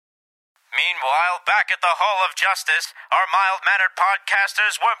Meanwhile, back at the Hall of Justice, our mild-mannered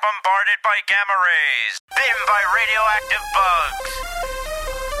podcasters were bombarded by gamma rays, bitten by radioactive bugs,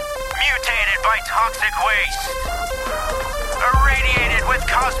 mutated by toxic waste, irradiated with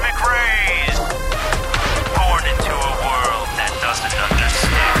cosmic rays, born into a world that doesn't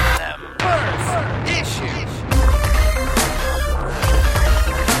understand them. First issue.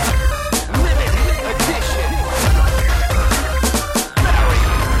 Limited edition.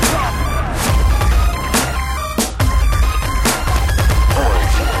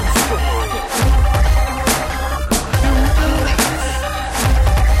 Origin story.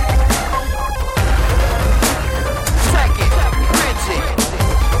 Second printing.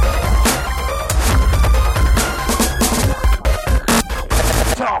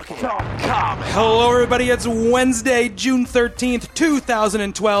 Talk comics. Hello, everybody. It's Wednesday, June 13th,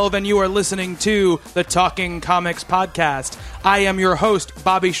 2012, and you are listening to the Talking Comics podcast. I am your host,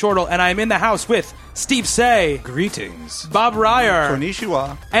 Bobby Shortle, and I am in the house with Steve Say, Greetings. Bob Ryer,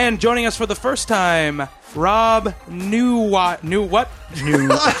 Konnichiwa. and joining us for the first time, Rob I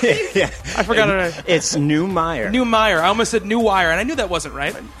forgot it. It's Newmeyer. Newmeyer. I almost said New Wire, and I knew that wasn't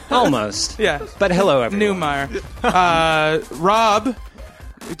right. Almost. Yeah. But hello, everyone. Newmeyer. Rob,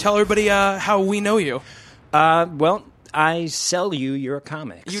 tell everybody how we know you. Well, I sell you your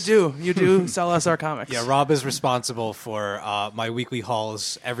comics. You do sell us our comics. Yeah, Rob is responsible for my weekly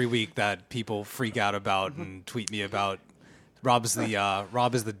hauls every week that people freak out about and tweet me about. Rob is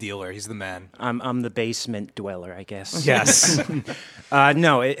the dealer. He's the man. I'm the basement dweller, I guess. Yes.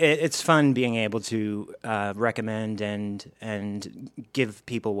 No, it's fun being able to recommend and give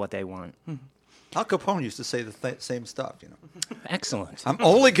people what they want. Al Capone used to say the same stuff, Excellent. I'm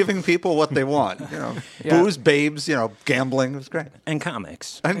only giving people what they want, Booze, babes, gambling. It was great. And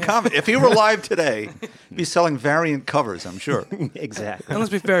comics. And if he were alive today, he'd be selling variant covers, I'm sure. Exactly. And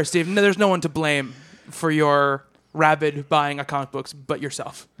let's be fair, Steve. There's no one to blame for your rabid buying of comic books but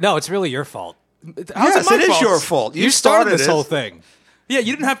yourself. No, it's really your fault. How's Yes, my it is fault? your fault. You started this it. whole thing. Yeah,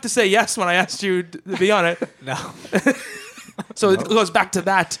 you didn't have to say yes when I asked you to be on it. No. So it goes back to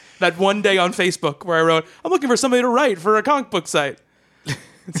that one day on Facebook where I wrote, I'm looking for somebody to write for a comic book site.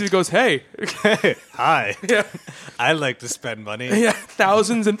 And Steve goes, hey. Hi. Yeah. I like to spend money. Yeah,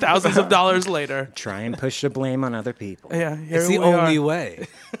 thousands and thousands of dollars later. Try and push the blame on other people. Yeah, here It's the we only are. way.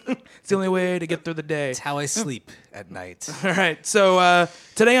 It's the only way to get through the day. It's how I sleep at night. All right, so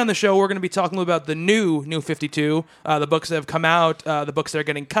today on the show, we're going to be talking about the new 52, the books that have come out, the books that are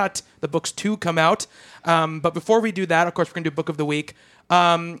getting cut, the books to come out. But before we do that, of course, we're going to do Book of the Week. But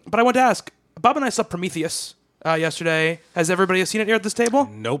I want to ask, Bob and I saw Prometheus yesterday. Has everybody seen it here at this table?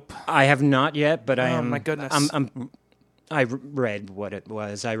 Nope. I have not yet, but I am. Oh, my goodness. I read what it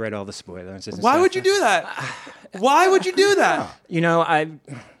was. I read all the spoilers. And Why stuff. would you do that? Why would you do that?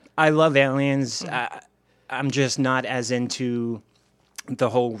 I love aliens. I'm just not as into the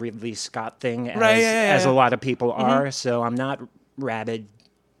whole Ridley Scott thing as a lot of people are. So I'm not rabid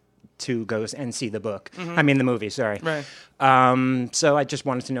to go and see the book. I mean the movie. Sorry. Right. So I just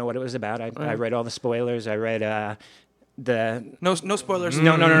wanted to know what it was about. I read all the spoilers. I read the. No spoilers.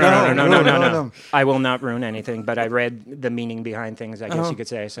 No. I will not ruin anything. But I read the meaning behind things. I guess you could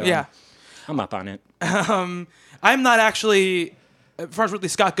say. So Yeah. I'm up on it. I'm not actually, as far as Ridley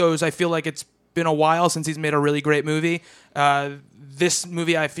Scott goes, I feel like it's been a while since he's made a really great movie. This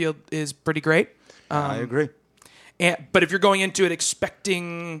movie, I feel, is pretty great. I agree. But if you're going into it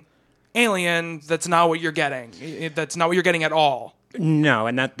expecting Alien, that's not what you're getting. That's not what you're getting at all. No,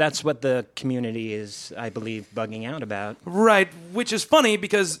 and that's what the community is, I believe, bugging out about. Right, which is funny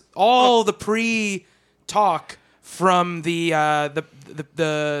because all the pre-talk from the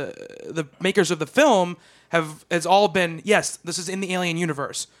makers of the film has all been, yes, this is in the Alien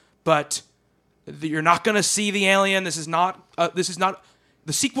universe, but you're not going to see the Alien. This is not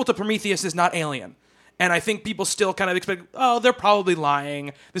the sequel to Prometheus is not Alien. And I think people still kind of expect, oh, they're probably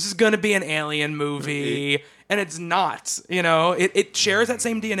lying. This is going to be an Alien movie. And it's not. It shares that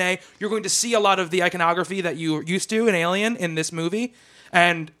same DNA. You're going to see a lot of the iconography that you're used to in Alien in this movie.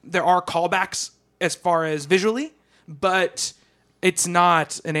 And there are callbacks as far as visually, but it's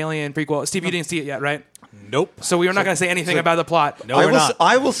not an Alien prequel. Steve, you didn't see it yet, right? Nope. So we are not going to say anything about the plot. No, we're not.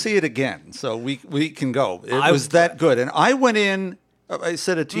 I will see it again, so we can go. It was that good. And I went in, I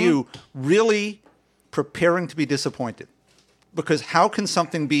said it to you, really preparing to be disappointed. Because how can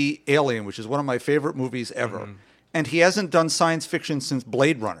something be Alien, which is one of my favorite movies ever, and he hasn't done science fiction since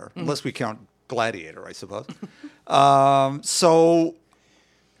Blade Runner, unless we count Gladiator, I suppose. So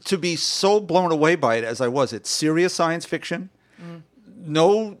to be so blown away by it as I was, it's serious science fiction,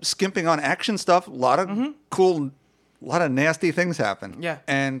 no skimping on action stuff, a lot of cool a lot of nasty things happen. Yeah.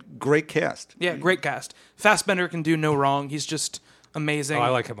 And great cast. Yeah, great cast. Fassbender can do no wrong. He's just amazing. Oh, I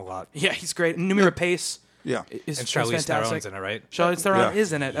like him a lot. Yeah, he's great. Numi Rapace Yeah. is And Charlize fantastic. Theron's in it, right? Charlize Theron Yeah.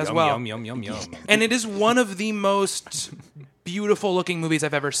 is in it as Yum, well. Yum, yum, yum, yum. And it is one of the most beautiful looking movies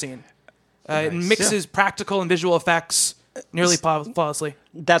I've ever seen. It mixes practical and visual effects nearly flawlessly.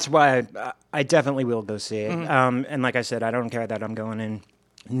 That's why I definitely will go see it. And like I said, I don't care that I'm going in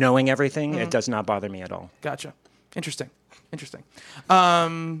knowing everything. It does not bother me at all. Gotcha. Interesting.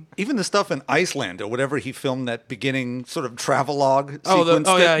 Even the stuff in Iceland or whatever he filmed, that beginning sort of travelogue sequence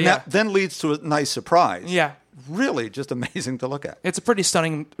that then leads to a nice surprise. Yeah. Really just amazing to look at. It's a pretty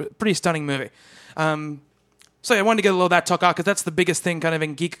stunning movie. So I wanted to get a little of that talk out because that's the biggest thing kind of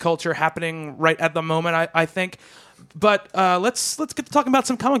in geek culture happening right at the moment, I think. But let's get to talking about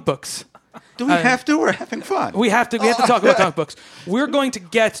some comic books. Do we have to? We're having fun. We have to talk about comic books. We're going to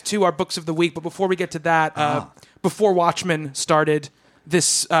get to our books of the week, but before we get to that, Before Watchmen started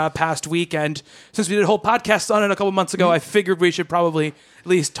this past week, and since we did a whole podcast on it a couple months ago, I figured we should probably at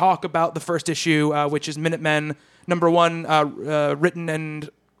least talk about the first issue, which is Minutemen #1, written and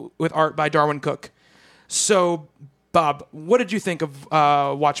with art by Darwin Cook. So, Bob, what did you think of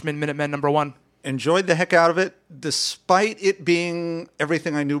Watchmen Minutemen #1? Enjoyed the heck out of it, despite it being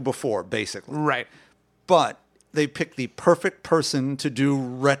everything I knew before, basically. Right. But they picked the perfect person to do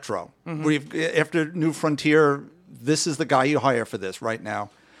retro. After New Frontier, this is the guy you hire for this right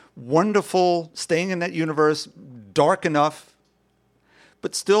now. Wonderful, staying in that universe, dark enough,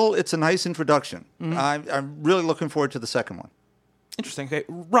 but still, it's a nice introduction. I'm really looking forward to the second one. Interesting. Okay.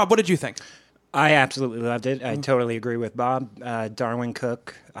 Rob, what did you think? I absolutely loved it. I totally agree with Bob. Darwin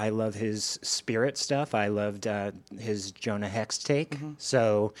Cook, I love his spirit stuff. I loved his Jonah Hex take.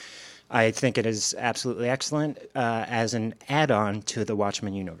 So I think it is absolutely excellent as an add-on to the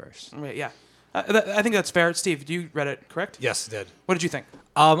Watchmen universe. Right, yeah. I think that's fair. Steve, you read it, correct? Yes, it did. What did you think?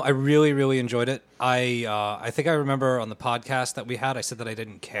 I really, really enjoyed it. I think I remember on the podcast that we had, I said that I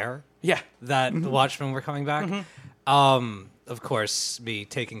didn't care Yeah. that the Watchmen were coming back. Of course, me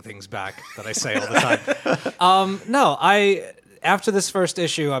taking things back that I say all the time. After this first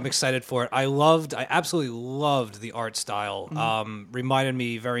issue, I'm excited for it. I absolutely loved the art style. Reminded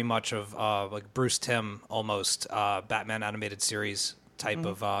me very much of like Bruce Timm, almost Batman animated series type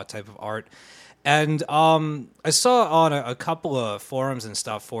of art. And I saw on a couple of forums and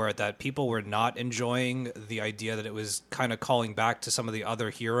stuff for it that people were not enjoying the idea that it was kind of calling back to some of the other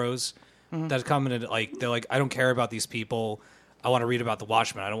heroes that come in. Like they're like, I don't care about these people. I want to read about the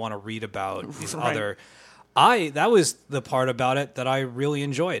Watchmen. I don't want to read about these other. That was the part about it that I really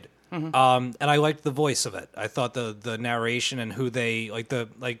enjoyed, and I liked the voice of it. I thought the narration and who they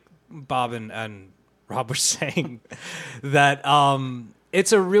like Bob and Rob were saying that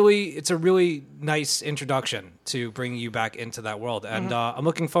it's a really nice introduction to bringing you back into that world, and I'm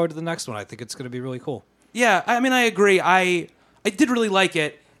looking forward to the next one. I think it's going to be really cool. Yeah, I mean, I agree. I did really like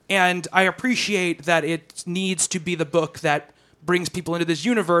it, and I appreciate that it needs to be the book that brings people into this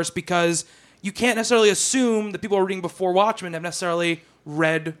universe, because you can't necessarily assume that people are reading Before Watchmen have necessarily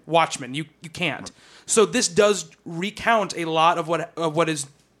read Watchmen. You can't. So this does recount a lot of what is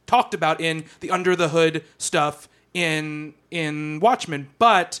talked about in the under the hood stuff in Watchmen,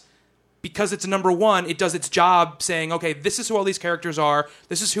 but because it's a #1, it does its job saying, okay, this is who all these characters are,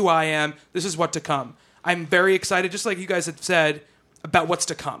 this is who I am, this is what to come. I'm very excited, just like you guys have said, about what's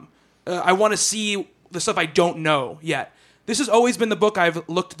to come. I want to see the stuff I don't know yet. This has always been the book I've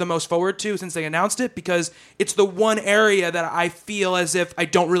looked the most forward to since they announced it, because it's the one area that I feel as if I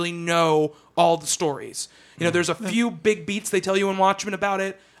don't really know all the stories. You know, there's a few big beats they tell you in Watchmen about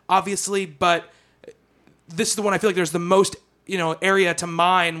it, obviously, but this is the one I feel like there's the most, area to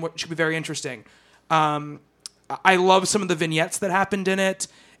mine, which should be very interesting. I love some of the vignettes that happened in it,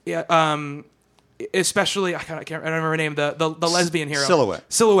 especially, I don't remember her name, the lesbian hero.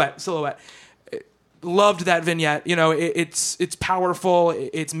 Silhouette. Loved that vignette. It's powerful.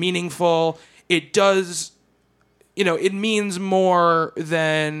 It's meaningful. It does, it means more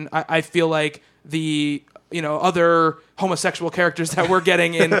than I feel like the, other homosexual characters that we're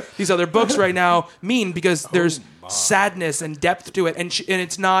getting in these other books right now mean, because there's sadness and depth to it. And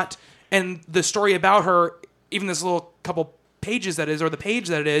it's not, and the story about her, even this little couple pages that is, or the page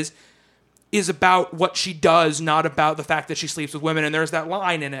that it is about what she does, not about the fact that she sleeps with women. And there's that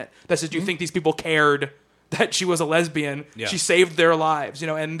line in it that says, do you think these people cared that she was a lesbian? Yeah. She saved their lives,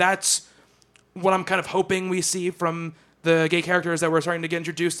 and that's what I'm kind of hoping we see from the gay characters that we're starting to get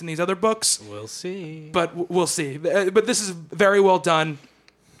introduced in these other books. We'll see. But we'll see. But this is very well done.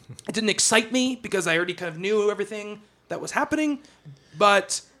 It didn't excite me because I already kind of knew everything that was happening,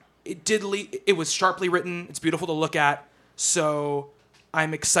 but it was sharply written. It's beautiful to look at. So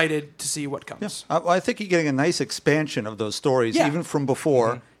I'm excited to see what comes. I think you're getting a nice expansion of those stories, even from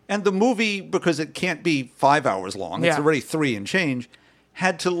before. And the movie, because it can't be 5 hours long, it's already 3 and change,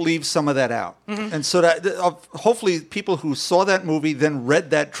 had to leave some of that out. And so that hopefully people who saw that movie then read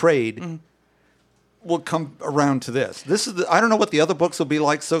that trade will come around to this. This is I don't know what the other books will be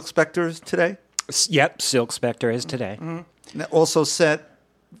like. Silk Spectre is today? Yep, Silk Spectre is today. Also set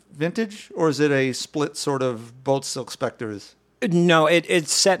vintage, or is it a split sort of both Silk Spectres? No,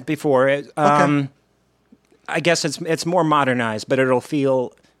 it's set before it. I guess it's more modernized, but it'll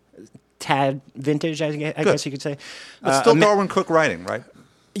feel tad vintage, I guess you could say. It's still Darwin Cook writing, right?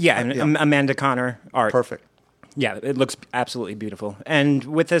 Yeah, Amanda Connor art. Perfect. Yeah, it looks absolutely beautiful. And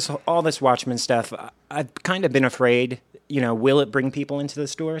with all this Watchmen stuff, I've kind of been afraid, will it bring people into the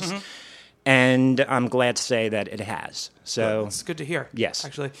stores? And I'm glad to say that it has. So it's good to hear. Yes.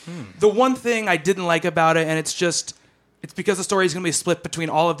 Actually. The one thing I didn't like about it, and it's because the story is going to be split between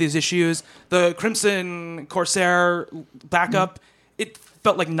all of these issues, the Crimson Corsair backup, it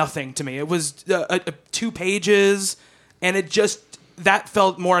felt like nothing to me. It was 2 pages, and that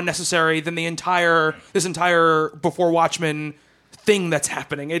felt more unnecessary than this entire Before Watchmen thing that's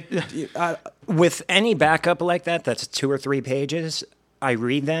happening. With any backup like that's 2 or 3 pages, I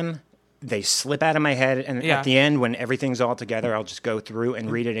read them, they slip out of my head, and at the end, when everything's all together, I'll just go through and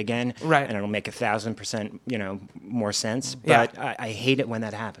read it again, and it'll make 1,000%, more sense. But I hate it when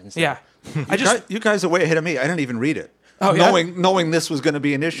that happens. Yeah, you guys are way ahead of me. I didn't even read it. Oh, knowing this was going to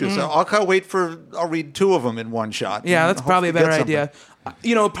be an issue, so I'll read 2 of them in one shot. Yeah, that's probably a better idea.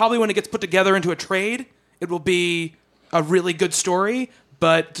 Probably when it gets put together into a trade, it will be a really good story.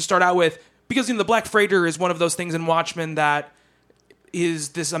 But to start out with, because the Black Freighter is one of those things in Watchmen that is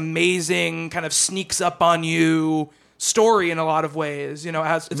this amazing kind of sneaks up on you story in a lot of ways.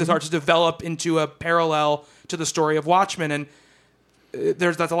 It starts to develop into a parallel to the story of Watchmen, and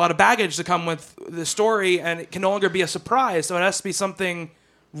that's a lot of baggage to come with the story, and it can no longer be a surprise. So it has to be something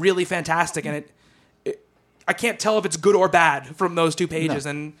really fantastic, and I can't tell if it's good or bad from those 2 pages,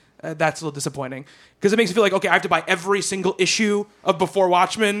 and that's a little disappointing because it makes me feel like, okay, I have to buy every single issue of Before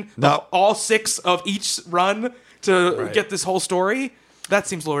Watchmen, all 6 of each run to get this whole story. That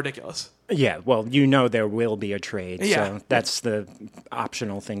seems a little ridiculous. Yeah, well, there will be a trade, so that's the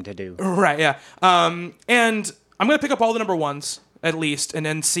optional thing to do. Right, yeah. And I'm going to pick up all the number 1s, at least, and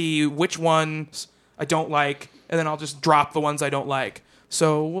then see which ones I don't like, and then I'll just drop the ones I don't like.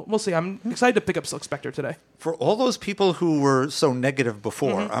 So we'll see. I'm excited to pick up Silk Spectre today. For all those people who were so negative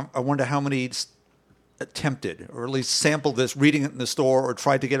before, I wonder how many attempted, or at least sampled this, reading it in the store, or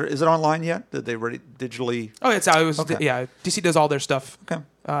tried to get it. Is it online yet? Did they already digitally? Oh, it's out. It was, DC does all their stuff. Okay.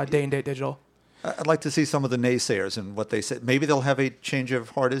 Day and date digital. I'd like to see some of the naysayers and what they said. Maybe they'll have a change of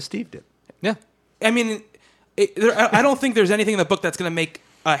heart as Steve did. Yeah. I mean, I don't think there's anything in the book that's going to make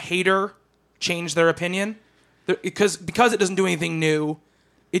a hater change their opinion. Because it doesn't do anything new.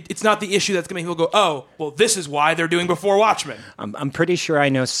 It's not the issue that's going to make people go, oh, well, this is why they're doing Before Watchmen. I'm pretty sure I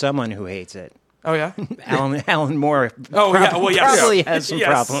know someone who hates it. Oh, yeah? Alan Moore probably has some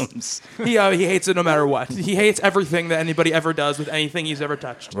problems. He hates it no matter what. He hates everything that anybody ever does with anything he's ever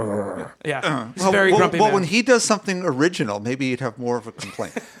touched. Yeah. He's very grumpy man. When he does something original, maybe you'd have more of a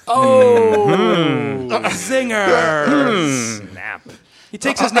complaint. Zinger! Snap. He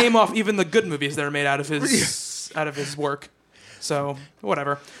takes his name off even the good movies that are made out of his work. So,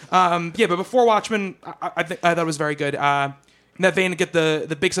 whatever. But Before Watchmen, I thought it was very good. In that vein, to get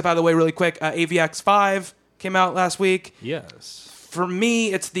the big stuff out of the way really quick, AVX 5 came out last week. Yes. For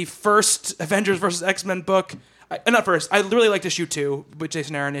me, it's the first Avengers versus X-Men book. Not first. I really liked issue 2, with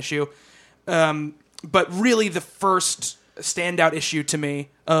Jason Aaron issue. But really the first standout issue to me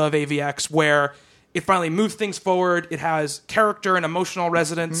of AVX, where it finally moves things forward. It has character and emotional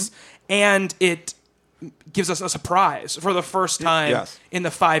resonance, and it gives us a surprise for the first time in the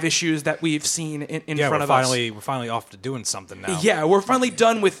 5 issues that we've seen in front of us. We're finally off to doing something now. Yeah, we're finally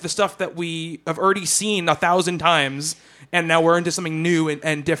done with the stuff that we have already seen 1,000 times, and now we're into something new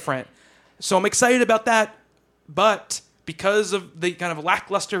and different. So I'm excited about that, but because of the kind of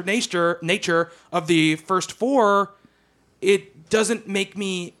lackluster nature of the first 4, it doesn't make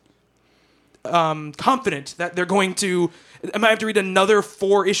me confident that they're going to... I might have to read another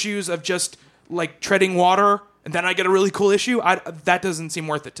 4 issues of just like treading water, and then I get a really cool issue. That doesn't seem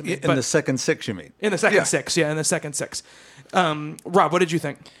worth it to me. In the second 6, you mean? In the second 6, in the second 6. Rob, what did you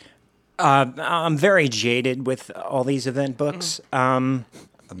think? I'm very jaded with all these event books. A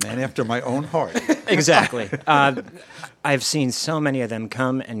man after my own heart. Exactly. I've seen so many of them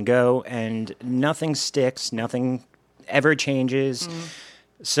come and go, and nothing sticks, nothing ever changes.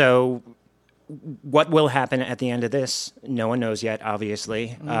 So what will happen at the end of this? No one knows yet,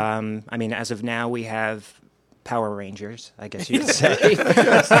 obviously. I mean, as of now, we have Power Rangers, I guess you could say.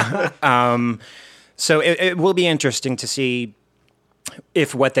 So it will be interesting to see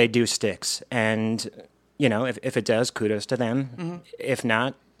if what they do sticks. And, if it does, kudos to them. If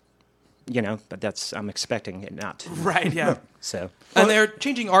not, but I'm expecting it not to. Right, yeah. So. And they're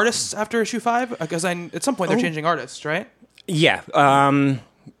changing artists after issue 5? Because at some point they're changing artists, right? Yeah,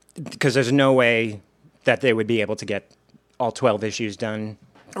 because there's no way that they would be able to get all 12 issues done.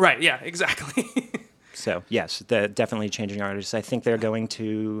 Right, yeah, exactly. So, yes, they're definitely changing artists. I think they're going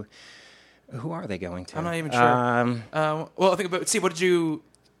to... Who are they going to? I'm not even sure. Well, what did you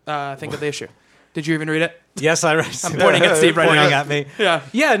think of the issue? Did you even read it? Yes, I read it. I'm pointing at Steve right now. Pointing at me. Yeah.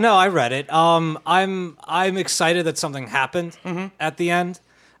 Yeah, no, I read it. I'm excited that something happened at the end.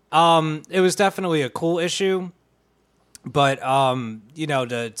 It was definitely a cool issue. But,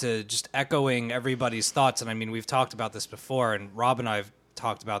 to just echoing everybody's thoughts, and I mean, we've talked about this before, and Rob and I have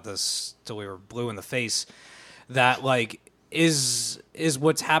talked about this till we were blue in the face, that, is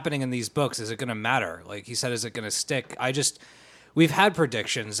what's happening in these books, is it going to matter? Like he said, is it going to stick? We've had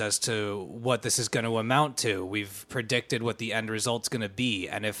predictions as to what this is going to amount to. We've predicted what the end result's going to be,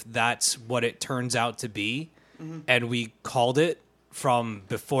 and if that's what it turns out to be, and we called it from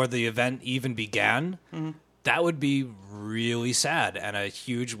before the event even began, that would be really sad and a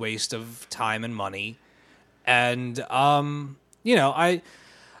huge waste of time and money. And, I'm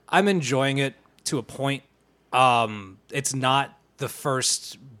enjoying it to a point. It's not the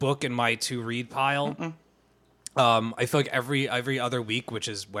first book in my to-read pile. I feel like every other week, which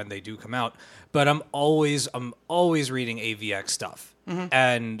is when they do come out, but I'm always reading AVX stuff.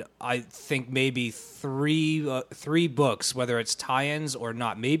 And I think maybe three books, whether it's tie-ins or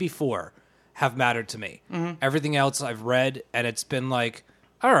not, maybe 4, have mattered to me. Everything else I've read, and it's been like,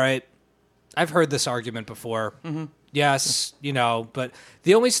 all right, I've heard this argument before. Yes, but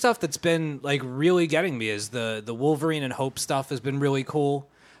the only stuff that's been really getting me is the Wolverine and Hope stuff has been really cool.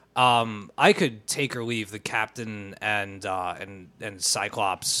 I could take or leave the Captain and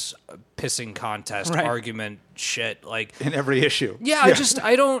Cyclops pissing contest argument shit in every issue. Yeah,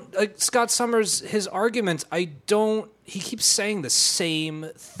 I don't Scott Summers, his arguments, he keeps saying the same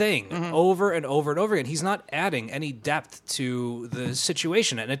thing over and over and over again. He's not adding any depth to the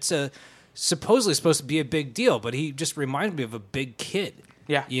situation, and it's supposedly supposed to be a big deal, but he just reminds me of a big kid.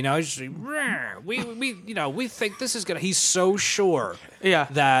 Yeah. He's just we think this is he's so sure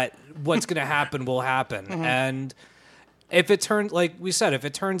that what's gonna happen will happen. And if it turns if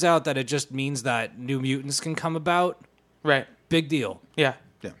it turns out that it just means that New Mutants can come about, right. Big deal. Yeah.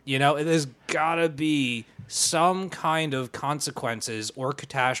 There's gotta be some kind of consequences or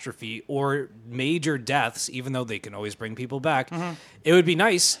catastrophe or major deaths, even though they can always bring people back. It would be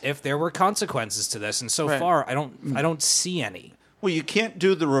nice if there were consequences to this, and so far I don't see any. Well, you can't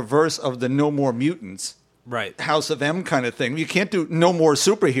do the reverse of the No More Mutants, right? House of M kind of thing. You can't do No More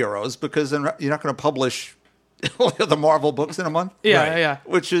Superheroes because then you're not going to publish all the Marvel books in a month. Yeah.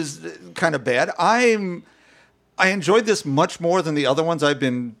 Which is kind of bad. I enjoyed this much more than the other ones. I've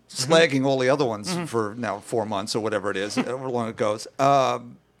been slagging all the other ones for now 4 months or whatever it is, however long it goes. My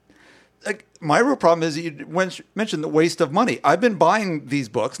real problem is you mentioned the waste of money. I've been buying these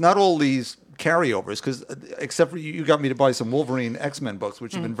books, not all these carryovers, because except for you got me to buy some Wolverine X-Men books,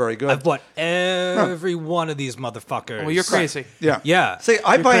 which have been very good. I've bought every one of these motherfuckers. Well, you're crazy. Yeah. See,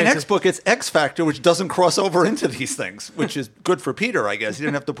 I buy an X book, it's X Factor, which doesn't cross over into these things, which is good for Peter, I guess. He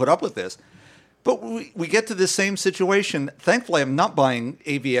didn't have to put up with this. But we get to this same situation. Thankfully, I'm not buying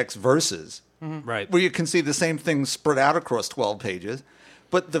AVX Versus, right, where you can see the same thing spread out across 12 pages.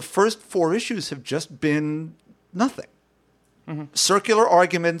 But the first 4 issues have just been nothing. Circular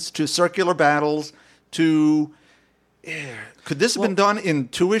arguments to circular battles to... Could this have been done in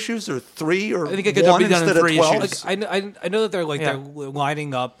 2 issues or 3 or I think it could 1 be done in instead of 3 12? issues. I know that they're they're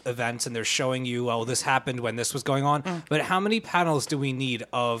lining up events and they're showing you, oh, this happened when this was going on. But how many panels do we need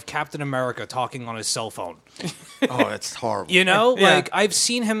of Captain America talking on his cell phone? Oh, it's horrible. I've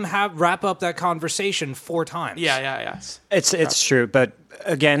seen him wrap up that conversation 4 times. Yeah. It's true, but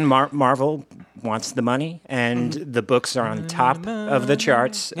again, Marvel wants the money, and the books are on top of the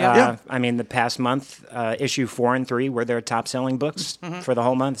charts. I mean, the past month, issue 4 and 3 were their top-selling books for the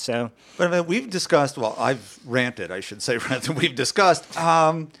whole month. So, but I mean, we've discussed. Well, I've ranted, I should say, rather than we've discussed.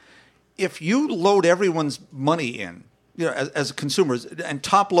 If you load everyone's money in, as consumers, and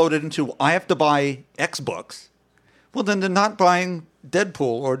top load it into, I have to buy X books. Well, then they're not buying Deadpool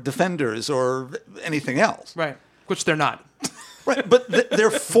or Defenders or anything else. Right. Which they're not. Right, but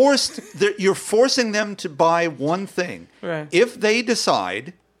they're forced. You're forcing them to buy one thing. Right. If they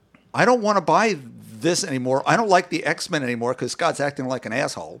decide, I don't want to buy this anymore. I don't like the X-Men anymore because Scott's acting like an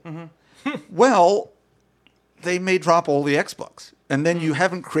asshole. Well, they may drop all the X books, and then you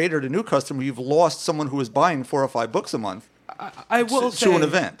haven't created a new customer. You've lost someone who is buying 4 or 5 books a month. I will say, to an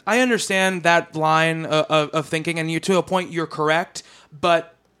event. I understand that line of thinking, and to a point, you're correct.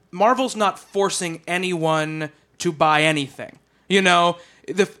 But Marvel's not forcing anyone to buy anything. You know,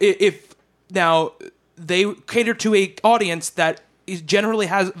 if now they cater to a audience that generally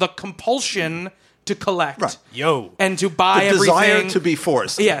has the compulsion to collect, Right. and to buy The everything. desire to be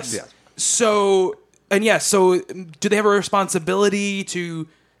forced. Yes. Yes. So do they have a responsibility to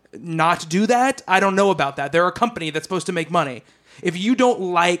not do that? I don't know about that. They're a company that's supposed to make money. If you don't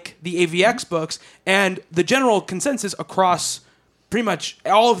like the AVX books, and the general consensus across pretty much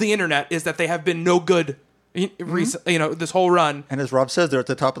all of the internet is that they have been no good this whole run. And as Rob says, they're at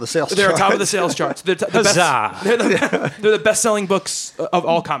the top of the sales charts. They're at the top of the sales charts. They're the best-selling books of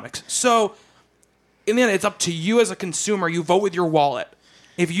all comics. So in the end, it's up to you as a consumer. You vote with your wallet.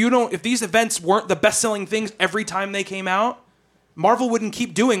 If these events weren't the best-selling things every time they came out, Marvel wouldn't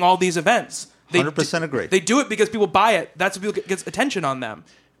keep doing all these events. 100% agree. They do it because people buy it. That's what people gets attention on them.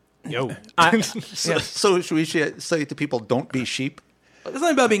 So should we say to people, don't be sheep? It's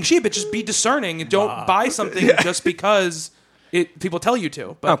not about being sheep. It's just be discerning. Don't buy something just because people tell you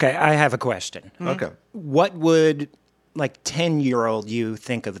to. But, Okay, I have a question. Okay. What would 10-year-old you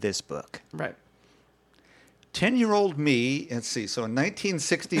think of this book? Right. 10-year-old me, let's see, so in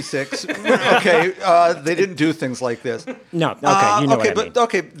 1966, okay, they didn't do things like this. No, okay, you know what I mean.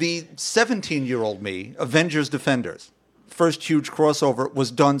 Okay, the 17-year-old me, Avengers Defenders, first huge crossover,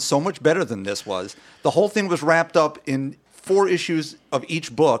 was done so much better than this was. The whole thing was wrapped up in 4 issues of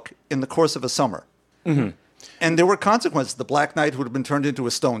each book in the course of a summer. Mm-hmm. And there were consequences. The Black Knight, who had been turned into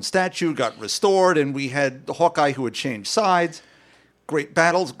a stone statue, got restored, and we had the Hawkeye, who had changed sides. Great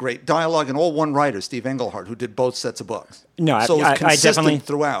battles, great dialogue, and all one writer, Steve Englehart, who did both sets of books. No, so it was I consistent definitely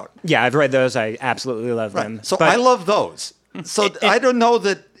throughout. Yeah, I've read those. I absolutely love them. So But I love those. So I don't know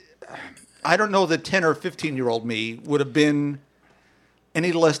that 10 or 15-year-old me would have been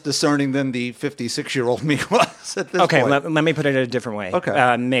any less discerning than the 56-year-old me was at this Okay, point. let me put it a different way.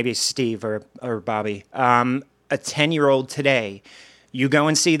 Okay. Maybe Steve or Bobby. A 10-year-old today, you go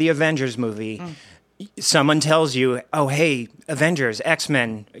and see the Avengers movie. Someone tells you, "Oh, hey, Avengers,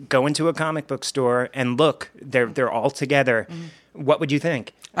 X-Men, go into a comic book store and look, they're all together." What would you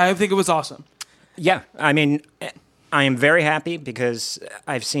think? I think it was awesome. Yeah, I mean, I am very happy because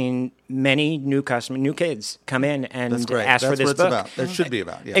I've seen many new kids come in and That's great. ask That's for this what it's book. about. That should be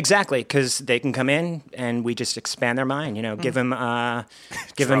about. Yeah. Exactly, because they can come in and we just expand their mind. Give them, well,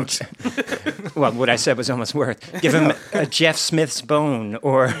 what I said was almost worth. Give them Jeff Smith's Bone,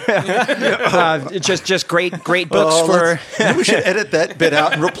 or just great books for. Maybe we should edit that bit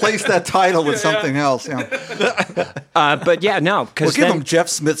out and replace that title with something else. Yeah. But yeah, no, We'll because give him Jeff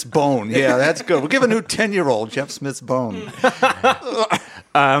Smith's Bone. Yeah, that's good. We'll give a new 10-year-old Jeff Smith's Bone.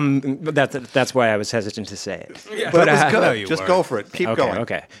 that's why I was hesitant to say it. But it was good. No, you Just weren't. go for it. Keep going.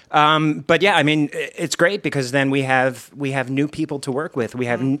 Okay. But yeah, I mean, it's great because then we have new people to work with. We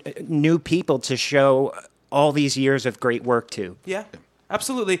have new people to show all these years of great work to. Yeah,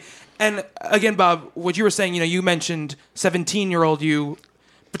 absolutely. And again, Bob, what you were saying, you mentioned 17-year-old you.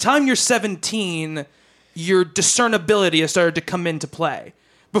 By the time you're 17, your discernibility has started to come into play.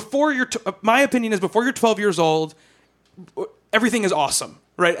 My opinion is before you're 12 years old, everything is awesome,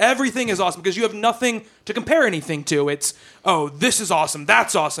 right? Everything is awesome because you have nothing to compare anything to. It's, oh, this is awesome,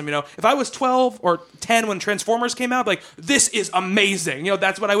 that's awesome. If I was 12 or 10 when Transformers came out, like, this is amazing.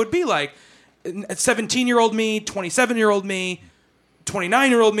 That's what I would be like. 17-year-old me, 27-year-old me,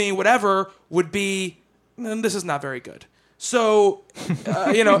 29-year-old me, whatever, would be, this is not very good. So,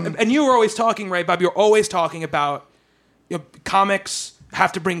 and you were always talking, right, Bob? You're always talking about comics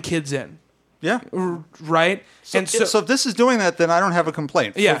have to bring kids in. Yeah. Right? So if this is doing that, then I don't have a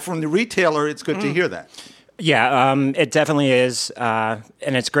complaint. Yeah. From the retailer, it's good to hear that. Yeah, it definitely is, and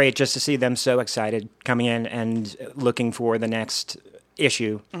it's great just to see them so excited coming in and looking for the next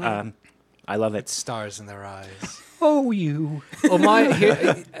issue. I love it. Stars in their eyes. Oh, you. Well,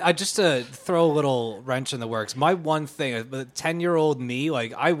 I just to throw a little wrench in the works. My one thing, the 10-year-old me,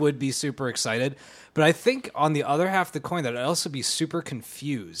 I would be super excited, but I think on the other half of the coin that I'd also be super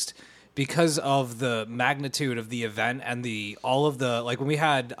confused because of the magnitude of the event and all of the, like when we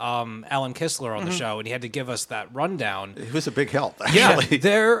had Alan Kistler on the show and he had to give us that rundown. It was a big help, Yeah, actually.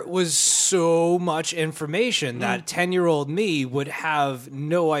 there was so much information that 10-year-old me would have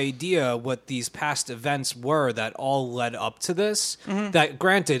no idea what these past events were that all led up to this. That,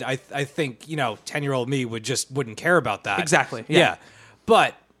 granted, I think, 10-year-old me wouldn't care about that. Exactly, Yeah. yeah.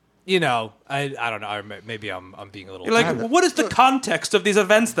 But, I don't know. Maybe I'm being a little... You're like, what is the context of these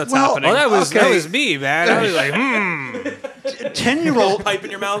events that's happening? Oh, that Okay. was me, man. I was like, 10-year-old... Pipe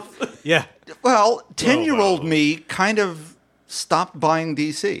in your mouth. yeah. Well, 10-year-old me kind of stopped buying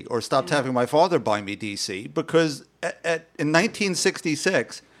DC, or stopped having my father buy me DC, because in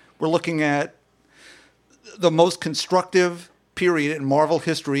 1966, we're looking at the most constructive period in Marvel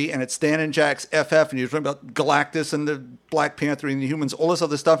history, and it's Stan and Jack's FF, and you're talking about Galactus and the Black Panther and the Humans, all this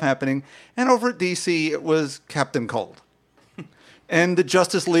other stuff happening. And over at DC, it was Captain Cold. And the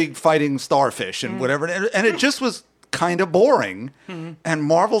Justice League fighting Starfish and whatever. And it just was kind of boring. And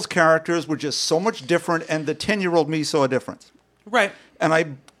Marvel's characters were just so much different, and the 10-year-old me saw a difference. Right. And I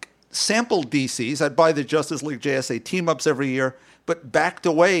sampled DCs. I'd buy the Justice League JSA team-ups every year, but backed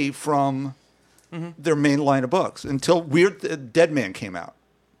away from their main line of books until Dead Man came out,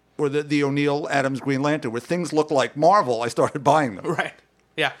 or the O'Neill Adams Green Lantern, where things looked like Marvel. I started buying them. Right.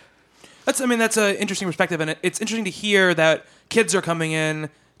 Yeah. That's an interesting perspective, and it's interesting to hear that kids are coming in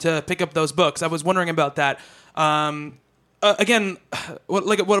to pick up those books. I was wondering about that. Again,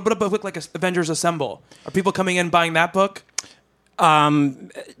 what about a book like Avengers Assemble? Are people coming in buying that book? No.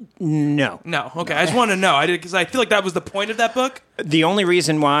 No. Okay. I just want to know. Because I feel like that was the point of that book. The only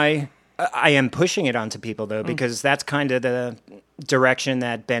reason why I am pushing it onto people, though, because that's kind of the direction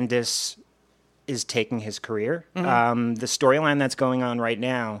that Bendis is taking his career. The storyline that's going on right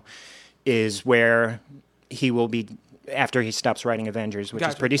now is where he will be, after he stops writing Avengers, which is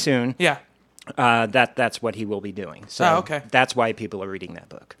Gotcha. pretty soon. Yeah. That's what he will be doing. So okay. That's why people are reading that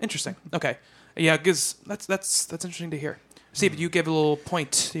book. Interesting. Okay. Yeah, because that's interesting to hear. Steve, you gave a little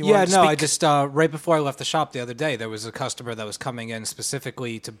point. You Yeah, wanted to no, speak? I just right before I left the shop the other day, there was a customer that was coming in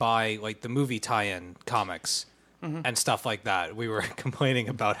specifically to buy like the movie tie-in comics and stuff like that. We were complaining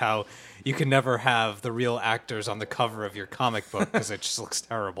about how you can never have the real actors on the cover of your comic book because it just looks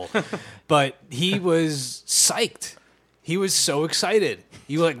terrible. But he was psyched. He was so excited.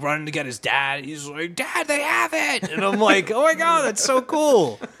 He like running to get his dad. He's like, "Dad, they have it!" And I'm like, "Oh my god, that's so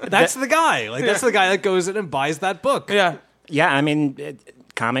cool!" That's the guy. Like that's the guy that goes in and buys that book. Yeah. Yeah, I mean,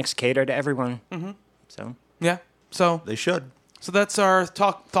 comics cater to everyone. So Yeah. So They should. that's our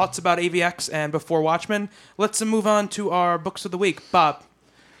thoughts about AVX and Before Watchmen. Let's move on to our books of the week. Bob,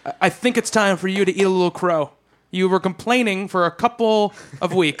 I think it's time for you to eat a little crow. You were complaining for a couple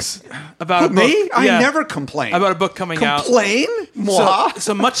of weeks about a book. Me? I Yeah, never complain. about a book coming out. Complain? Moi?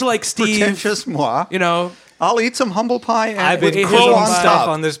 So much like Steve, Pretentious moi? I'll eat some humble pie and I've been With crow quoting on Asian stuff top.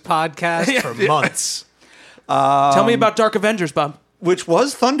 on this podcast for months. tell me about Dark Avengers, Bob. Which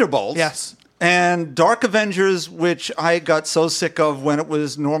was Thunderbolts. Yes. And Dark Avengers, which I got so sick of when it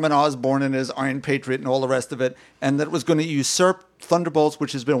was Norman Osborn and his Iron Patriot and all the rest of it, and that it was going to usurp Thunderbolts,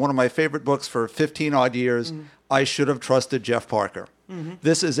 which has been one of my favorite books for 15-odd years. I should have trusted Jeff Parker.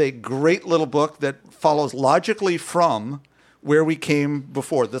 This is a great little book that follows logically from where we came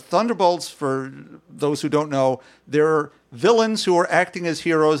before. The Thunderbolts, for those who don't know, they're villains who are acting as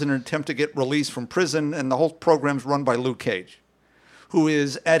heroes in an attempt to get released from prison, and the whole program's run by Luke Cage, who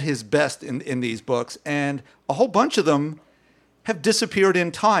is at his best in these books. And a whole bunch of them have disappeared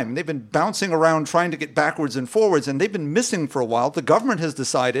in time. They've been bouncing around trying to get backwards and forwards, and they've been missing for a while. The government has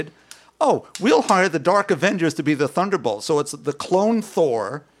decided, we'll hire the Dark Avengers to be the Thunderbolts. So it's the clone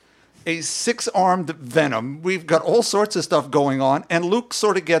Thor, a 6-armed Venom. We've got all sorts of stuff going on, and Luke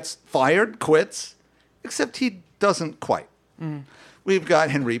sort of gets fired, quits, except he doesn't quite. We've got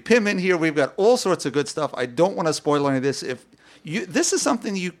Henry Pym in here. We've got all sorts of good stuff. I don't want to spoil any of this. This is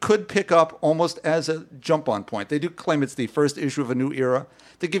something you could pick up almost as a jump-on point. They do claim it's the first issue of a new era.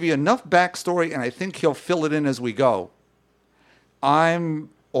 They give you enough backstory, and I think he'll fill it in as we go. I'm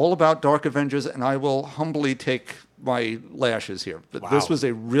all about Dark Avengers, and I will humbly take my lashes here. But This was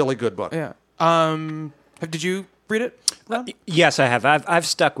a really good book. Yeah. Did you read it, Rob? yes, I have. I've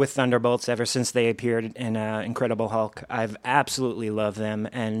stuck with Thunderbolts ever since they appeared in Incredible Hulk. I've absolutely loved them,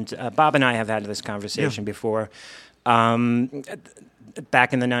 and Bob and I have had this conversation before.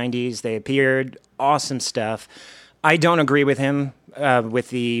 Back in the 90s, they appeared. Awesome stuff. I don't agree with him with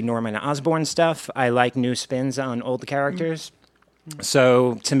the Norman Osborn stuff. I like new spins on old characters.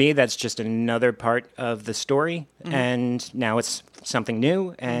 So to me, that's just another part of the story. And now it's something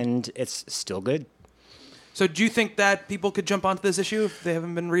new, and it's still good. So do you think that people could jump onto this issue if they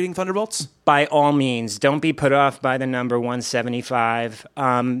haven't been reading Thunderbolts? By all means, don't be put off by the number 175.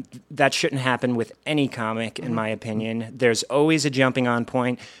 That shouldn't happen with any comic, in my opinion. There's always a jumping on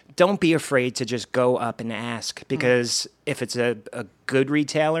point. Don't be afraid to just go up and ask, because if it's a good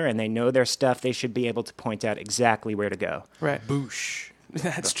retailer and they know their stuff, they should be able to point out exactly where to go. Right. Boosh.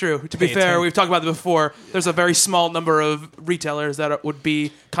 That's true. To be fair, we've talked about it before. There's a very small number of retailers that would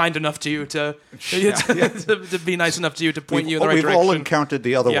be kind enough to you to be nice enough to you to point you in the right we've direction. all encountered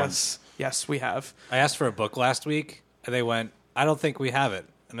the other ones. Yes, we have. I asked for a book last week, and they went, I don't think we have it.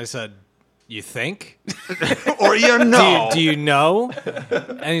 And I said, you think? Or you know. Do you know?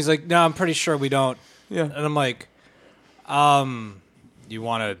 And he's like, no, I'm pretty sure we don't. Yeah. And I'm like, you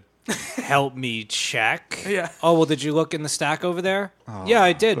want to help me check? Yeah. Oh, well, did you look in the stack over there? Yeah,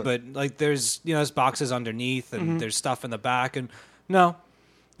 I did, but like there's boxes underneath and there's stuff in the back and no.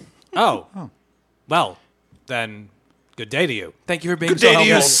 Oh. Well, then good day to you. Thank you for being Good so day to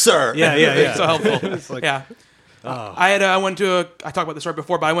helpful. you, sir. Yeah. So helpful. Yeah. I went to I talked about this story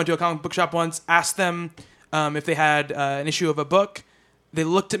before, but I went to a comic book shop once, asked them if they had an issue of a book. They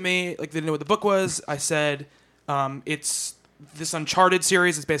looked at me like they didn't know what the book was. I said, it's this Uncharted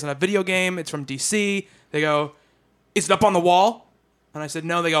series. It's based on a video game. It's from DC. They go, is it up on the wall? And I said,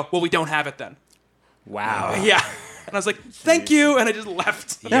 no. They go, well, we don't have it then. Wow. Yeah. And I was like, thank you. And I just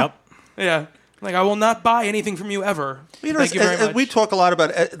left. Yep. Yeah. Like, I will not buy anything from you ever. You know, Thank you very much. we talk a lot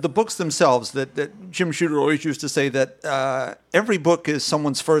about the books themselves. That Jim Shooter always used to say that every book is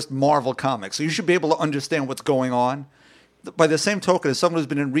someone's first Marvel comic. So you should be able to understand what's going on. By the same token, as someone who's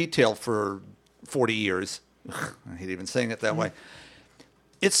been in retail for 40 years, I hate even saying it that way,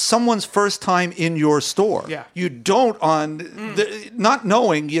 it's someone's first time in your store. Yeah. You don't, not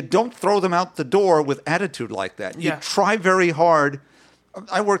knowing, you don't throw them out the door with attitude like that. You Yeah. try very hard.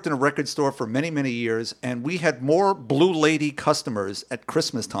 I worked in a record store for many, many years, and we had more Blue Lady customers at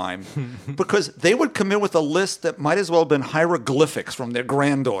Christmas time because they would come in with a list that might as well have been hieroglyphics from their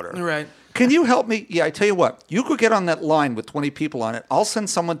granddaughter. Right. Can you help me? Yeah, I tell you what. You could get on that line with 20 people on it. I'll send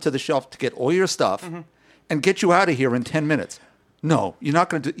someone to the shelf to get all your stuff and get you out of here in 10 minutes. No, you're not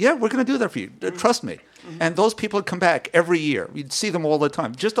going to do. Yeah, we're going to do that for you. Trust me. And those people would come back every year. You'd see them all the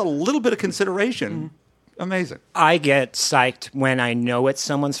time. Just a little bit of consideration. Amazing. I get psyched when I know it's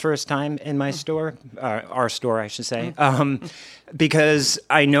someone's first time in my store, our store, I should say, because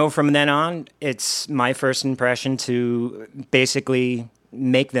I know from then on it's my first impression to basically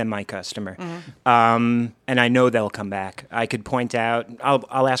make them my customer, and I know they'll come back. I could point out,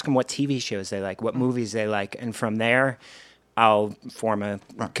 I'll ask them what TV shows they like, what movies they like, and from there, I'll form a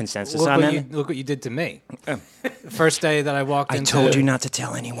consensus Look on what, them. look what you did to me. First day that I walked I into... told you not to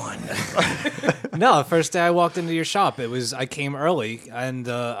tell anyone. No, the first day I walked into your shop, I came early, and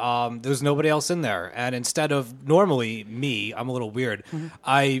there was nobody else in there. And instead of normally me, I'm a little weird,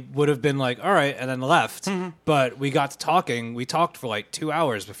 I would have been like, all right, and then left. But we got to talking. We talked for like 2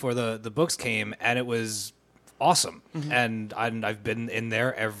 hours before the books came, and it was awesome. And I've been in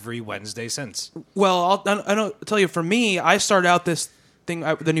there every Wednesday since. Well, I'll tell you, for me, I started out this thing,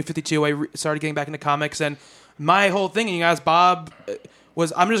 the New 52, I started getting back into comics, and my whole thing, and you guys, Bob,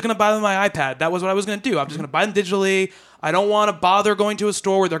 was I'm just going to buy them on my iPad. That was what I was going to do. I'm just going to buy them digitally. I don't want to bother going to a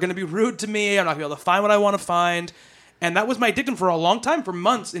store where they're going to be rude to me. I'm not going to be able to find what I want to find. And that was my addiction for a long time, for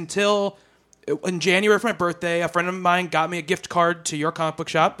months, until in January for my birthday, a friend of mine got me a gift card to your comic book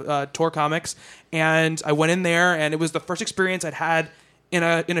shop, Tor Comics, and I went in there, and it was the first experience I'd had in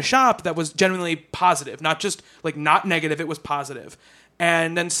a shop that was genuinely positive, not just like not negative. It was positive.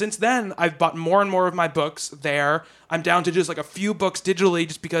 And then since then, I've bought more and more of my books there. I'm down to just like a few books digitally,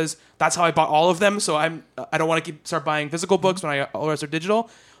 just because that's how I bought all of them. So I don't want to start buying physical books when all the rest are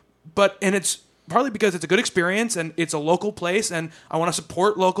digital. And it's partly because it's a good experience and it's a local place, and I want to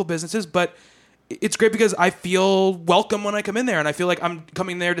support local businesses. But it's great because I feel welcome when I come in there, and I feel like I'm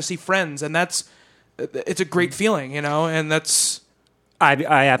coming there to see friends, and it's a great feeling, and that's.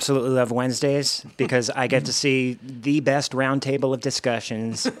 I absolutely love Wednesdays because I get to see the best roundtable of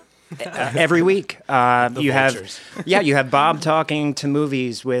discussions every week. You have Bob talking to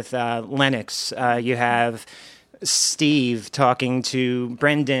movies with Lennox. You have Steve talking to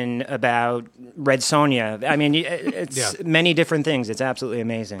Brendan about Red Sonja. I mean, it's many different things. It's absolutely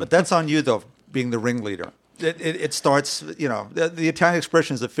amazing. But that's on you, though, being the ringleader. It starts, the Italian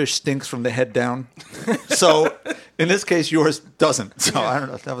expression is the fish stinks from the head down. So in this case, yours doesn't. So I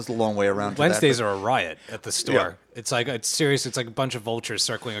don't know. That was a long way around. Wednesdays are a riot at the store. Yeah. It's serious. It's like a bunch of vultures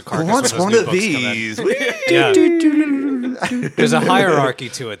circling a carcass. Who wants one of these? Yeah. There's a hierarchy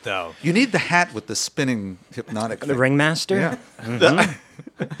to it, though. You need the hat with the spinning hypnotic thing. The ringmaster? Yeah.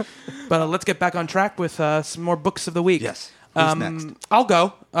 But let's get back on track with some more books of the week. Yes. Who's next? I'll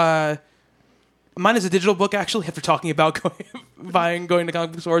go. Mine is a digital book, actually, after talking about going to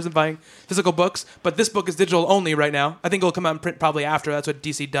comic book stores and buying physical books. But this book is digital only right now. I think it'll come out in print probably after. That's what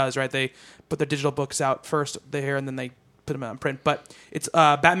DC does, right? They put their digital books out first there, and then they put them out in print. But it's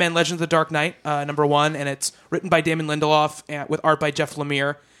Batman Legends of the Dark Knight, #1, and it's written by Damon Lindelof and with art by Jeff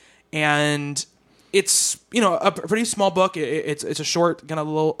Lemire. And it's, a pretty small book. It's a short kind of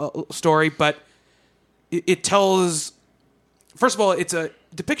little story, but it tells... First of all, it's a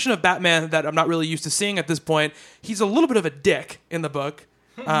depiction of Batman that I'm not really used to seeing at this point. He's a little bit of a dick in the book.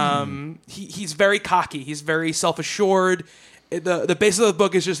 He's very cocky. He's very self-assured. The base of the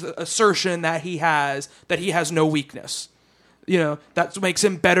book is just the assertion that he has no weakness. That makes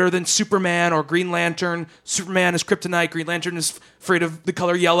him better than Superman or Green Lantern. Superman is kryptonite. Green Lantern is afraid of the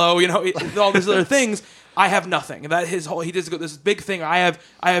color yellow. All these other things. I have nothing. He does this big thing. I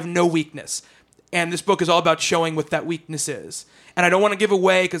have no weakness. And this book is all about showing what that weakness is. And I don't want to give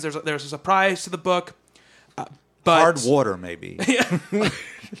away because there's a surprise to the book. But Hard water, maybe. Yeah.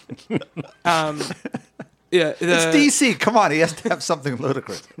 It's DC. Come on, he has to have something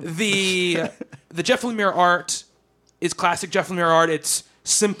ludicrous. The Jeff Lemire art is classic Jeff Lemire art. It's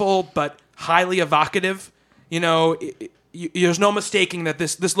simple but highly evocative. There's no mistaking that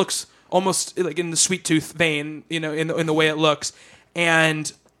this looks almost like in the Sweet Tooth vein. In the way it looks,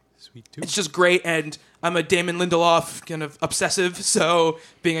 and it's just great. And I'm a Damon Lindelof kind of obsessive, so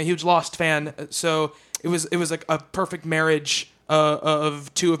being a huge Lost fan, so it was like a perfect marriage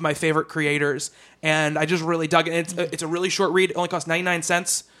of two of my favorite creators, and I just really dug it. It's a really short read. It only costs 99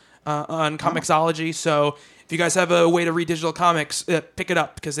 cents on Comixology, so if you guys have a way to read digital comics, pick it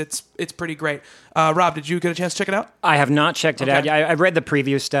up because it's pretty great. Rob, did you get a chance to check it out? I have not checked it out. I've read the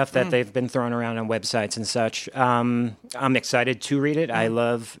preview stuff that they've been throwing around on websites and such. I'm excited to read it. I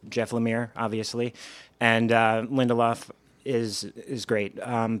love Jeff Lemire, obviously, and Lindelof is great.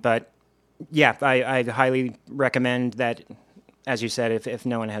 But yeah, I highly recommend that. As you said, if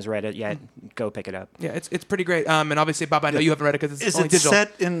no one has read it yet, go pick it up. Yeah, it's pretty great. And obviously, Bob, I know you haven't read it because it's only digital. Is it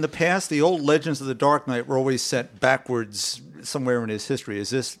set in the past? The old Legends of the Dark Knight were always set backwards somewhere in his history. Is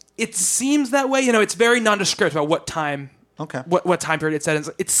this? It seems that way. It's very nondescript about what time. Okay. What time period it's set in.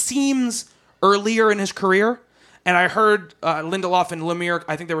 It seems earlier in his career, and I heard Lindelof and Lemire.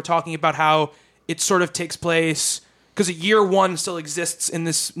 I think they were talking about how it sort of takes place. Because year one still exists in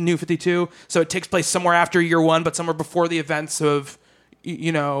this New 52, so it takes place somewhere after year one, but somewhere before the events of,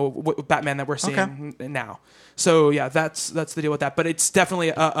 Batman that we're seeing now. So yeah, that's the deal with that. But it's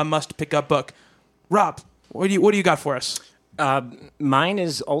definitely a must pick up book. Rob, what do you got for us? Mine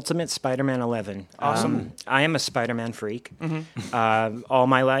is Ultimate Spider-Man 11. Awesome. I am a Spider-Man freak. All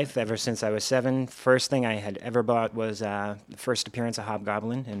my life, ever since I was 7. First thing I had ever bought was the first appearance of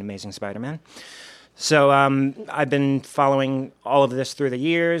Hobgoblin in Amazing Spider-Man. So I've been following all of this through the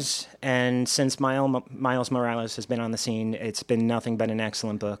years, and since Miles Morales has been on the scene, it's been nothing but an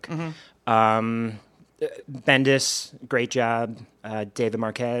excellent book. Bendis, great job. David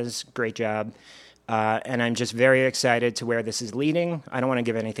Marquez, great job. And I'm just very excited to where this is leading. I don't want to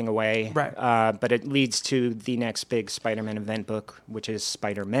give anything away, right. But it leads to the next big Spider-Man event book, which is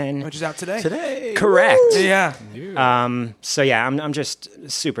Spider-Man. Which is out today. Correct. Woo! Yeah. So yeah, I'm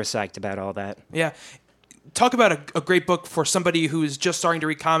just super psyched about all that. Yeah. Talk about a great book for somebody who's just starting to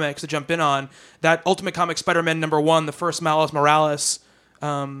read comics to jump in on. That Ultimate Comics Spider-Man #1, the first Miles Morales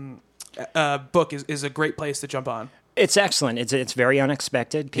book is a great place to jump on. It's excellent. It's very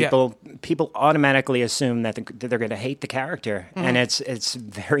unexpected. People automatically assume that they're going to hate the character, and it's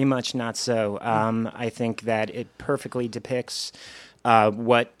very much not so. I think that it perfectly depicts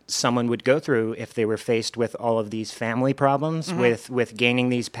what someone would go through if they were faced with all of these family problems, with gaining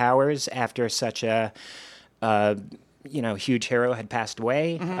these powers after such a huge hero had passed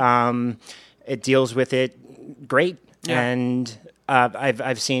away. It deals with it great, and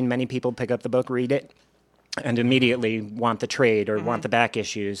I've seen many people pick up the book, read it, and immediately want the trade or want the back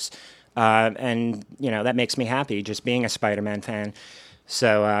issues. And, that makes me happy, just being a Spider-Man fan.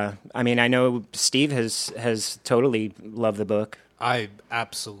 So, I know Steve has totally loved the book. I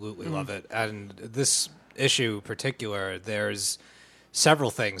absolutely love it. And this issue in particular, there's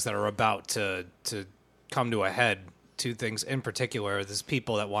several things that are about to come to a head. 2 things in particular. There's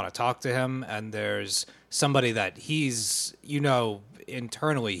people that want to talk to him, and there's somebody that he's,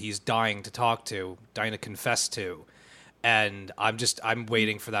 internally he's dying to talk to, dying to confess to, and I'm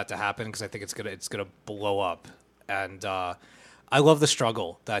waiting for that to happen because I think it's gonna blow up. And I love the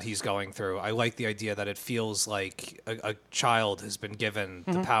struggle that he's going through. I like the idea that it feels like a child has been given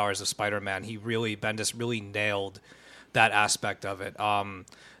the powers of Spider-Man. Bendis really nailed that aspect of it.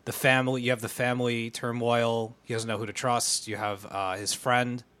 The family, you have the family turmoil. He doesn't know who to trust. You have his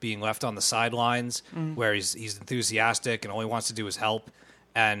friend being left on the sidelines, where he's enthusiastic and all he wants to do is help.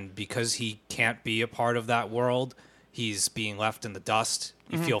 And because he can't be a part of that world, he's being left in the dust.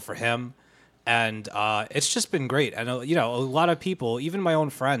 You feel for him. And it's just been great. And, a lot of people, even my own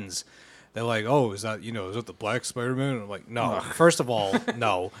friends, they're like, oh, is that the Black Spider-Man? And I'm like, no. First of all,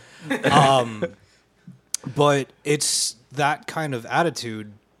 no. But it's that kind of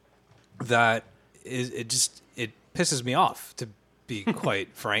attitude that it pisses me off, to be quite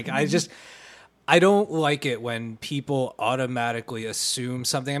frank. I don't like it when people automatically assume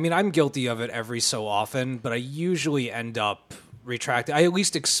something. I mean, I'm guilty of it every so often, but I usually end up retracting. I at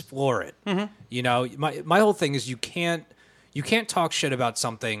least explore it. My whole thing is you can't talk shit about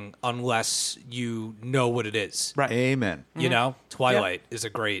something unless you know what it is. Right. Amen. Twilight is a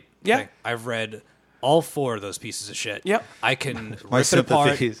great Yeah. thing. I've read all 4 of those pieces of shit. Yep. I can My rip it apart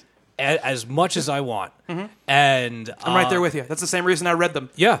sympathies. as much as I want. And I'm right there with you. That's the same reason I read them.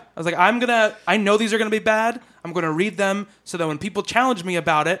 Yeah. I was like, I know these are gonna be bad. I'm gonna read them so that when people challenge me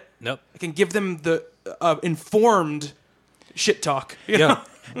about it, Nope. I can give them the informed shit talk. You know?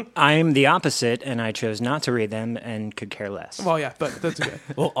 I'm the opposite, and I chose not to read them and could care less. Well, yeah, but that's okay.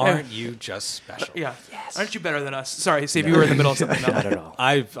 Well, aren't you just special? Yeah. Yes. Aren't you better than us? Sorry, Steve, you were in the middle of something. Not at all.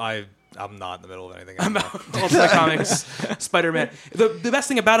 I'm not in the middle of anything. Tor Comics, Spider-Man. The best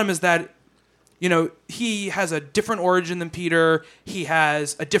thing about him is that, he has a different origin than Peter. He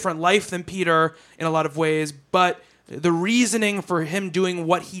has a different life than Peter in a lot of ways, but the reasoning for him doing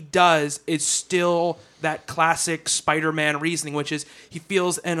what he does is still that classic Spider-Man reasoning, which is he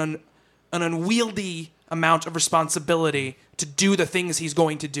feels an unwieldy amount of responsibility to do the things he's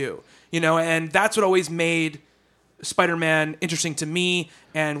going to do. And that's what always made Spider-Man interesting to me,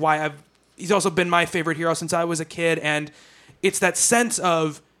 and why he's also been my favorite hero since I was a kid. And it's that sense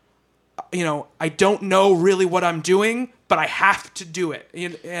of, I don't know really what I'm doing, but I have to do it,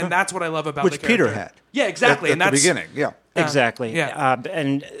 and that's what I love about Which the character. Peter had. Yeah, exactly. At and the that's beginning, yeah. Exactly. yeah.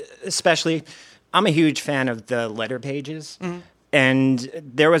 And especially, I'm a huge fan of the letter pages. And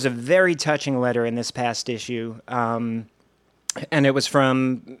there was a very touching letter in this past issue. And it was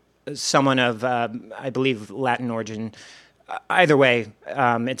from someone of, I believe, Latin origin. Either way,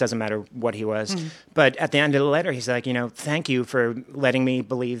 it doesn't matter what he was. But at the end of the letter, he's like, thank you for letting me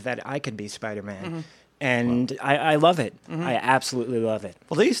believe that I could be Spider-Man. And I love it. I absolutely love it.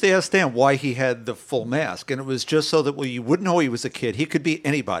 Well, they used to ask Stan why he had the full mask, and it was just so that you wouldn't know he was a kid. He could be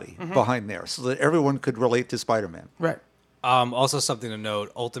anybody behind there, so that everyone could relate to Spider-Man. right. Also, something to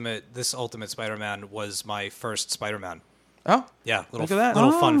note: this Ultimate Spider-Man was my first Spider-Man. Oh, Yeah, Look at that.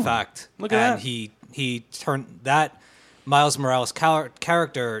 little Oh, fun fact. look at and that. he turned that Miles Morales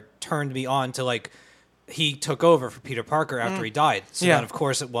character turned me on to he took over for Peter Parker after he died. So Yeah. then, of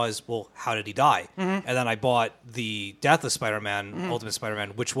course, it was, well, how did he die? And then I bought the Death of Spider-Man, Ultimate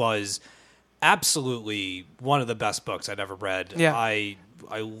Spider-Man, which was absolutely one of the best books I'd ever read. Yeah. I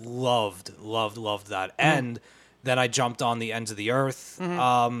loved that. And then I jumped on the Ends of the Earth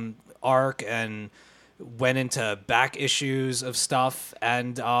arc and went into back issues of stuff,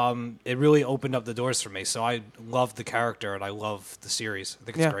 and it really opened up the doors for me. So I loved the character, and I love the series. I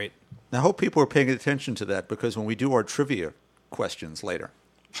think it's Yeah. great. Now, I hope people are paying attention to that, because when we do our trivia questions later,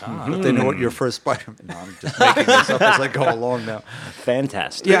 if they know what your first Spider-Man... No, I'm just making this up as I go along now.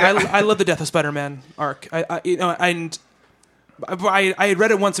 Fantastic. Yeah, I love the Death of Spider-Man arc. I had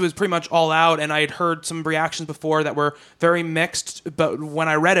read it once. It was pretty much all out, and I had heard some reactions before that were very mixed. But when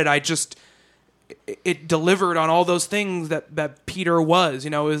I read it, it delivered on all those things that Peter was.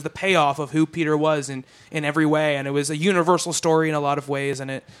 It was the payoff of who Peter was in every way, and it was a universal story in a lot of ways.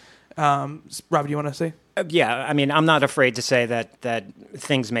 And it, Rob, do you want to say? Yeah, I mean, I'm not afraid to say that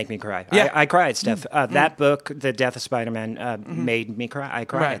things make me cry. Yeah. I cry at stuff. That book, The Death of Spider-Man, made me cry. I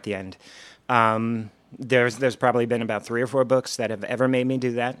cried Right. at the end. There's probably been about 3 or 4 books that have ever made me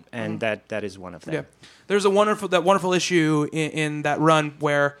do that, and that is one of them. Yeah, there's a wonderful issue in that run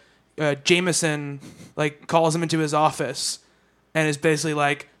where Jameson calls him into his office and is basically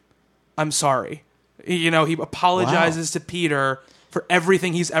like, "I'm sorry." He apologizes to Peter for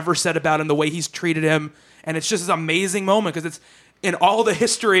everything he's ever said about him, the way he's treated him, and it's just this amazing moment because it's in all the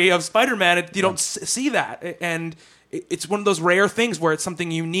history of Spider-Man. You don't see that, and it's one of those rare things where it's something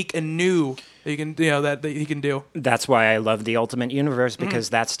unique and new that you can that he can do. That's why I love the Ultimate Universe, because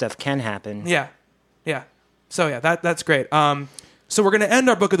that stuff can happen. Yeah. So yeah, that's great. So we're going to end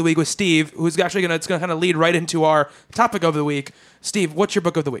our book of the week with Steve, who's actually going to kind of lead right into our topic of the week. Steve, what's your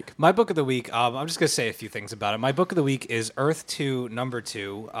book of the week? My book of the week, I'm just going to say a few things about it. My book of the week is Earth 2, Number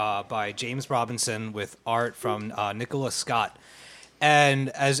 2 by James Robinson with art from Nicholas Scott. And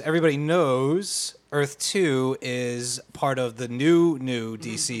as everybody knows, Earth 2 is part of the new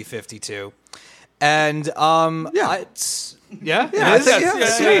DC 52. And it's... Yeah? Yeah,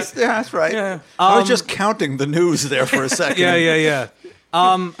 It is? that's right. Yeah. I was just counting the news there for a second. Yeah.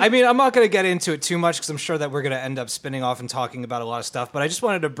 I mean, I'm not going to get into it too much because I'm sure that we're going to end up spinning off and talking about a lot of stuff. But I just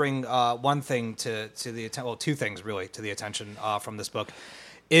wanted to bring one thing to the attention. Well, two things really to the attention from this book.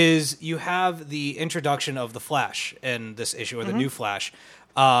 Is you have the introduction of the Flash in this issue, or the new Flash,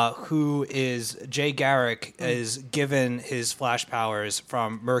 who is Jay Garrick, is given his Flash powers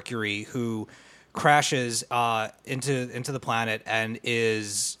from Mercury, who crashes into the planet and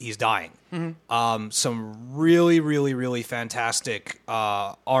he's dying. Some really fantastic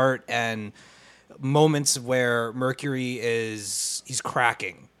art and moments where Mercury he's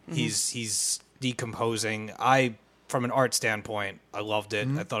cracking, he's decomposing. From an art standpoint, I loved it.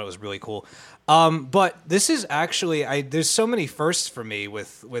 I thought it was really cool. But this is actually, there's so many firsts for me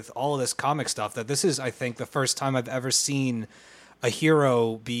with all of this comic stuff that this is, I think, the first time I've ever seen a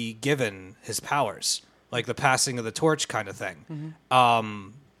hero be given his powers, like the passing of the torch kind of thing. I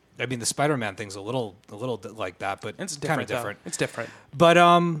mean, the Spider-Man thing's a little like that, but It's kind different. of different. It's different. But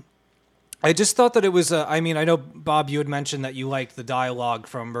I just thought that it was. I mean, I know Bob, you had mentioned that you liked the dialogue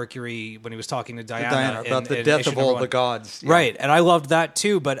from Mercury when he was talking to Diana About the in death issue of number all one. the gods. Yeah. Right, and I loved that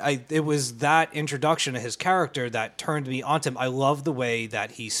too. But it was that introduction of his character that turned me onto him. I love the way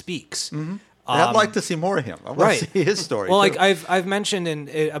that he speaks. I'd like to see more of him. I want to see his story. Well, too. like I've mentioned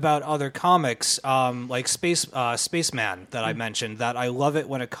about other comics, like Spaceman that I mentioned, that I love it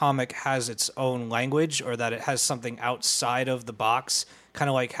when a comic has its own language or that it has something outside of the box, kind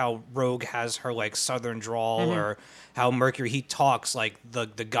of like how Rogue has her like Southern drawl, or how Mercury, he talks like the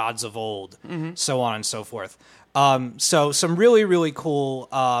gods of old, so on and so forth. So some really cool,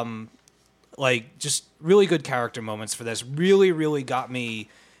 like just really good character moments for this. Really got me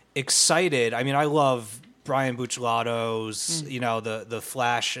excited. I mean, I love Brian Bucciolato's, the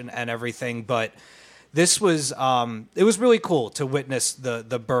Flash and everything, but this was it was really cool to witness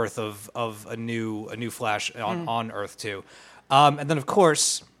the birth of a new Flash on Earth 2. And then of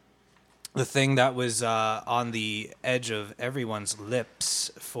course the thing that was on the edge of everyone's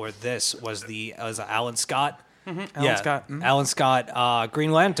lips for this was Alan Scott. Alan Scott,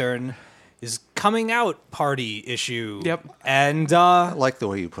 Green Lantern is coming out party issue. Yep. And I like the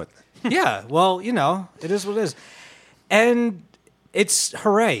way you put that. yeah, well, it is what it is. And it's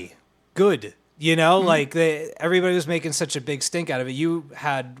hooray. Good. Like everybody was making such a big stink out of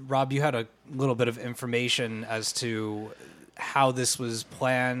it. Rob, you had a little bit of information as to how this was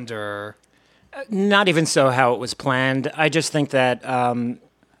planned, or Not even so how it was planned. I just think that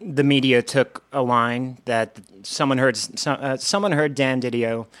the media took a line that someone heard Dan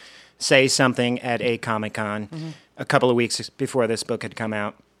Didio say something at a Comic-Con a couple of weeks before this book had come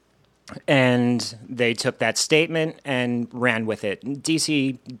out. And they took that statement and ran with it.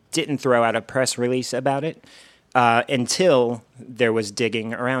 DC didn't throw out a press release about it until there was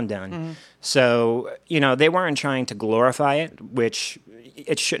digging around done. So, they weren't trying to glorify it, which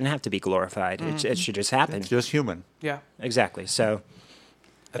it shouldn't have to be glorified. It should just happen. It's just human. Yeah. Exactly. So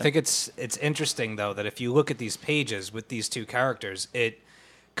I think it's interesting though that if you look at these pages with these two characters, it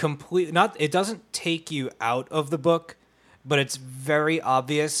doesn't take you out of the book, but it's very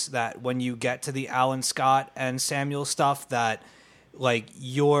obvious that when you get to the Alan Scott and Samuel stuff, that like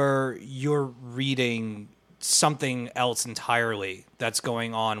you're reading something else entirely that's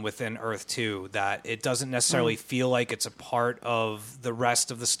going on within Earth 2, that it doesn't necessarily feel like it's a part of the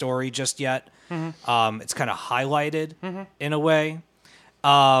rest of the story just yet. It's kind of highlighted in a way.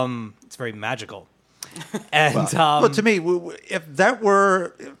 It's very magical. And But to me, if that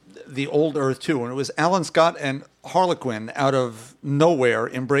were the old Earth 2, and it was Alan Scott and Harlequin out of nowhere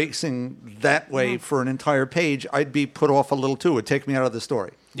embracing that way for an entire page, I'd be put off a little too. It'd take me out of the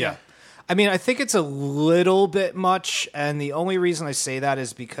story. yeah. I mean, I think it's a little bit much, and the only reason I say that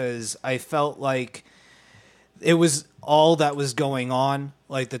is because I felt like it was all that was going on,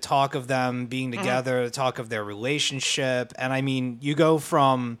 like the talk of them being together, the talk of their relationship. And I mean, you go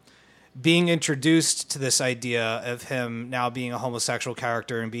from being introduced to this idea of him now being a homosexual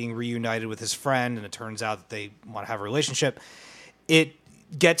character and being reunited with his friend, and it turns out that they want to have a relationship. It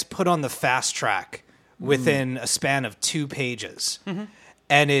gets put on the fast track within a span of 2 pages.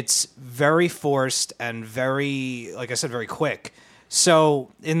 And it's very forced and very, like I said, very quick. So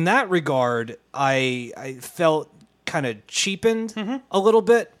in that regard, I felt kind of cheapened a little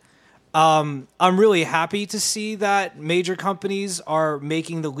bit. I'm really happy to see that major companies are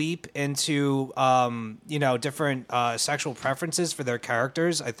making the leap into, different sexual preferences for their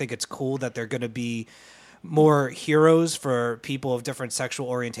characters. I think it's cool that they're going to be more heroes for people of different sexual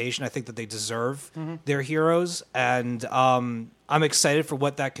orientation. I think that they deserve their heroes, and I'm excited for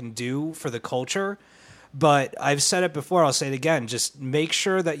what that can do for the culture. But I've said it before, I'll say it again, just make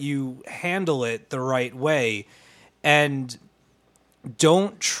sure that you handle it the right way, and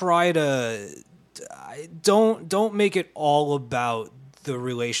don't try to don't make it all about the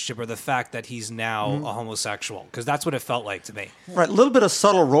relationship or the fact that he's now a homosexual, because that's what it felt like to me. Right, a little bit of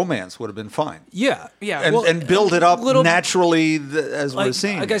subtle romance would have been fine. Yeah. And build it up naturally as we're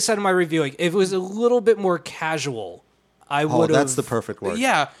seeing. Like I said in my review, like if it was a little bit more casual, I would have. That's the perfect word.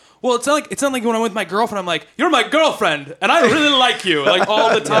 Yeah. Well, it's not like when I'm with my girlfriend, I'm like, "You're my girlfriend, and I really like you," like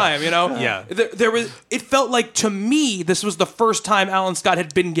all the time, you know. Yeah. It felt like to me this was the first time Alan Scott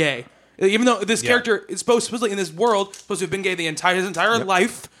had been gay, even though this character is supposedly in this world supposed to have been gay his entire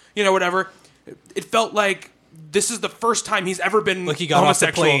life, whatever. It felt like this is the first time he's ever been like he got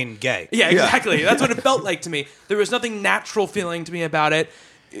homosexual. off the plane gay. Yeah, exactly. That's what it felt like to me. There was nothing natural feeling to me about it.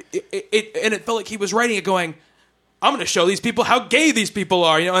 And it felt like he was writing it going, I'm going to show these people how gay these people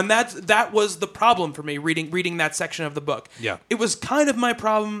are, and that was the problem for me reading that section of the book. Yeah. It was kind of my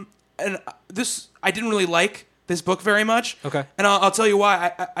problem, and I didn't really like this book very much. Okay. And I'll tell you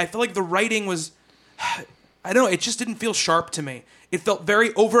why. I feel like the writing was, I don't know, it just didn't feel sharp to me. It felt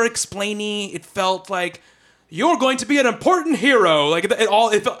very over-explainy. It felt like, you're going to be an important hero. Like,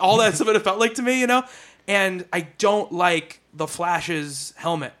 all that stuff it felt like to me, And I don't like the Flash's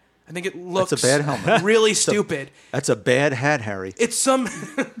helmet. I think it looks That's a bad helmet. really stupid. That's a bad hat, Harry. It's some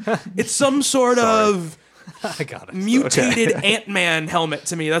sort of I got it. mutated Ant-Man helmet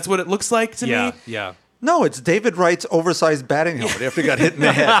to me. That's what it looks like to me. Yeah. No, it's David Wright's oversized batting helmet after he got hit in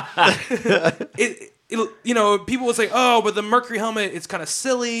the head. People will say, "Oh, but the Mercury helmet, it's kind of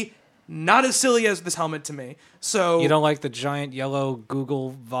silly." Not as silly as this helmet to me. So You don't like the giant yellow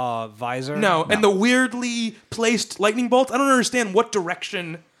Google visor? No, and the weirdly placed lightning bolts. I don't understand what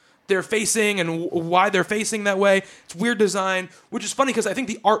direction they're facing and why they're facing that way. It's weird design, which is funny because I think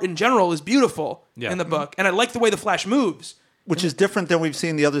the art in general is beautiful in the book, and I like the way the Flash moves. Which is different than we've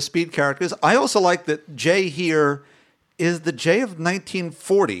seen the other Speed characters. I also like that Jay here is the Jay of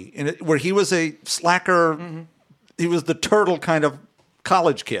 1940, where he was a slacker. Mm-hmm. He was the turtle kind of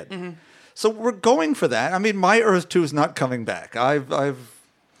college kid. Mm-hmm. So we're going for that. I mean, my Earth 2 is not coming back. I'm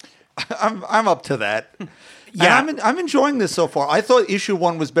up to that. Yeah, and I'm enjoying this so far. I thought issue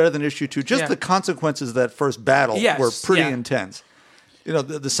 1 was better than issue 2. Just the consequences of that first battle were pretty intense.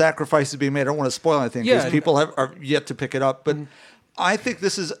 The sacrifices being made. I don't want to spoil anything because people are yet to pick it up. But I think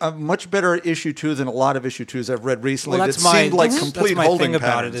this is a much better issue 2 than a lot of issue 2s I've read recently. Well, seemed like complete that's my holding thing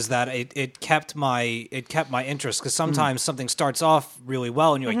about patterns. it is that it kept my interest, because sometimes something starts off really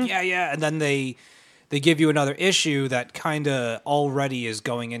well and you're like yeah, and then they give you another issue that kind of already is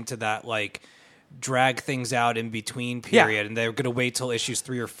going into that like drag things out in between period, and they're going to wait till issues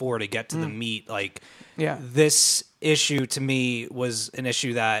 3 or 4 to get to the meat. Like, this issue to me was an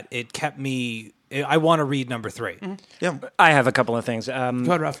issue that it kept me. I want to read number 3. Mm-hmm. Yeah, I have a couple of things. Go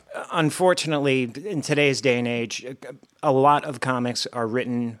ahead, Ralph. Unfortunately, in today's day and age, a lot of comics are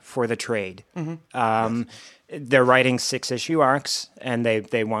written for the trade. Mm-hmm. They're writing 6-issue arcs, and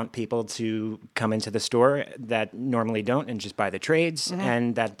they want people to come into the store that normally don't and just buy the trades,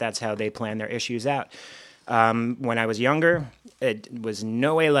 and that's how they plan their issues out. When I was younger, it was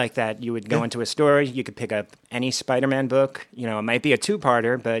no way like that. You would go into a store, you could pick up any Spider-Man book. It might be a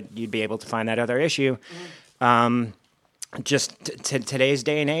 2-parter, but you'd be able to find that other issue. Just today's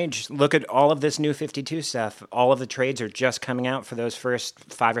day and age, look at all of this new 52 stuff. All of the trades are just coming out for those first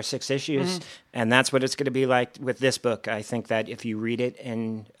 5 or 6 issues, and that's what it's going to be like with this book. I think that if you read it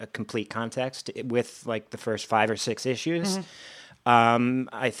in a complete context with like the first 5 or 6 issues,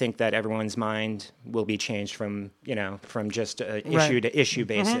 I think that everyone's mind will be changed from just a issue to issue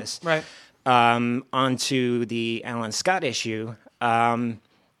basis. Right. Onto the Alan Scott issue.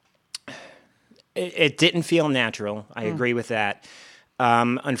 It didn't feel natural. I agree with that.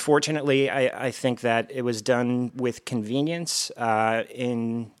 Unfortunately, I think that it was done with convenience.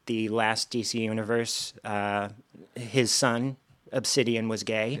 In the last DC universe, his son, Obsidian, was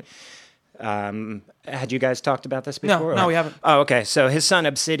gay. Had you guys talked about this before? No, we haven't. Oh, okay. So his son,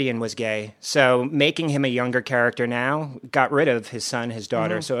 Obsidian, was gay. So making him a younger character now got rid of his son, his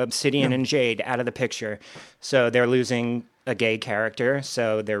daughter. So Obsidian and Jade out of the picture. So they're losing a gay character,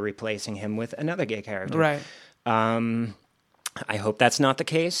 so they're replacing him with another gay character. Right. I hope that's not the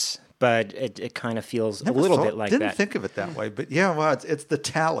case, but it kind of feels a little bit like that. Didn't think of it that way, but yeah, well, it's the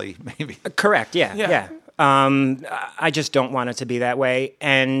tally, maybe. Correct, yeah. I just don't want it to be that way,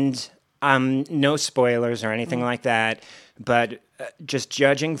 and no spoilers or anything like that, but just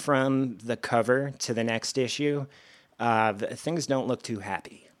judging from the cover to the next issue, things don't look too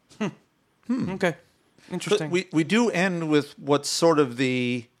happy. Okay. Interesting. But we do end with what's sort of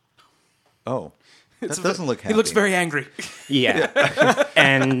the... Oh, that doesn't look happy. He looks very angry. Yeah.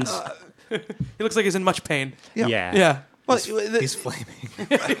 And... He looks like he's in much pain. Yeah. Well, He's flaming.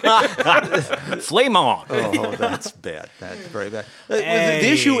 Flame on. Oh, that's bad. That's very bad. Hey, The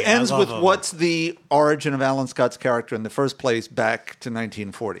issue I ends love with him. what's the origin of Alan Scott's character in the first place back to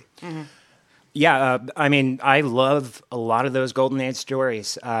 1940. Yeah, I mean, I love a lot of those Golden Age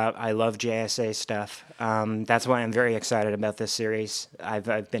stories. I love JSA stuff. That's why I'm very excited about this series.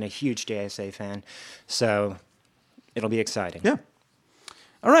 I've been a huge JSA fan, so it'll be exciting. Yeah.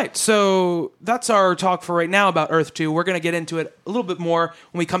 All right, so that's our talk for right now about Earth 2. We're going to get into it a little bit more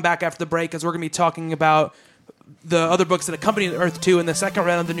when we come back after the break, as we're going to be talking about the other books that accompany Earth 2 in the second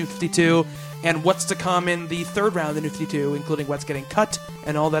round of the New 52, and what's to come in the third round of the New 52, including what's getting cut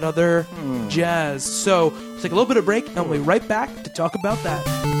and all that other jazz. So we'll take a little bit of break, and we'll be right back to talk about that.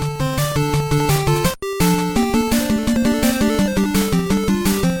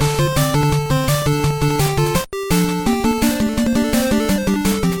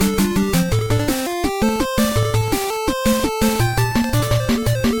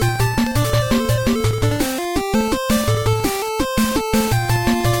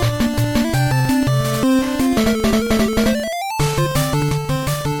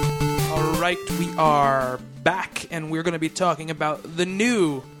 Are back, and we're going to be talking about the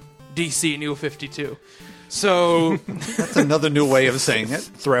new DC New 52. So That's another new way of saying it.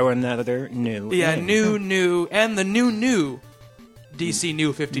 Throw another new. yeah, in. new, and the new DC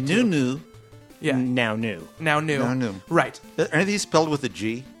New 52. New. Yeah, Now new. now new. Now new. Right. Are any of these spelled with a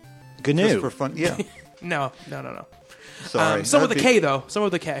G? GNU. Just for fun? Yeah. No. Sorry. Some with a That'd K, though. Some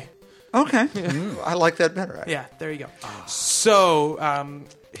with a K. be- Okay. I like that better. Actually. Yeah, there you go. So,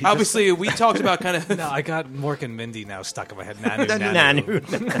 obviously, we talked about kind of No, I got Mork and Mindy now stuck in my head. Nanu.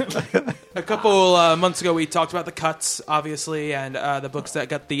 Nanu. a couple months ago, we talked about the cuts, obviously, and the books that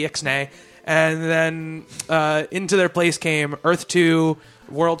got the Ixnay. And then into their place came Earth 2,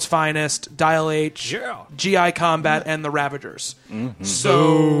 World's Finest, Dial H, Yeah. GI Combat, and the Ravagers.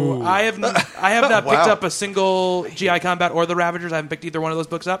 So I have not picked Wow. up a single GI Combat or the Ravagers. I haven't picked either one of those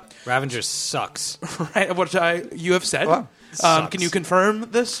books up. Ravengers sucks. Right, which you have said. Wow. Can you confirm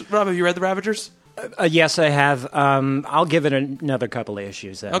this, Rob? Have you read the Ravagers? Yes, I have. I'll give it another couple of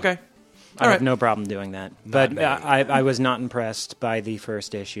issues, though. Okay. I have no problem doing that. But I was not impressed by the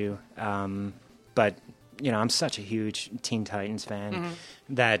first issue. But, I'm such a huge Teen Titans fan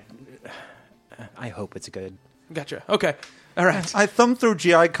that I hope it's good. Gotcha. Okay. All right. I thumbed through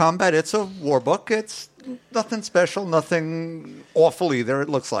GI Combat. It's a war book. It's nothing special, nothing awful either, it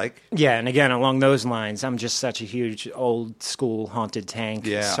looks like. Yeah, and again, along those lines, I'm just such a huge old school haunted tank,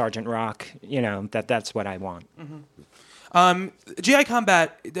 Yeah. Sergeant Rock. That's what I want. GI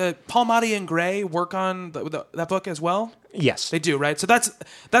Combat, Paul Mahdi and Gray work on that book as well? Yes. They do, right? So that's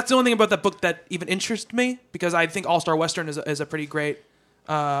the only thing about that book that even interests me, because I think All-Star Western is a pretty great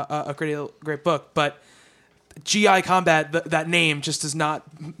great book, but GI Combat, that name just does not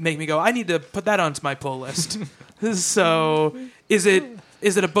make me go, I need to put that onto my pull list. So is it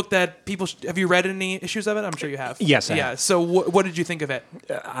a book that people have you read any issues of it? I'm sure you have. Yes, I yeah. have. So what did you think of it?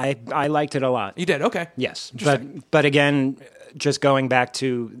 I liked it a lot. You did, okay. Yes, but again, just going back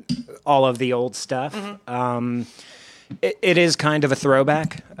to all of the old stuff, it is kind of a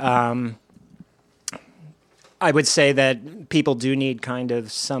throwback. I would say that people do need kind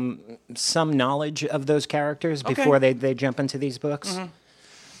of some knowledge of those characters before they jump into these books.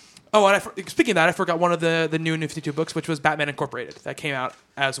 Oh, and speaking of that, I forgot one of the new 52 books, which was Batman Incorporated. That came out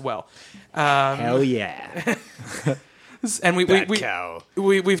as well. Hell yeah! And Cow.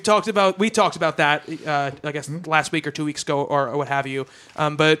 we talked about that I guess last week or 2 weeks ago or what have you.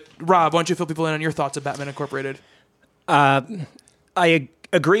 But Rob, why don't you fill people in on your thoughts of Batman Incorporated? I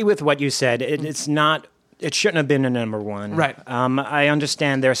agree with what you said. It's not. It shouldn't have been a number one. Right. I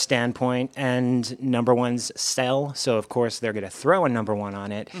understand their standpoint, and number ones sell, so of course they're going to throw a number one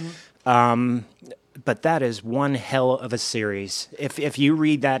on it. But that is one hell of a series. If you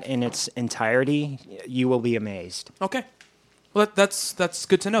read that in its entirety, you will be amazed. Okay. Well, that's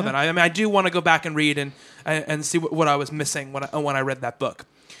good to know. Then I do want to go back and read and see what I was missing when I read that book.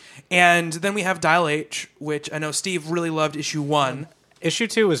 And then we have Dial H, which I know Steve really loved issue 1. Issue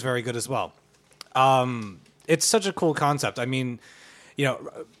 2 was very good as well. It's such a cool concept. I mean,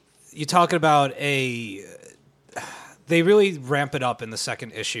 you're talking about a. They really ramp it up in the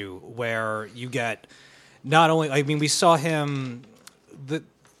second issue where you get not only. I mean, we saw him.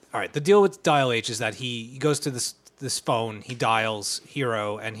 All right. The deal with Dial H is that he goes to this phone, he dials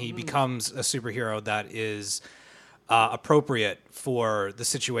hero, and he becomes a superhero that is appropriate for the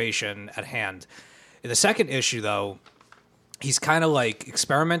situation at hand. In the second issue, though, he's kind of like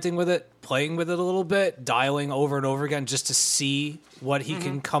experimenting with it, playing with it a little bit, dialing over and over again just to see what he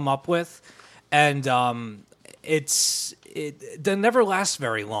can come up with. And it never lasts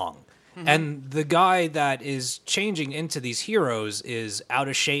very long. And the guy that is changing into these heroes is out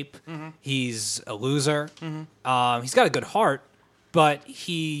of shape. He's a loser. He's got a good heart, but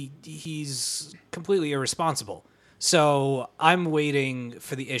he's completely irresponsible. So I'm waiting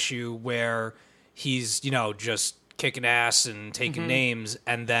for the issue where he's, just kicking ass and taking names,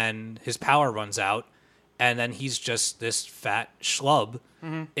 and then his power runs out, and then he's just this fat schlub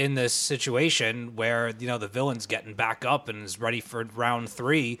in this situation where, the villain's getting back up and is ready for round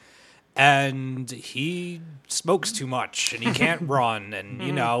 3. And he smokes too much, and he can't run, and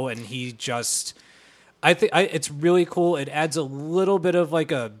and he just. I think it's really cool. It adds a little bit of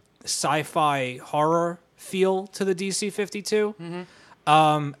like a sci-fi horror feel to the DC 52,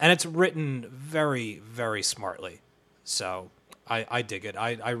 and it's written very, very smartly. So I dig it.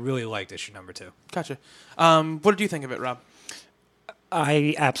 I really liked issue number 2. Gotcha. What did you think of it, Rob?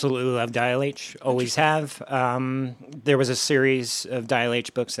 I absolutely love Dial H, always have. There was a series of Dial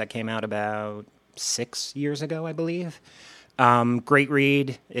H books that came out about 6 years ago, I believe. Great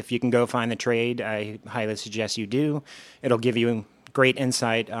read. If you can go find the trade, I highly suggest you do. It'll give you great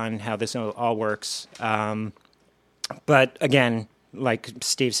insight on how this all works. But again, like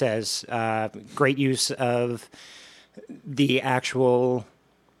Steve says, great use of the actual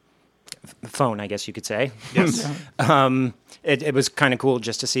phone, I guess you could say. Yes. It was kind of cool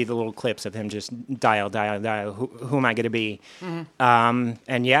just to see the little clips of him just dial. Who am I going to be?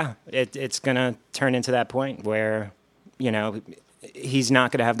 And yeah, it's going to turn into that point where, he's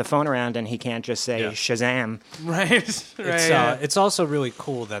not going to have the phone around and he can't just say Shazam. Right. It's also really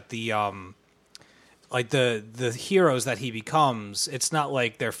cool that the the heroes that he becomes, it's not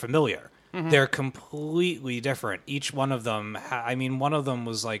like they're familiar. They're completely different. Each one of them. One of them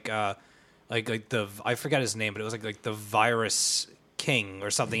was like the I forget his name, but it was like the Virus King or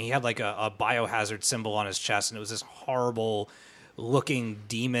something. He had like a biohazard symbol on his chest, and it was this horrible looking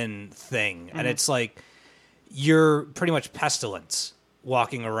demon thing. And it's like you're pretty much pestilence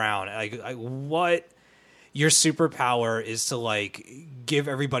walking around. Like what? Your superpower is to like give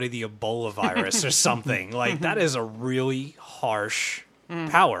everybody the Ebola virus or something. Like that is a really harsh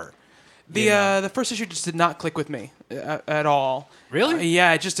power. The first issue just did not click with me at all. Really?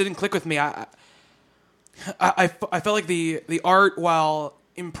 Yeah, it just didn't click with me. I felt like the art, while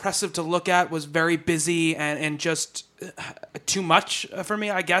impressive to look at, was very busy and just too much for me,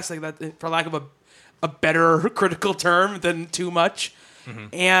 I guess, like that, for lack of a better critical term than too much.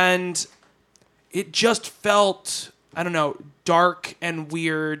 And it just felt, I don't know, dark and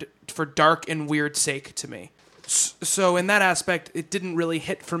weird for dark and weird sake to me. So in that aspect, it didn't really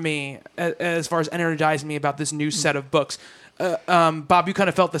hit for me as far as energizing me about this new set of books. Bob, you kind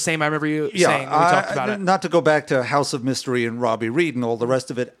of felt the same. I remember you saying when we talked about it. Not to go back to House of Mystery and Robbie Reed and all the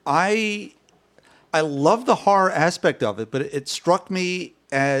rest of it. I love the horror aspect of it, but it struck me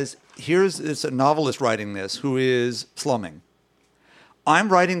as it's a novelist writing this who is slumming. I'm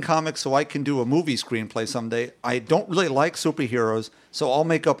writing comics so I can do a movie screenplay someday. I don't really like superheroes, so I'll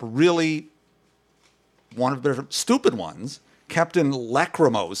make up really one of the stupid ones, Captain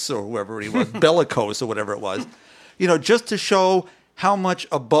Lacrimose or whoever he was, Bellicose or whatever it was, just to show how much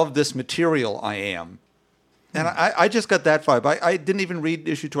above this material I am. And I just got that vibe. I didn't even read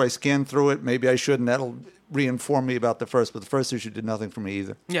issue 2. I scanned through it. Maybe I should, and that'll reinform me about the first. But the first issue did nothing for me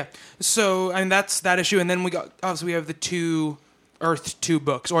either. Yeah. So, that's that issue. And then we have the 2 Earth 2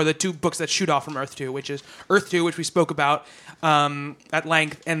 books, or the 2 books that shoot off from Earth 2, which is Earth 2, which we spoke about at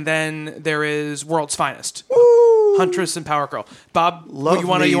length, and then there is World's Finest. Woo! Huntress and Power Girl. Bob, you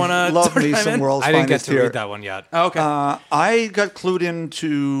want to love me some World's Finest. I didn't get to here. read that one yet. Oh, okay. I got clued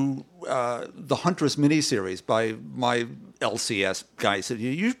into the Huntress miniseries by my LCS guy. He said,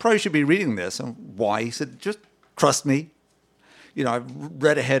 you probably should be reading this. And why? He said, just trust me. I've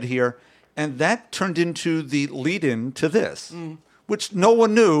read ahead here. And that turned into the lead-in to this, which no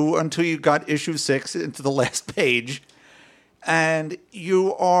one knew until you got issue 6 into the last page. And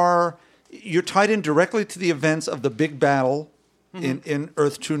you're tied in directly to the events of the big battle in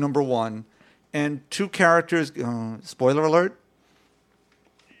Earth 2 number 1. And 2 characters, spoiler alert,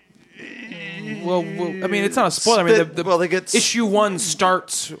 Well, I mean, it's not a spoiler. I mean, they get issue 1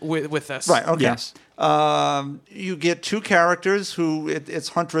 starts with this. right. Okay. Yes. You get two characters who it's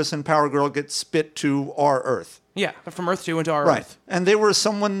Huntress and Power Girl get spit to our Earth. Yeah, from Earth 2 into our Right. Earth. And they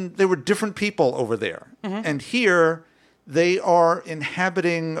were different people over there. And here they are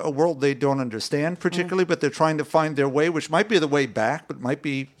inhabiting a world they don't understand particularly, but they're trying to find their way, which might be the way back, but might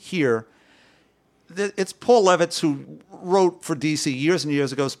be here. It's Paul Levitz, who wrote for DC years and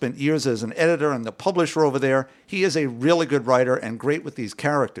years ago, spent years as an editor and the publisher over there. He is a really good writer and great with these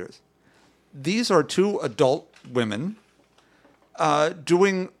characters. These are two adult women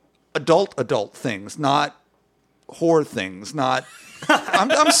doing adult things, not whore things, not...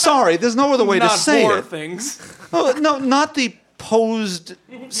 I'm sorry, there's no other way to say Not it. things. Oh, no, not the posed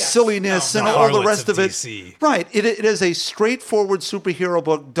silliness and all the rest of it. DC. Right. It is a straightforward superhero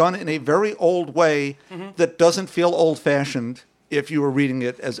book done in a very old way that doesn't feel old-fashioned if you were reading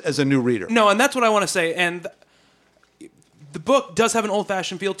it as a new reader. No, and that's what I want to say. And the book does have an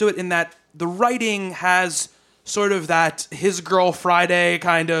old-fashioned feel to it in that the writing has sort of that His Girl Friday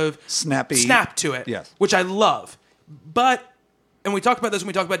kind of Snappy. snap to it, Yes. which I love. But, and we talked about this when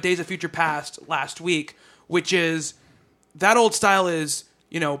we talked about Days of Future Past last week, which is that old style is,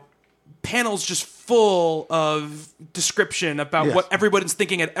 panels just full of description about Yes. what everybody's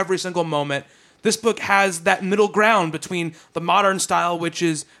thinking at every single moment. This book has that middle ground between the modern style, which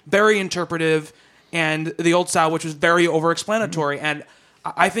is very interpretive, and the old style, which was very over-explanatory. And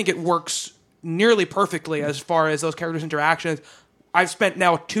I think it works nearly perfectly as far as those characters' interactions. I've spent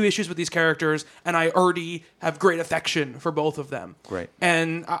now 2 issues with these characters, and I already have great affection for both of them. Great.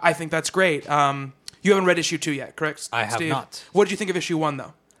 And I think that's great. You haven't read issue 2 yet, correct, I have Steve? not. What did you think of issue 1,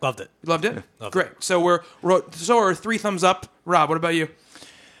 though? Loved it. You loved it? Loved Great. it. So we're 3 thumbs up. Rob, what about you?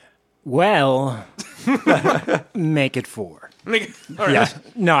 Well, make it 4. All right. Yeah.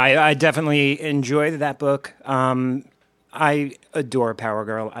 No, I definitely enjoyed that book. I adore Power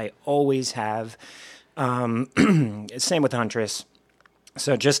Girl. I always have. Same with Huntress.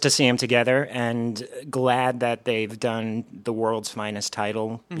 So just to see them together, and glad that they've done the world's finest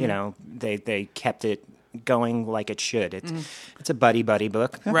title. They kept it going like it should. It's a buddy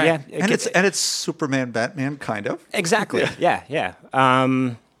book. Right. Yeah, It's Superman, Batman, kind of. exactly. Yeah.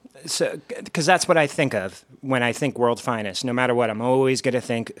 So, because that's what I think of when I think world's finest. No matter what, I'm always going to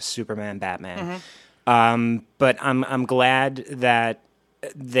think Superman, Batman. But I'm glad that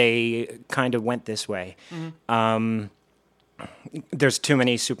they kind of went this way. There's too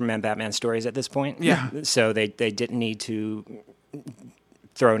many Superman, Batman stories at this point. Yeah. So they didn't need to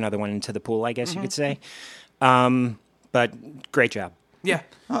throw another one into the pool, I guess you could say. But great job. Yeah.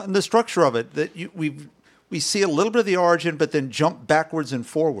 And the structure of it, that we see a little bit of the origin, but then jump backwards and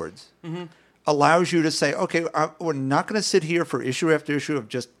forwards, allows you to say, okay, we're not going to sit here for issue after issue of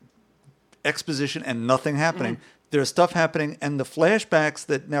just exposition and nothing happening. There's stuff happening, and the flashbacks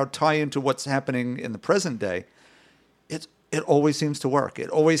that now tie into what's happening in the present day, it always seems to work. It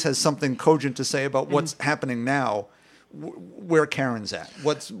always has something cogent to say about what's happening now, where Karen's at,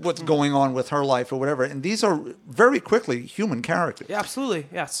 what's going on with her life or whatever. And these are very quickly human characters. Yeah, absolutely.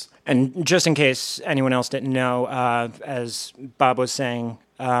 Yes. And just in case anyone else didn't know, as Bob was saying,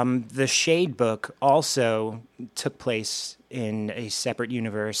 the Shade book also took place in a separate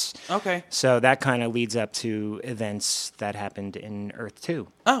universe. Okay. So that kind of leads up to events that happened in Earth 2.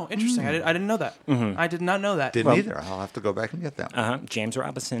 Oh, interesting. I didn't know that. I did not know that. Didn't either. I'll have to go back and get that. James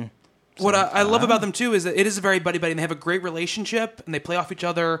Robinson. What I love about them, too, is that it is a very buddy-buddy, and they have a great relationship, and they play off each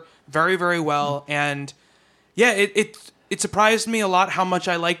other very, very well. And, yeah, it surprised me a lot how much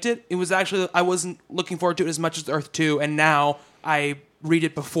I liked it. It was actually, I wasn't looking forward to it as much as Earth 2, and now I read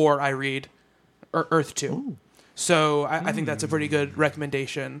it before I read Earth 2. Ooh. So I think that's a pretty good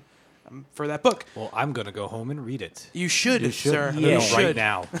recommendation for that book. Well, I'm going to go home and read it. You should, sir. Yeah. You should. Right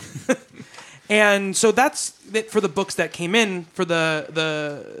now. And so that's it for the books that came in for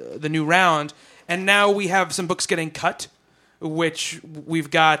the new round. And now we have some books getting cut, which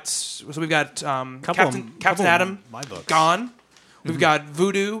we've got. So we've got Captain Atom, my books. gone. We've got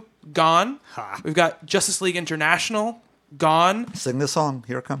Voodoo, gone. We've got Justice League International, gone. Sing the song.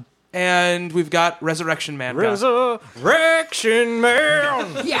 Here it comes. And we've got Resurrection Man, gone. Resurrection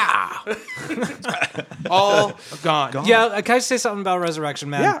Man. Yeah. All gone. Yeah, can I say something about Resurrection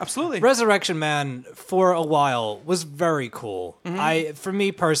Man? Yeah, absolutely. Resurrection Man for a while was very cool. For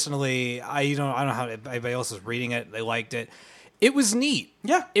me personally, I don't know how anybody else was reading it. They liked it. It was neat.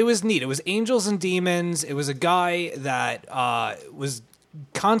 Yeah. It was neat. It was angels and demons. It was a guy that was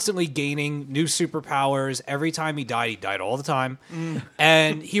constantly gaining new superpowers. Every time he died all the time.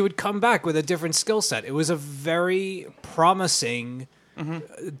 And he would come back with a different skill set. It was a very promising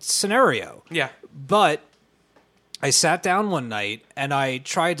scenario. Yeah. But I sat down one night and I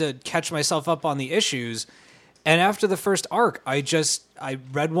tried to catch myself up on the issues. And after the first arc, I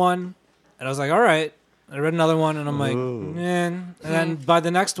read one and I was like, all right. I read another one and I'm like, man. And then by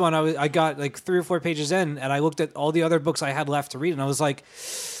the next one, I got like 3 or 4 pages in and I looked at all the other books I had left to read and I was like,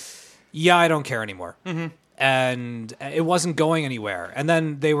 yeah, I don't care anymore. And it wasn't going anywhere. And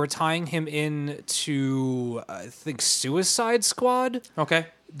then they were tying him in to, I think, Suicide Squad. Okay.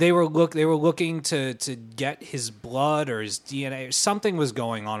 They were looking to get his blood or his DNA. Something was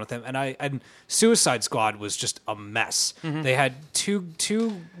going on with him, and Suicide Squad was just a mess. They had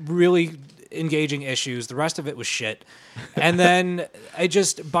two really engaging issues. The rest of it was shit. And then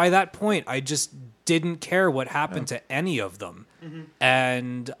by that point, I just didn't care what happened to any of them.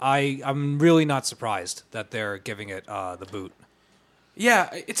 And I'm really not surprised that they're giving it the boot. Yeah,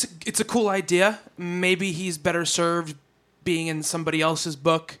 it's a cool idea. Maybe he's better served being in somebody else's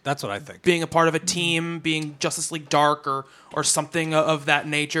book. That's what I think. Being a part of a team, being Justice League Dark or something of that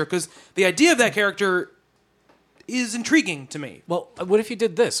nature. Because the idea of that character is intriguing to me. Well, what if you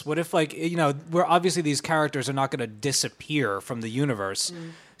did this? What if, like, where obviously these characters are not going to disappear from the universe.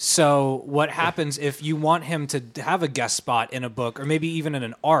 So what happens if you want him to have a guest spot in a book or maybe even in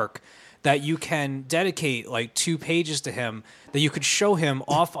an arc that you can dedicate like 2 pages to him, that you could show him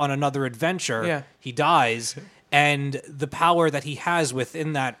off on another adventure. Yeah. He dies. And the power that he has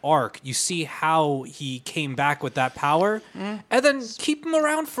within that arc, you see how he came back with that power, and then keep him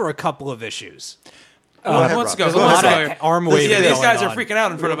around for a couple of issues. Let's go. There's a lot of arm waving. Yeah, these going guys are on. freaking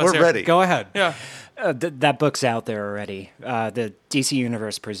out in front of us We're here. ready. Go ahead. Yeah. That book's out there already. The DC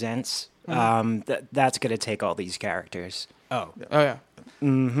Universe Presents. That's going to take all these characters. Oh, Yeah.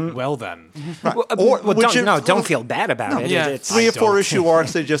 well then. Don't feel bad about it. Yeah. It's 3 or 4 issue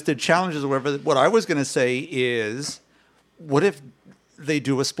arcs, they just did challenges or whatever. What I was going to say is, what if they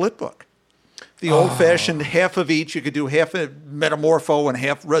do a split book? The old-fashioned half of each. You could do half a Metamorpho and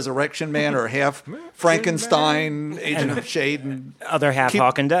half Resurrection Man, or half Frankenstein, Agent of S.H.I.E.L.D. and other half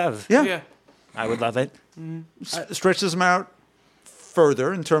Hawk and Dove. Yeah. I would love it. stretches them out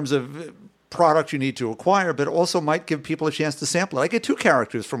further in terms of product you need to acquire, but also might give people a chance to sample it. I get 2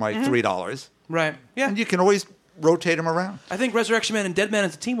 characters for my $3, Right. Yeah. and you can always rotate them around. I think Resurrection Man and Dead Man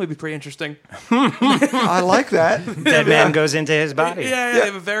as a team would be pretty interesting. I like that. Dead man goes into his body. Yeah, they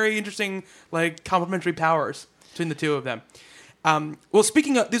have a very interesting, like, complementary powers between the two of them. Well,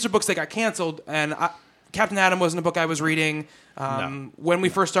 speaking of, these are books that got canceled, and Captain Atom wasn't a book I was reading. When we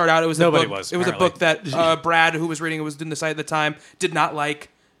first started out, it was Nobody a book. was, It was a apparently. book that Brad, who was reading it, was doing the site at the time, did not like.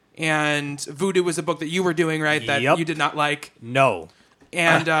 And Voodoo was a book that you were doing, right? That Yep. you did not like. No.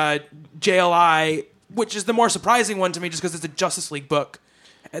 And JLI, which is the more surprising one to me, just because it's a Justice League book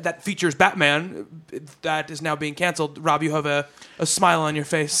that features Batman, that is now being canceled. Rob, you have a smile on your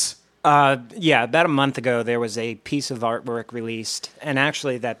face. Yeah, about a month ago, there was a piece of artwork released, and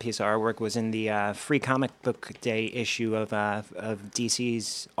actually that piece of artwork was in the Free Comic Book Day issue of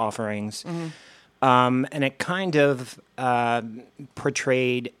DC's offerings. And it kind of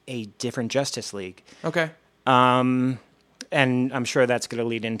portrayed a different Justice League. Okay. And I'm sure that's going to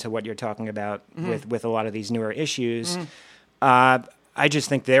lead into what you're talking about with a lot of these newer issues. I just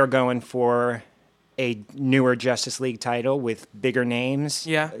think they're going for a newer Justice League title with bigger names,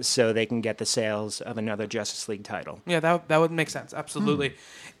 so they can get the sales of another Justice League title. Yeah, that would make sense. Absolutely.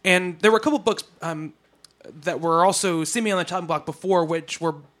 And there were a couple books that were also seemingly on the chopping block before, which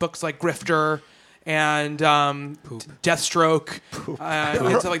were books like Grifter and Deathstroke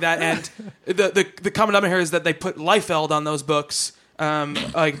and stuff like that. And the common denominator here is that they put Liefeld on those books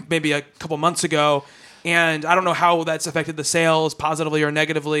like maybe a couple months ago. And I don't know how that's affected the sales positively or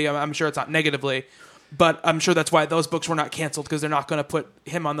negatively. I'm sure it's not negatively, but I'm sure that's why those books were not canceled, because they're not going to put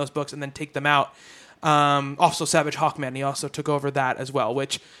him on those books and then take them out. Also, Savage Hawkman, he also took over that as well,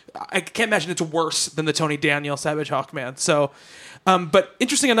 which I can't imagine it's worse than the Tony Daniel Savage Hawkman. So, but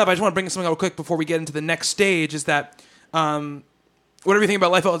interesting enough, I just want to bring something out real quick before we get into the next stage, is that whatever you think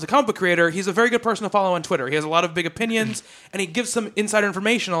about Liefeld as a comic book creator, he's a very good person to follow on Twitter. He has a lot of big opinions, and he gives some insider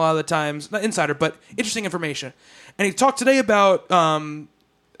information a lot of the times. Not insider, but interesting information. And he talked today about Batwing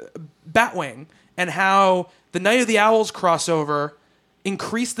and how the Night of the Owls crossover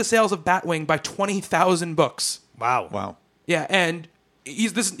increased the sales of Batwing by 20,000 books. Wow. Yeah, and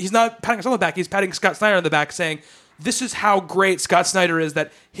he's not patting us on the back. He's patting Scott Snyder on the back, saying, this is how great Scott Snyder is,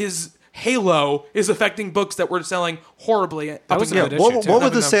 that his halo is affecting books that were selling horribly. That was a good issue, What too. were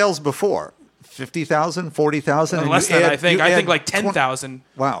the sales before? 50,000, 40,000? Less than, I think. I think like 10,000.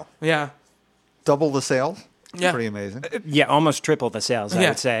 Wow. Yeah. Double the sales? Yeah. Pretty amazing. Yeah, almost triple the sales, I Yeah.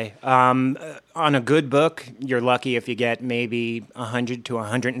 would say. On a good book, you're lucky if you get maybe 100 to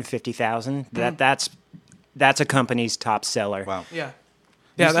 150,000. That's a company's top seller. Wow. Yeah.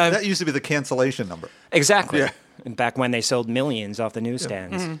 Yeah. That used to be the cancellation number. Exactly. Yeah. Back when they sold millions off the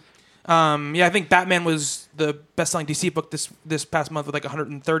newsstands. I think Batman was the best-selling DC book this past month with like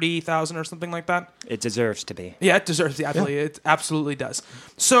 130,000 or something like that. It deserves to be. Yeah, it deserves the absolutely. It absolutely does.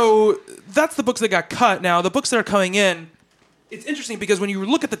 So that's the books that got cut. Now the books that are coming in, it's interesting because when you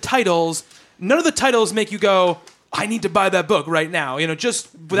look at the titles, none of the titles make you go, "I need to buy that book right now." Just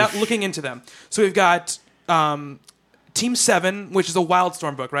without looking into them. So we've got Team 7, which is a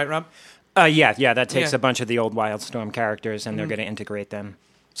Wildstorm book, right, Rob? Yeah, that takes Yeah. a bunch of the old Wildstorm characters, and they're going to integrate them.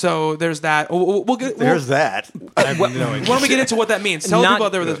 So there's that. There's that. I have no idea. Why don't we get into what that means? Tell Not- people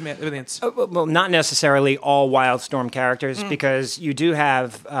out there what that means. Well, not necessarily all Wildstorm characters, because you do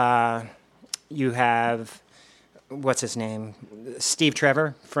have, what's his name? Steve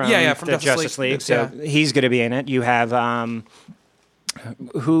Trevor from, from the Justice Justice League. League. So he's going to be in it. You have,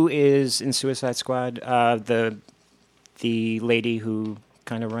 who is in Suicide Squad? The lady who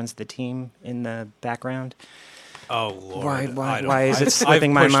kind of runs the team in the background. Oh Lord! Why is it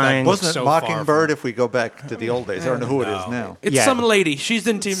slipping my mind? Wasn't it so far Mockingbird from- if we go back to the old days? I don't know who it is now. It's Yeah. some lady. She's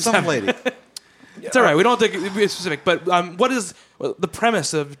in Team Some 7. lady. It's all right. We don't have to be specific. But what is the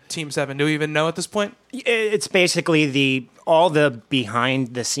premise of Team 7? Do we even know at this point? It's basically all the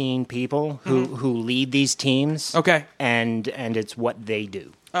behind the scene people who lead these teams. Okay. And it's what they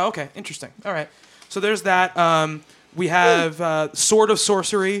do. Oh, okay. Interesting. All right. So there's that. We have Sword of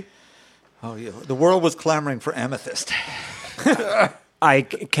Sorcery. Oh, yeah. The world was clamoring for Amethyst. I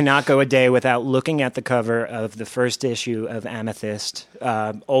cannot go a day without looking at the cover of the first issue of Amethyst,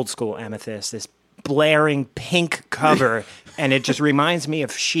 old school Amethyst, this blaring pink cover, and it just reminds me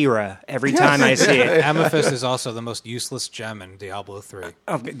of She-Ra every time I see it. Amethyst is also the most useless gem in Diablo 3.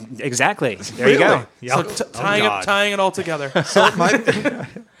 Oh, exactly. There you go. So tying it all together. So it might.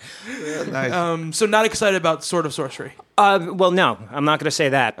 Nice. So not excited about Sword of Sorcery. Well, no, I'm not going to say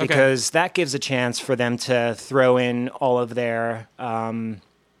that, Okay. because that gives a chance for them to throw in all of their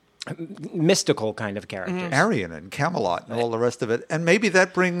mystical kind of characters. Arian and Camelot and all the rest of it. And maybe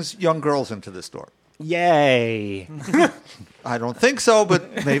that brings young girls into the store. Yay. I don't think so,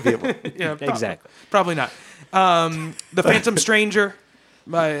 but maybe it will. Yeah, Exactly. Probably not. The Phantom Stranger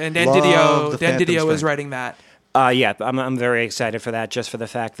and Dan Love Didio. the Dan Phantom Didio is Stranger. writing that. Yeah, I'm very excited for that, just for the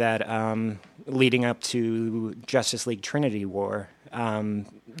fact that leading up to Justice League Trinity War,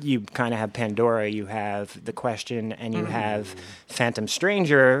 you kind of have Pandora, you have The Question, and you have Phantom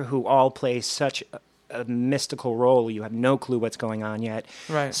Stranger, who all play such a mystical role. You have no clue what's going on yet.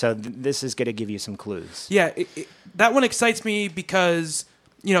 Right. So this is going to give you some clues. Yeah, that one excites me because,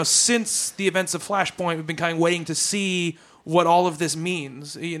 since the events of Flashpoint, we've been kind of waiting to see what all of this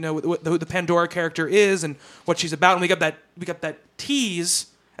means. Who the Pandora character is and what she's about. And we got that tease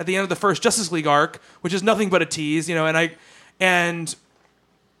at the end of the first Justice League arc, which is nothing but a tease. And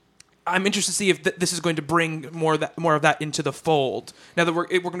I'm interested to see if this is going to bring more of that into the fold. Now that we're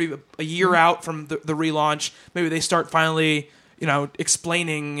going to be a year out from the relaunch, maybe they start finally,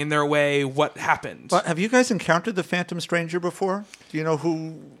 explaining in their way what happened. But have you guys encountered the Phantom Stranger before? Do you know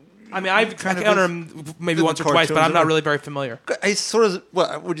who? I mean, I've kind of encountered him maybe in the once or twice, but I'm cartoons, not or- really very familiar. I sort of,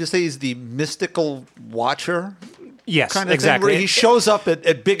 what would you say, he's the mystical watcher? Yes, Kind of exactly. thing, where he shows up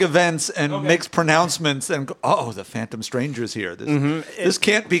at big events and Okay. makes pronouncements and go, oh, the Phantom Stranger's here. This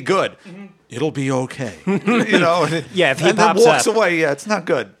can't be good. It'll be okay. Yeah, if he and pops then walks up- away, yeah, it's not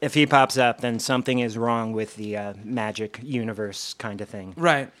good. If he pops up, then something is wrong with the magic universe kind of thing.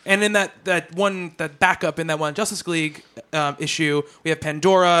 Right. And in that backup in that one Justice League issue, we have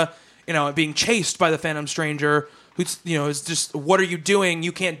Pandora, being chased by the Phantom Stranger, who's is just, what are you doing?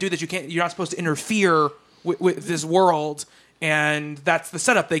 You can't do this. You're not supposed to interfere with this world. And that's the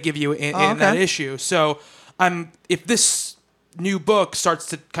setup they give you in that issue. So if this new book starts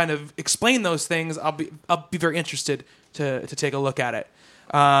to kind of explain those things, I'll be very interested to take a look at it.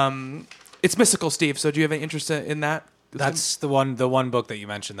 It's mystical, Steve. So do you have any interest in that? That's the one book that you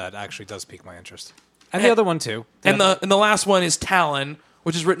mentioned that actually does pique my interest, and the other one too. And the last one is Talon,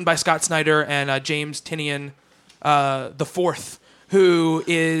 which is written by Scott Snyder and James Tynion the fourth, who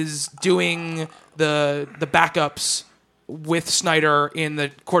is doing the backups with Snyder in the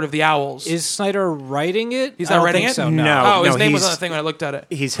Court of the Owls. Is Snyder writing it? He's I not don't writing think it? So, No. Oh, his name was he's- on the thing when I looked at it.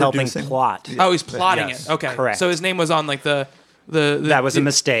 He's helping Producing. plot. Oh, he's plotting Yes. it. Okay, Correct. So his name was on like the That was a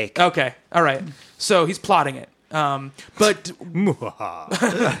mistake. Okay, all right. So he's plotting it.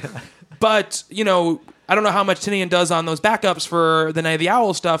 But I don't know how much Tinian does on those backups for the Night of the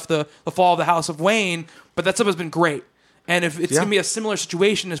Owl stuff, the Fall of the House of Wayne, but that stuff has been great. And if it's going to be a similar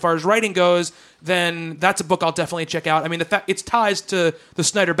situation as far as writing goes, then that's a book I'll definitely check out. I mean, the fact its ties to the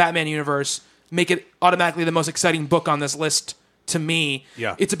Snyder Batman universe make it automatically the most exciting book on this list to me.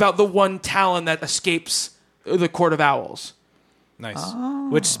 Yeah. It's about the one Talon that escapes the Court of Owls. Nice.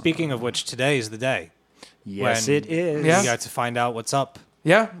 Which, speaking of which, today is the day. Yes, when it is. Yeah. You got to find out what's up.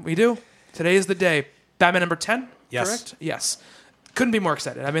 Yeah, we do. Today is the day. Batman number 10, Yes. correct? Yes. Couldn't be more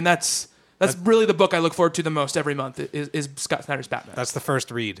excited. I mean, that's really the book I look forward to the most every month is Scott Snyder's Batman. That's the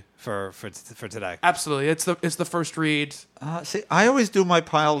first read for today. Absolutely. It's the first read. See, I always do my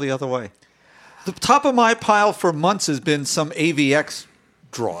pile the other way. The top of my pile for months has been some AVX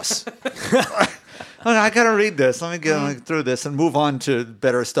dross. I got to read this. Let me get through this and move on to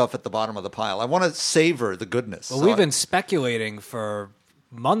better stuff at the bottom of the pile. I want to savor the goodness. Well, we've been speculating for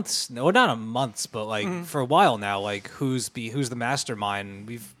months. No, not months, but like for a while now. Like who's the mastermind?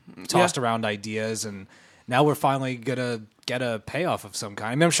 We've tossed around ideas, and now we're finally gonna get a payoff of some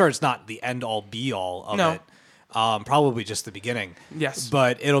kind. I mean, I'm sure it's not the end all be all of it. Probably just the beginning. Yes.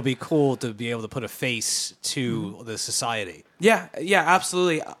 But it'll be cool to be able to put a face to the society. Yeah,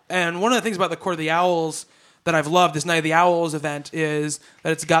 absolutely. And one of the things about the Court of the Owls that I've loved, this Night of the Owls event, is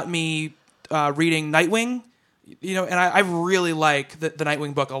that it's got me reading Nightwing. You know, and I really like the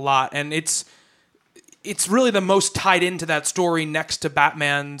Nightwing book a lot, and it's really the most tied into that story next to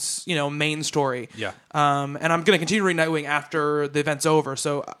Batman's main story. Yeah. And I'm going to continue reading Nightwing after the event's over,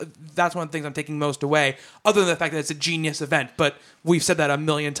 so that's one of the things I'm taking most away, other than the fact that it's a genius event. But we've said that a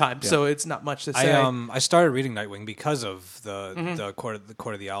million times, so it's not much to say. I started reading Nightwing because of the Court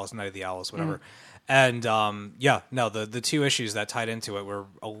of the Owls, Night of the Owls, whatever. And the two issues that tied into it were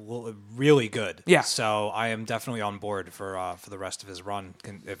really good. Yeah. So I am definitely on board for the rest of his run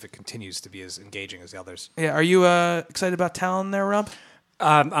if it continues to be as engaging as the others. Yeah. Are you excited about Talon there, Rob?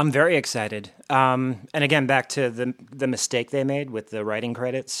 I'm very excited. And again, back to the mistake they made with the writing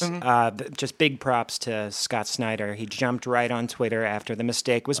credits. Just big props to Scott Snyder. He jumped right on Twitter after the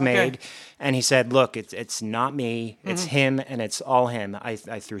mistake was made, and he said, "Look, it's not me. It's him, and it's all him. I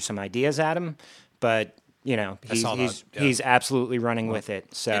threw some ideas at him, but." He's absolutely running with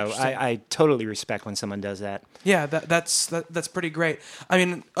it. So I totally respect when someone does that. Yeah, that's pretty great. I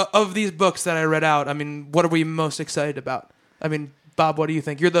mean, of these books that I read out, I mean, what are we most excited about? I mean, Bob, what do you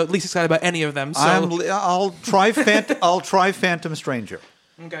think? You're the least excited about any of them. So I'll try Phantom Stranger.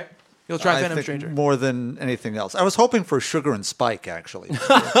 Okay. You'll try I Phantom think Stranger. more than anything else. I was hoping for Sugar and Spike, actually.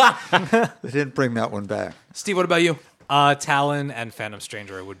 They didn't bring that one back. Steve, what about you? Talon and Phantom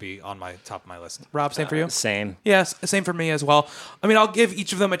Stranger would be on my top of my list. Rob, same for you? Same. Yes, same for me as well. I mean, I'll give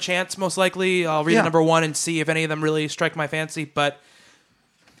each of them a chance, most likely. I'll read the number one and see if any of them really strike my fancy. But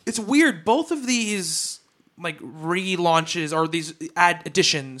it's weird. Both of these like relaunches or these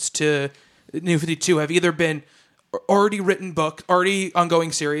additions to New 52 have either been already written book, already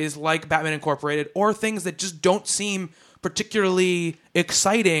ongoing series like Batman Incorporated, or things that just don't seem particularly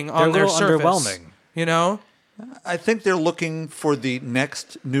exciting on their surface. Underwhelming. You know? I think they're looking for the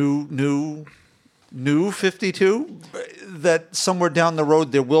next new 52, that somewhere down the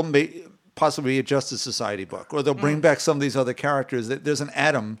road there will possibly be a Justice Society book, or they'll bring back some of these other characters. There's an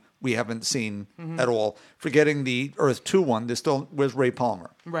Atom we haven't seen at all. Forgetting the Earth 2 one, where's Ray Palmer?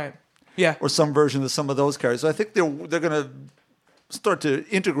 Right. Yeah. Or some version of some of those characters. So I think they're going to start to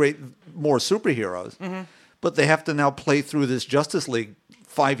integrate more superheroes, but they have to now play through this Justice League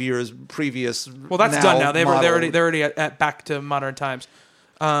 5 years previous. Well, that's done now. They're already at back to modern times.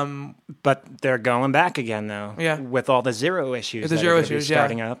 But they're going back again, though. Yeah. With all the zero issues. The that zero are gonna be issues,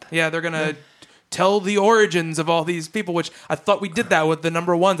 starting yeah. up. Yeah, they're gonna tell the origins of all these people, which I thought we did that with the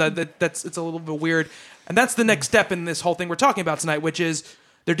number ones. It's a little bit weird, and that's the next step in this whole thing we're talking about tonight, which is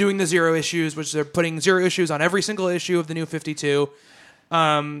they're doing the zero issues, which they're putting zero issues on every single issue of the New 52,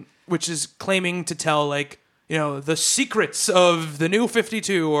 which is claiming to tell the secrets of the New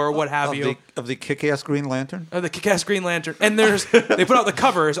 52 or what have you. Of the kick-ass Green Lantern? The kick-ass Green Lantern. And they put out the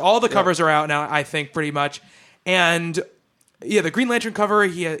covers. All the covers are out now, I think, pretty much. And yeah, the Green Lantern cover,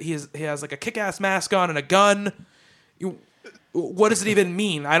 he has like a kick-ass mask on and a gun. What does it even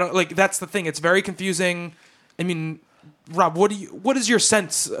mean? I don't that's the thing. It's very confusing. I mean, Rob, what is your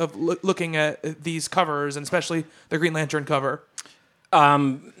sense of looking at these covers, and especially the Green Lantern cover?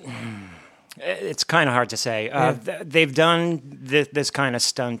 It's kind of hard to say. They've done this kind of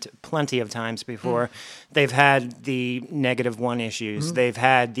stunt plenty of times before. They've had the -1 issues. They've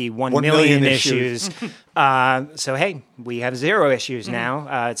had the 1 million issues. So, hey, we have 0 issues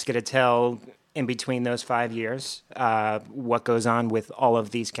now. It's going to tell, in between those 5 years, what goes on with all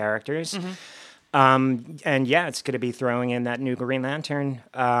of these characters. And yeah, it's going to be throwing in that new Green Lantern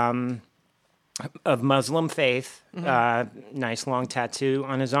of Muslim faith. Nice long tattoo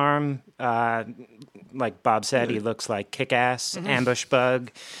on his arm. Like Bob said, he looks like Kick-Ass, Ambush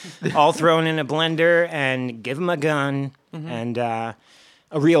Bug, all thrown in a blender, and give him a gun, and a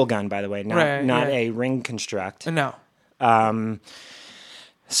real gun, by the way, not a ring construct. No.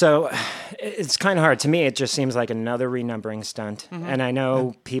 So it's kind of hard. To me, it just seems like another renumbering stunt. And I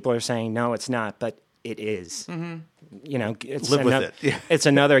know people are saying, no, it's not, but it is. You know, it's Live with it. Yeah. It's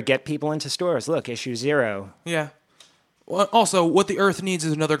another get people into stores. Look, issue 0. Yeah. Well, also, what the Earth needs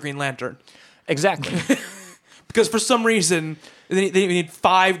is another Green Lantern. Exactly. Because for some reason, they need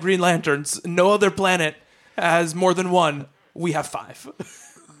 5 Green Lanterns. No other planet has more than one. We have 5.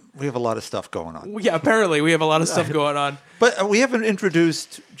 We have a lot of stuff going on. Yeah, apparently we have a lot of stuff going on. But we haven't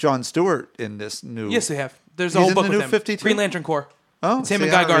introduced John Stewart in this new... Yes, they have. There's a He's whole in book the with new him. 52? Green Lantern Corps. Oh, it's him see,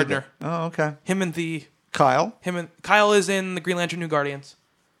 and I Guy don't read Gardner. that. Oh, okay. Kyle and Kyle is in the Green Lantern New Guardians.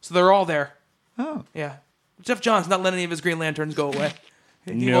 So they're all there. Oh. Yeah. Jeff Johns not letting any of his Green Lanterns go away.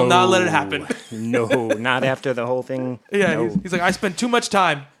 He will not let it happen. No, not after the whole thing. Yeah, No. he's like, I spent too much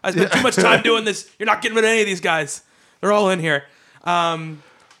time. I spent too much time doing this. You're not getting rid of any of these guys. They're all in here. And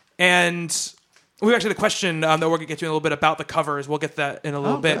we actually had a question that we're going to get to in a little bit about the covers. We'll get that in a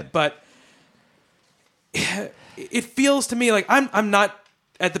little bit. Good. But it feels to me like I'm not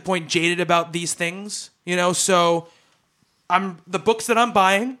at the point jaded about these things, you know. So the books that I'm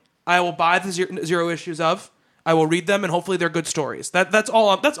buying, I will buy the zero issues of. I will read them, and hopefully they're good stories. That's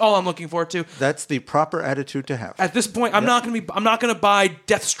all I'm looking forward to. That's the proper attitude to have. At this point, I'm not going to buy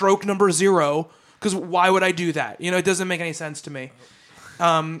Deathstroke #0 because why would I do that? You know, it doesn't make any sense to me.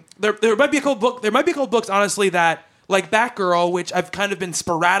 There might be a couple books, honestly, that like Batgirl, which I've kind of been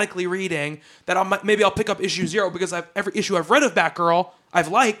sporadically reading, that maybe I'll pick up issue 0 because every issue I've read of Batgirl I've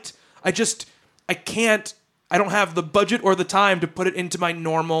liked. I don't have the budget or the time to put it into my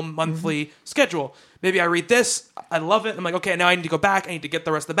normal monthly schedule. Maybe I read this, I love it, I'm like, okay, now I need to go back, I need to get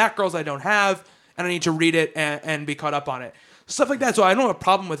the rest of the Batgirls I don't have, and I need to read it and be caught up on it. Stuff like that, so I don't have a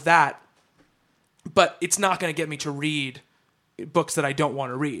problem with that, but it's not going to get me to read books that I don't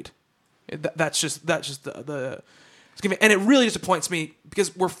want to read. That's just the and it really disappoints me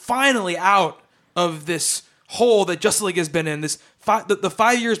because we're finally out of this hole that Justice League has been in. This the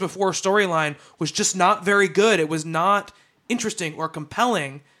 5 years before storyline was just not very good. It was not interesting or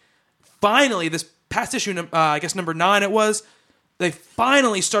compelling. Finally, this past issue, I guess number 9 it was, they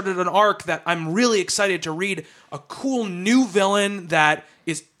finally started an arc that I'm really excited to read. A cool new villain that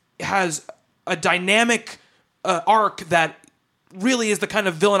has a dynamic arc that really is the kind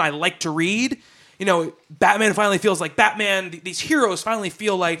of villain I like to read. You know, Batman finally feels like Batman. These heroes finally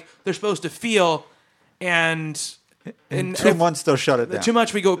feel like they're supposed to feel. And in 2 months, they'll shut it down. Too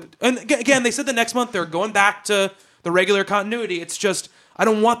much, we go. And again, they said the next month they're going back to the regular continuity. It's just, I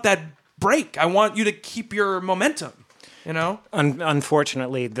don't want that break. I want you to keep your momentum, you know?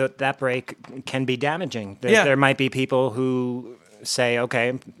 Unfortunately, that break can be damaging. There might be people who say,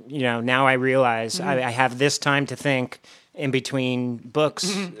 okay, you know, now I realize I have this time to think in between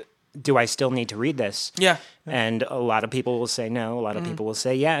books. Do I still need to read this? Yeah. And a lot of people will say no. A lot of people will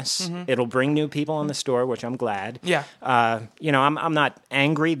say yes. It'll bring new people in the store, which I'm glad. Yeah. You know, I'm not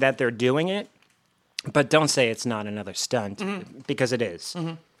angry that they're doing it, but don't say it's not another stunt because it is.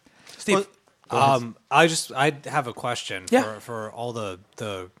 Steve? I have a question Yeah. for all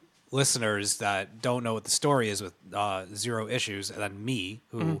the listeners that don't know what the story is with 0 issues, and then me,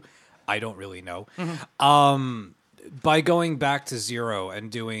 who I don't really know. By going back to 0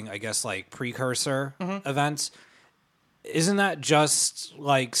 and doing, I guess, like precursor events, isn't that just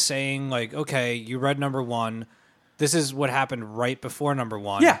like saying, like, okay, you read number 1, this is what happened right before number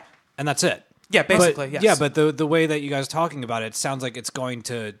 1, Yeah. and that's it? Yeah, basically, but, yes. Yeah, but the way that you guys are talking about it sounds like it's going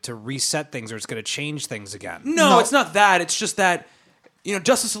to reset things or it's going to change things again. No, it's not that. It's just that, you know,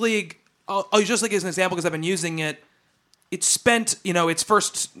 Justice League, I'll use Justice League as an example because I've been using it. It spent, you know, its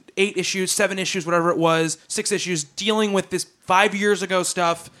first 8 issues, 7 issues, whatever it was, 6 issues, dealing with this 5 years ago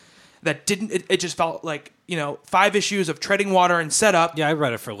stuff that didn't, it just felt like, you know, 5 issues of treading water and setup. Yeah, I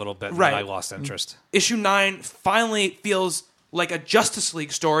read it for a little bit, Right. and I lost interest. Issue 9 finally feels like a Justice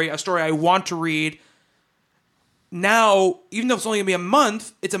League story, a story I want to read. Now, even though it's only going to be a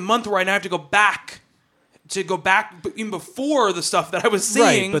month, it's a month where I now have to go back even before the stuff that I was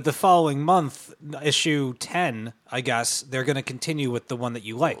seeing. Right, but the following month, issue 10, I guess, they're going to continue with the one that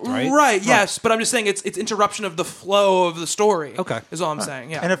you liked, right? Right, yes, but I'm just saying it's interruption of the flow of the story. Okay. Is all I'm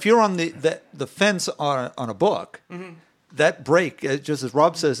saying, yeah. And if you're on the fence on a book, that break, just as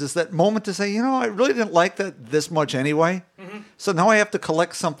Rob says, is that moment to say, I really didn't like that this much anyway. So now I have to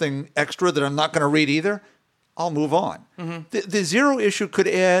collect something extra that I'm not going to read either. I'll move on. The Zero issue could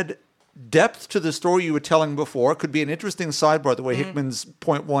add depth to the story you were telling before. It could be an interesting sidebar, the way Hickman's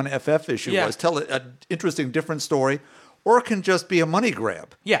 .1 FF issue was. Tell an interesting, different story. Or it can just be a money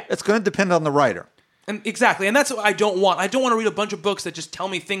grab. Yeah. It's going to depend on the writer. And exactly. And that's what I don't want. I don't want to read a bunch of books that just tell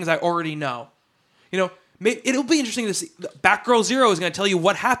me things I already know. It'll be interesting to see. Batgirl Zero is going to tell you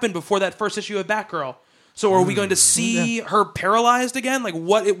what happened before that first issue of Batgirl. So are we going to see her paralyzed again? Like,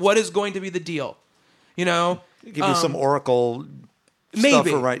 what is going to be the deal? Give you some Oracle maybe.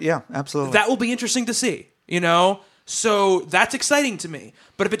 stuff. Right? Yeah, absolutely. That will be interesting to see. So that's exciting to me.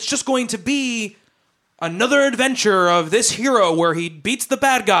 But if it's just going to be another adventure of this hero where he beats the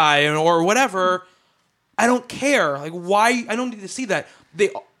bad guy or whatever, I don't care. Like, why? I don't need to see that.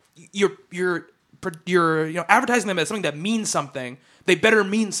 You're advertising them as something that means something. They better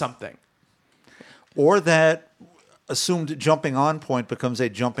mean something. Or that assumed jumping on point becomes a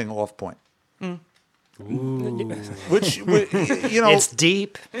jumping off point. Which it's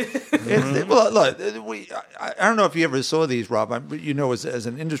deep. Well, look, I don't know if you ever saw these, Rob. As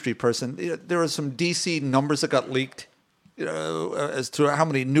an industry person, there are some DC numbers that got leaked, as to how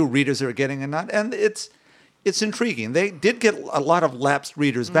many new readers they're getting and not. And it's intriguing. They did get a lot of lapsed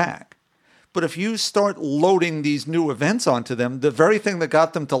readers back. But if you start loading these new events onto them, the very thing that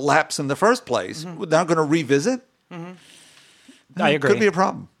got them to lapse in the first place, we're now going to revisit. I agree. Could be a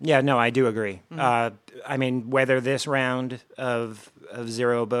problem. Yeah, no, I do agree. Whether this round of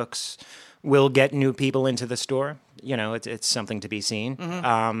Zero books will get new people into the store, it's something to be seen.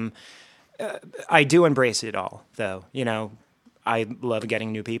 I do embrace it all, though. I love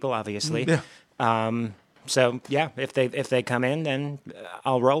getting new people, obviously. Yeah. So yeah, if they come in, then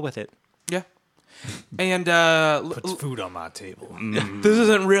I'll roll with it. Yeah. And Puts food on my table. this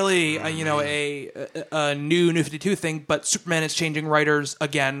isn't really a new 52 thing, but Superman is changing writers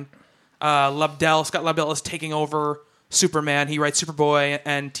again. Scott Lobdell is taking over Superman. He writes Superboy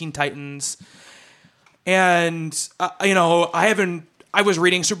and Teen Titans. And I was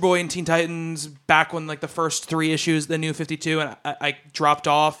reading Superboy and Teen Titans back when the first 3 issues, the new 52, and I dropped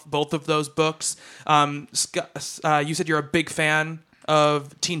off both of those books. Scott, you said you're a big fan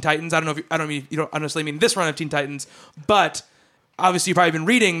of Teen Titans. I don't know if you don't honestly mean this run of Teen Titans, but obviously you've probably been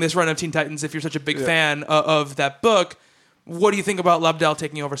reading this run of Teen Titans if you're such a big fan of that book. What do you think about Lobdell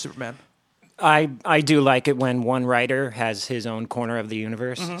taking over Superman? I do like it when one writer has his own corner of the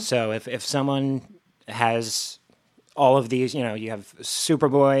universe. So if someone has all of these, you have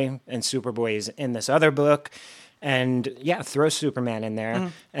Superboy, and Superboy is in this other book, and throw Superman in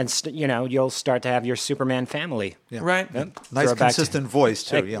there, and you'll start to have your Superman family. Yeah. Right. Yep. Nice consistent voice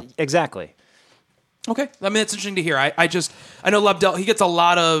too. Yeah. Exactly. Okay. I mean, it's interesting to hear. I know Lobdell, he gets a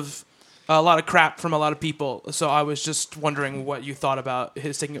lot of crap from a lot of people, so I was just wondering what you thought about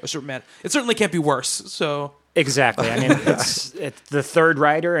his taking over Superman. It certainly can't be worse. So exactly. I mean, it's the third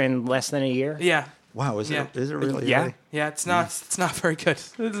writer in less than a year. Yeah. Wow, is it really? Yeah. Really? Yeah, it's not very good.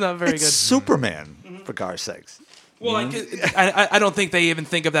 It's not very It's good. Superman, for God's sakes. Well, I don't think they even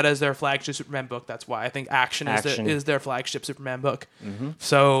think of that as their flagship Superman book. That's why I think Action. Is their flagship Superman book.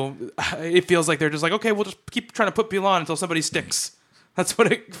 So it feels like they're just like, okay, we'll just keep trying to put people on until somebody sticks. That's what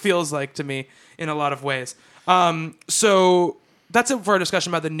it feels like to me in a lot of ways. So that's it for our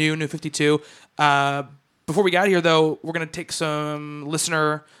discussion about the new 52. Before we got here, though, we're going to take some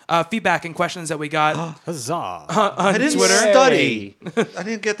listener feedback and questions that we got Huzzah. on didn't Twitter. study. I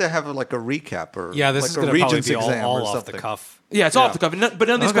didn't get to have a recap or Yeah, this like is a going to probably Regents be exam all or off something. the cuff. Yeah, it's all off the cuff. But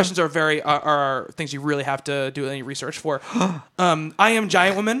none of these questions are things you really have to do any research for. I Am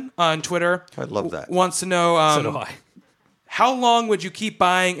Giant Woman on Twitter. I love that. Wants to know So do I. how long would you keep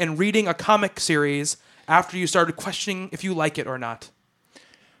buying and reading a comic series after you started questioning if you like it or not?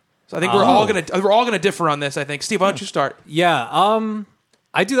 So I think we're all gonna differ on this. I think, Steve, why don't you start? Yeah,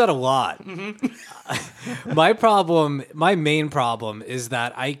 I do that a lot. My main problem is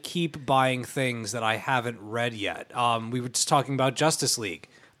that I keep buying things that I haven't read yet. We were just talking about Justice League.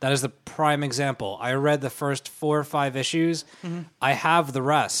 That is the prime example. I read the first 4 or 5 issues. I have the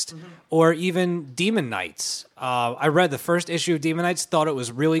rest. Or even Demon Knights. I read the first issue of Demon Knights, thought it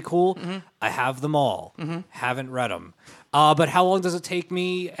was really cool. I have them all. Haven't read them. But how long does it take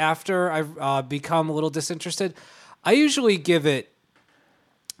me after I've become a little disinterested? I usually give it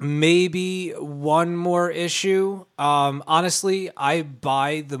maybe one more issue. Honestly, I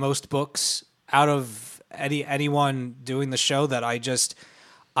buy the most books out of anyone doing the show that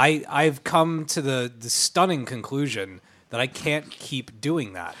I've come to the stunning conclusion that I can't keep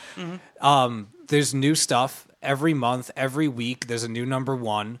doing that. There's new stuff every month, every week, there's a new number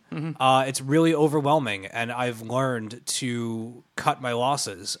one. It's really overwhelming, and I've learned to cut my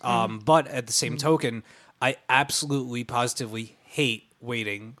losses. But at the same token, I absolutely, positively hate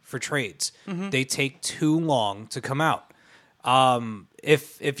waiting for trades. They take too long to come out.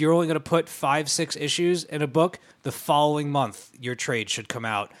 If you're only going to put 5-6 issues in a book, the following month your trade should come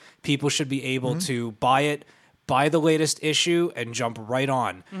out. People should be able to buy it, buy the latest issue, and jump right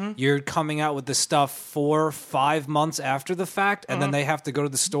on. You're coming out with the stuff 4-5 months after the fact, and then they have to go to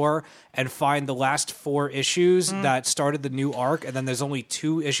the store and find the last 4 issues that started the new arc, and then there's only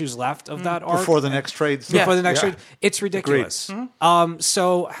 2 issues left of that arc Before the next trade. before the next trade. It's ridiculous.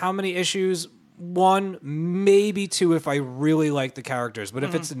 So how many issues? 1, maybe 2 if I really like the characters. But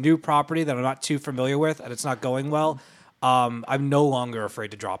if it's a new property that I'm not too familiar with and it's not going well, I'm no longer afraid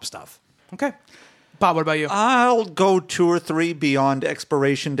to drop stuff. Okay. Bob, what about you? I'll go 2 or 3 beyond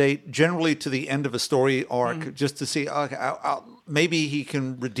expiration date, generally to the end of a story arc, just to see maybe he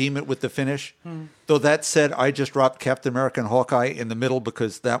can redeem it with the finish. Though that said, I just dropped Captain America and Hawkeye in the middle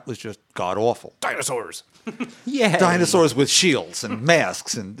because that was just god awful. Dinosaurs. Yeah. Dinosaurs with shields and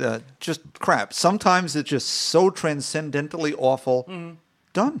masks and just crap. Sometimes it's just so transcendently awful.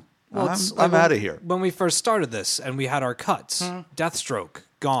 Done. Well, it's I'm like out of here. When we first started this and we had our cuts, Deathstroke,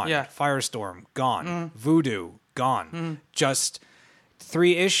 gone. Yeah. Firestorm, gone. Voodoo, gone. Just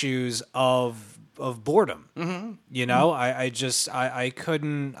 3 issues of boredom. You know, I just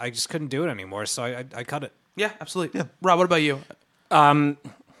couldn't do it anymore, so I cut it. Yeah, absolutely. Yeah. Rob, what about you?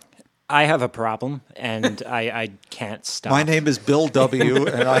 I have a problem, and I can't stop. My name is Bill W.,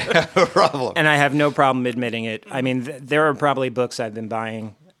 and I have a problem. And I have no problem admitting it. I mean, there are probably books I've been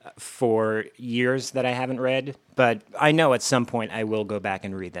buying for years that I haven't read, but I know at some point I will go back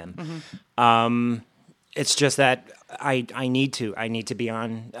and read them. It's just that I need to be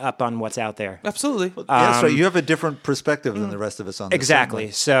up on what's out there. Absolutely. Yeah, that's right. You have a different perspective than the rest of us on this.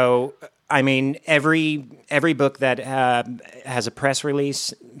 Exactly. So, I mean, every book that has a press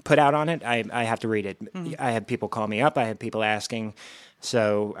release put out on it, I have to read it. I have people call me up. I have people asking.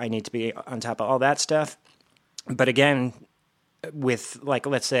 So I need to be on top of all that stuff. But again, with, like,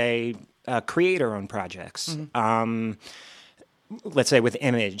 let's say, creator-owned projects, let's say with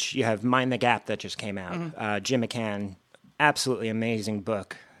Image, you have Mind the Gap that just came out. Jim McCann, absolutely amazing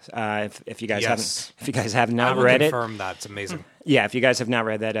book. If you guys have not read it, confirm that it's amazing. Yeah, if you guys have not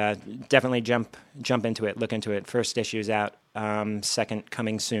read that, definitely jump into it. Look into it. First issue is out. Second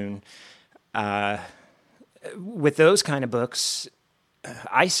coming soon. With those kind of books,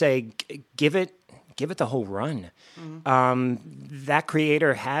 I say give it the whole run. That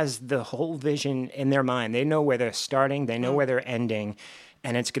creator has the whole vision in their mind. They know where they're starting. They know where they're ending,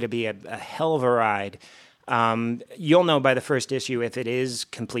 and it's going to be a hell of a ride. You'll know by the first issue if it is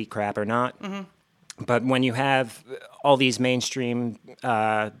complete crap or not. But when you have all these mainstream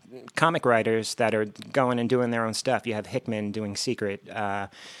comic writers that are going and doing their own stuff, you have Hickman doing Secret,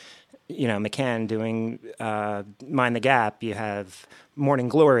 McCann doing Mind the Gap, you have Morning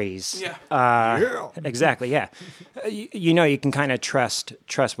Glories. Exactly, yeah. You know you can kind of trust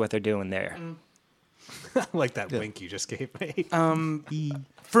what they're doing there. I like that wink you just gave me.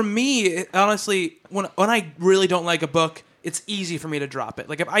 For me, honestly, when I really don't like a book, it's easy for me to drop it.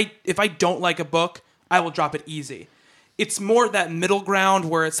 Like if I don't like a book, I will drop it easy. It's more that middle ground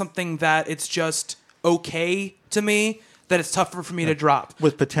where it's something that it's just okay to me that it's tougher for me to drop.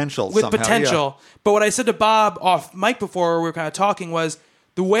 With potential With somehow, potential. yeah. But what I said to Bob off mic before we were kind of talking was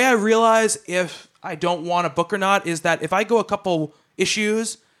the way I realize if I don't want a book or not is that if I go a couple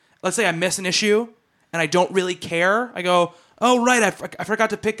issues, let's say I miss an issue and I don't really care, I go, oh, right, I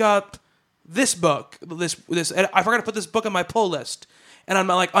forgot to pick up this book. I forgot to put this book on my pull list. And I'm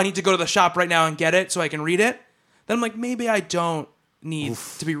like, I need to go to the shop right now and get it so I can read it. Then I'm like, maybe I don't need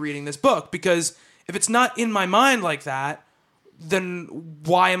to be reading this book, because if it's not in my mind like that, then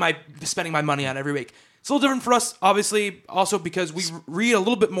why am I spending my money on it every week? It's a little different for us, obviously, also because we read a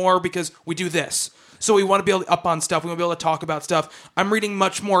little bit more because we do this. So we want to be able to up on stuff. We want to be able to talk about stuff. I'm reading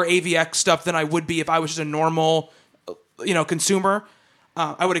much more AVX stuff than I would be if I was just a normal, consumer.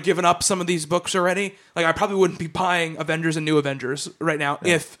 I would have given up some of these books already. Like, I probably wouldn't be buying Avengers and New Avengers right now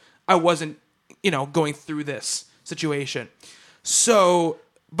if I wasn't, going through this situation. So,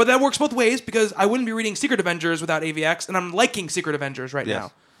 but that works both ways, because I wouldn't be reading Secret Avengers without AVX, and I'm liking Secret Avengers right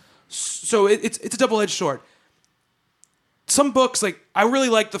now. So it's a double-edged sword. Some books, like, I really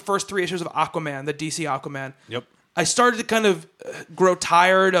like the first 3 issues of Aquaman, the DC Aquaman. Yep. I started to kind of grow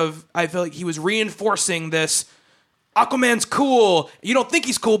tired of, I feel like he was reinforcing this, Aquaman's cool. You don't think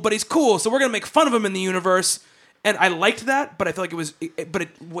he's cool, but he's cool, so we're going to make fun of him in the universe. And I liked that, but I feel like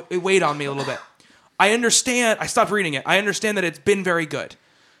it weighed on me a little bit. I understand. I stopped reading it. I understand that it's been very good.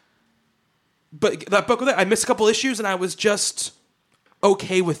 But that book, I missed a couple issues, and I was just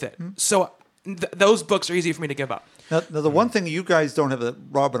okay with it. So those books are easy for me to give up. Now, the one thing you guys don't have that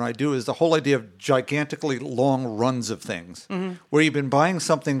Rob and I do is the whole idea of gigantically long runs of things, where you've been buying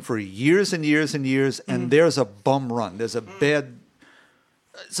something for years and years and years, and there's a bum run. There's a bad.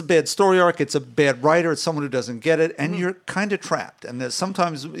 It's a bad story arc. It's a bad writer. It's someone who doesn't get it, and you're kind of trapped. And there's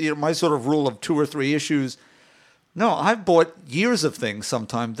sometimes my sort of rule of 2 or 3 issues. No, I've bought years of things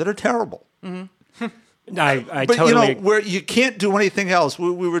sometimes that are terrible. I But totally. where you can't do anything else.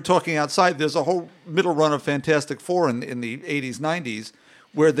 We were talking outside. There's a whole middle run of Fantastic Four in the 80s, 90s,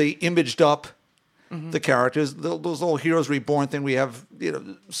 where they imaged up the characters. Those whole Heroes Reborn thing. We have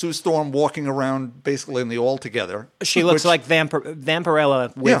Sue Storm walking around basically in the All Together. She looks like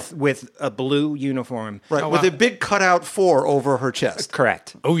Vampirella with a blue uniform. Right, with a big cutout 4 over her chest.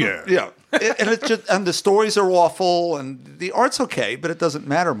 Correct. Oh yeah. Yeah, and it's just, and the stories are awful, and the art's okay, but it doesn't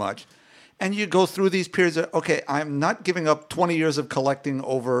matter much. And you go through these periods of, okay, I'm not giving up 20 years of collecting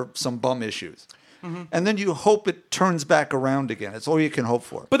over some bum issues. And then you hope it turns back around again. It's all you can hope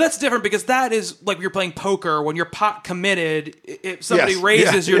for. But that's different because that is like you're playing poker. When you're pot committed, if somebody Yes.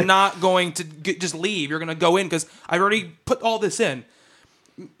 raises, Yeah. you're not going to just leave. You're going to go in because I've already put all this in.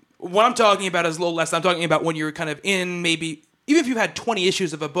 What I'm talking about is a little less. I'm talking about when you're kind of in maybe, even if you've had 20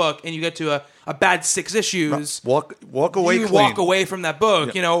 issues of a book and you get to a bad 6 issues, Walk away you clean. walk away from that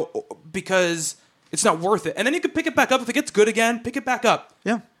book, because it's not worth it. And then you can pick it back up. If it gets good again, pick it back up.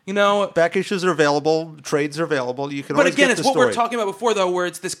 Yeah. Back issues are available. Trades are available. You can But always again, get it's the what we story. were talking about before, though, where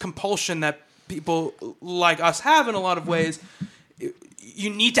it's this compulsion that people like us have in a lot of ways. You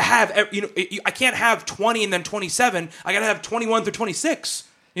need to have, I can't have 20 and then 27. I got to have 21 through 26,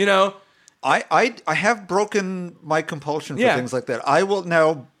 I have broken my compulsion for Yeah. things like that. I will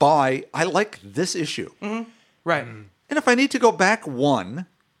now buy, I like this issue. Right. And if I need to go back one,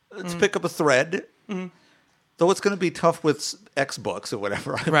 let's pick up a thread. Though it's going to be tough with X books or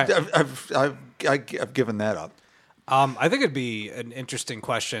whatever. Right. I've given that up. I think it'd be an interesting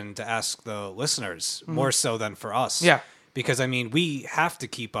question to ask the listeners, more so than for us. Yeah. Because, we have to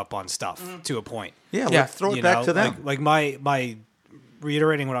keep up on stuff to a point. Yeah, Yeah. let's throw it back to them. Like my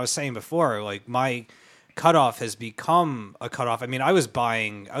reiterating what I was saying before, like my cutoff has become a cutoff. I was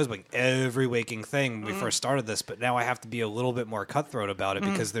buying every waking thing when we first started this, but now I have to be a little bit more cutthroat about it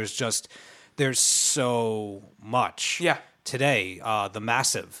because there's so much. Yeah. Today, The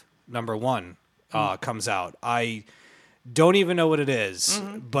Massive #1 comes out. I don't even know what it is,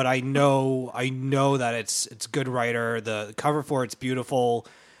 but I know that it's good writer. The cover for it's beautiful.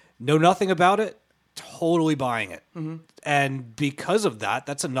 Know nothing about it. Totally buying it. And because of that,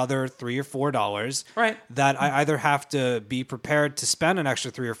 that's another $3 or $4 Right. that I either have to be prepared to spend an extra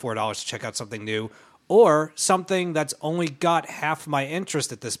 $3 or $4 to check out something new, or something that's only got half my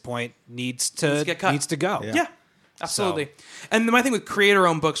interest at this point needs to get cut. go. Yeah, absolutely. And my thing with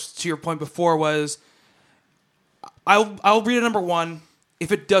creator-owned books, to your point before, was I'll read a #1.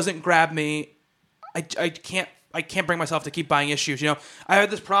 If it doesn't grab me, I can't bring myself to keep buying issues. I had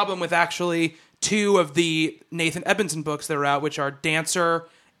this problem with actually 2 of the Nathan Ebenson books that are out, which are Dancer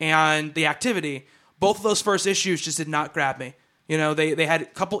and The Activity. Both of those first issues just did not grab me. They had a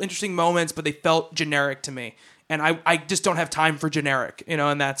couple interesting moments, but they felt generic to me. And I just don't have time for generic,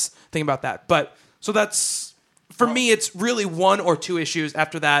 and that's the thing about that. But, so that's, for me, it's really 1 or 2 issues.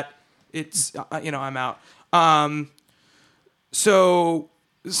 After that, it's, I'm out.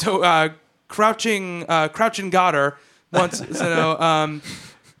 Crouching Goddard wants to know,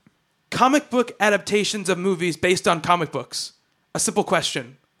 comic book adaptations of movies based on comic books. A simple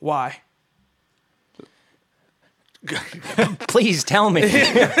question. Why? Please tell me.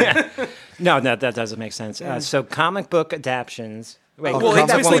 No, that doesn't make sense. So comic book adaptions. Wait, Well, comic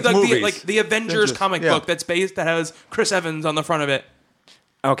it's basically book movies. like the Avengers comic yeah. book that has Chris Evans on the front of it.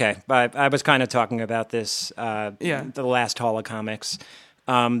 okay, I was kind of talking about this. The last haul of comics.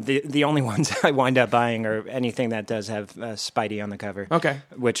 The only ones I wind up buying are anything that does have Spidey on the cover. Okay.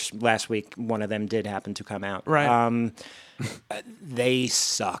 Which last week one of them did happen to come out. Right. They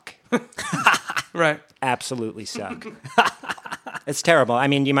suck. Right. Absolutely suck. It's terrible.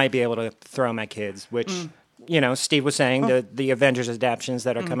 You might be able to throw my kids, which Steve was saying the Avengers adaptions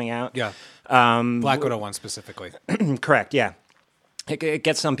that are coming out. Yeah. Black Widow one specifically. Correct. Yeah. It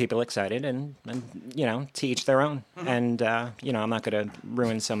gets some people excited, and to each their own. And I'm not going to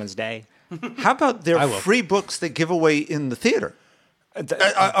ruin someone's day. How about their free books they give away in the theater?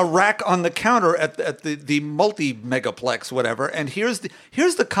 A rack on the counter at the multi-megaplex, whatever. And here's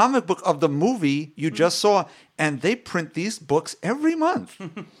the comic book of the movie you just saw, and they print these books every month.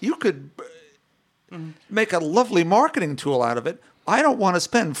 You could. make a lovely marketing tool out of it. I don't want to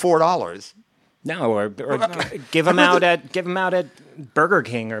spend $4. No, or give them out at Burger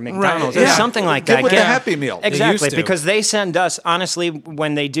King or McDonald's or something like that. Get with the Happy Meal. Exactly, They used to. because they send us, honestly,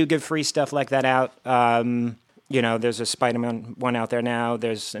 when they do give free stuff like that out, there's a Spider-Man one out there now.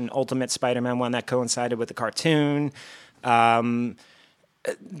 There's an Ultimate Spider-Man one that coincided with the cartoon.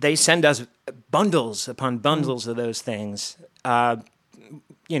 They send us bundles upon bundles of those things.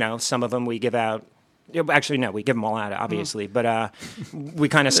 Some of them we give out. Actually, no, we give them all out, obviously. But we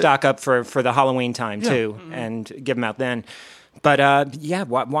kind of stock up for the Halloween time, too, and give them out then. But,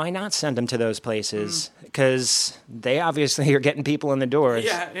 why not send them to those places? Because they obviously are getting people in the doors.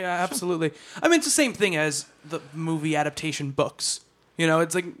 Yeah, absolutely. I mean, it's the same thing as the movie adaptation books.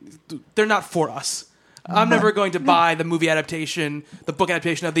 It's like they're not for us. I'm never going to buy the movie adaptation, the book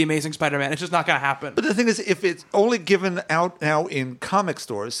adaptation of The Amazing Spider-Man. It's just not going to happen. But the thing is, if it's only given out now in comic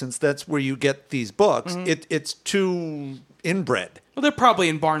stores, since that's where you get these books, it's too inbred. Well, they're probably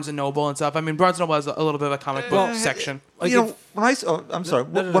in Barnes & Noble and stuff. I mean, Barnes & Noble has a little bit of a comic book section. When I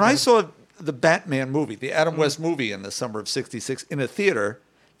saw the Batman movie, the Adam West movie in the summer of '66 in a theater,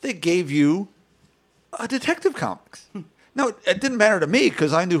 they gave you a Detective Comics. Now, it didn't matter to me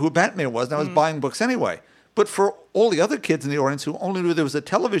because I knew who Batman was and I was buying books anyway. But for all the other kids in the audience who only knew there was a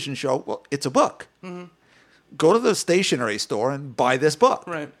television show, well, it's a book. Go to the stationery store and buy this book.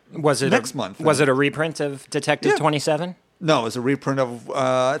 Right. Was it next month? Was it a reprint of Detective 27? No, it was a reprint of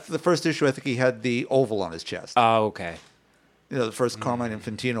the first issue. I think he had the oval on his chest. Oh, okay. The first Carmine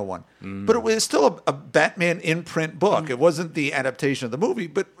Infantino one. But it was still a Batman in-print book. It wasn't the adaptation of the movie.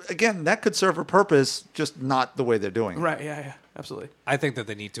 But again, that could serve a purpose, just not the way they're doing it. Right, yeah, absolutely. I think that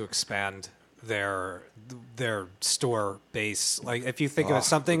they need to expand their store base. Like, if you think of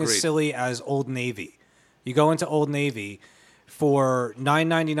something agreed. as silly as Old Navy. You go into Old Navy, for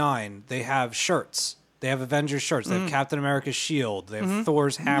 $9.99, they have shirts. They have Avengers shirts. They have Captain America's shield. They have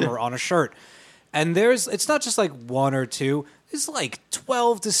Thor's hammer on a shirt. And it's not just like one or two. It's like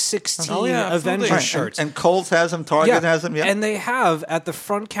 12 to 16 Avengers shirts. And Kohl's has them. Target has them. Yeah. And they have at the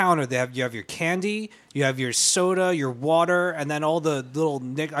front counter. You have your candy, you have your soda, your water, and then all the little.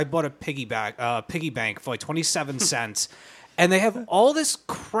 I bought a piggy bank for like 27 cents, and they have all this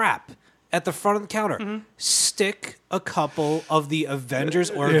crap at the front of the counter. Stick a couple of the Avengers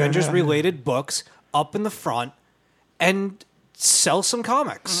or Avengers related books up in the front, and sell some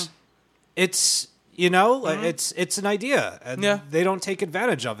comics. It's it's an idea, and they don't take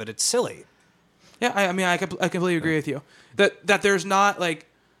advantage of it. It's silly. Yeah, I completely agree with you. That there's not like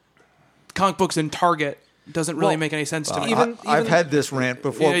comic books in Target doesn't really make any sense to me. I've had this rant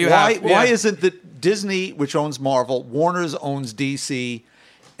before. Yeah, why isn't that Disney, which owns Marvel, Warner's owns DC,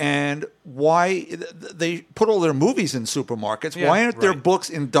 and why they put all their movies in supermarkets? Yeah, why aren't their books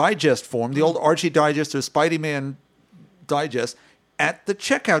in digest form, the old Archie Digest or Spidey-Man Digest, at the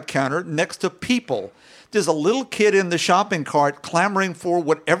checkout counter next to people? There's a little kid in the shopping cart clamoring for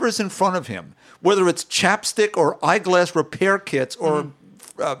whatever's in front of him, whether it's chapstick or eyeglass repair kits or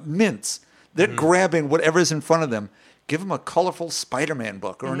mints. They're grabbing whatever's in front of them. Give them a colorful Spider-Man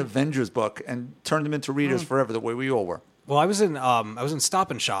book or an Avengers book and turn them into readers forever, the way we all were. Well, I was in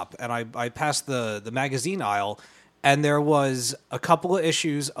Stop and Shop, and I passed the magazine aisle, and there was a couple of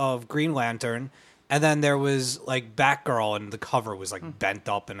issues of Green Lantern. And then there was like Batgirl, and the cover was like bent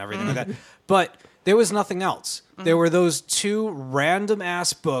up and everything like that. But there was nothing else. There were those two random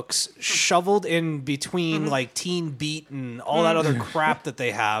ass books shoveled in between like Teen Beat and all that other crap that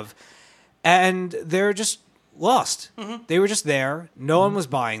they have. And they're just lost. They were just there. No one was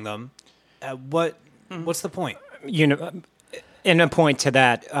buying them. What's the point? In a point to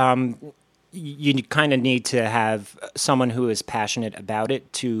that, you kind of need to have someone who is passionate about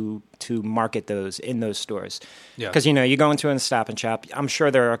it to market those in those stores. Because, you go into a Stop and Shop, I'm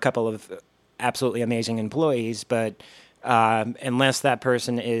sure there are a couple of absolutely amazing employees, but unless that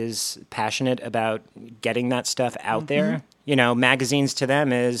person is passionate about getting that stuff out there, magazines to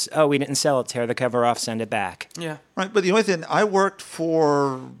them is, oh, we didn't sell it, tear the cover off, send it back. Yeah. Right, but the only thing, I worked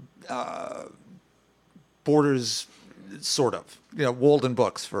for Borders, sort of, Walden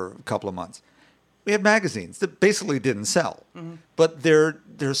Books for a couple of months. We had magazines that basically didn't sell, but they're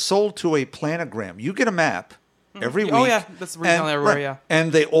sold to a planogram. You get a map every week. Oh yeah, that's retail everywhere. Yeah,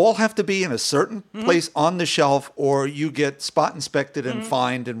 and they all have to be in a certain place on the shelf, or you get spot inspected and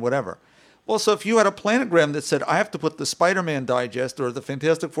fined and whatever. Well, so if you had a planogram that said, I have to put the Spider-Man Digest or the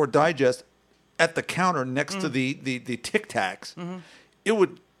Fantastic Four Digest at the counter next to the Tic Tacs, it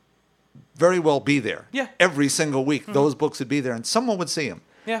would very well be there. Yeah. Every single week, those books would be there, and someone would see them.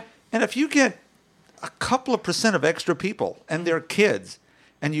 Yeah. And if you get a couple of % of extra people and their kids,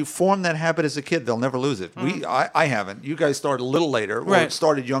 and you form that habit as a kid, they'll never lose it. I haven't. You guys started a little later, or Right.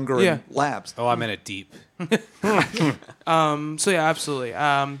 started younger Yeah. in labs. Oh, I'm in it deep. So yeah, absolutely.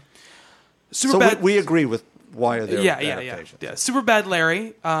 So Superbad. we agree with why are there yeah. adaptations. Superbad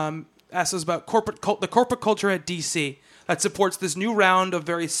Larry asks us about the corporate culture at DC that supports this new round of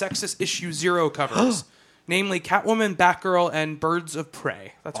very sexist issue 0 covers, namely Catwoman, Batgirl, and Birds of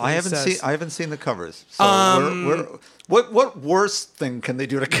Prey. That's what I he haven't says. I haven't seen the covers. So we're, what worse thing can they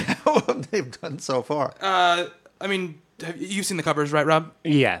do to Catwoman they've done so far? I mean, you've seen the covers, right, Rob?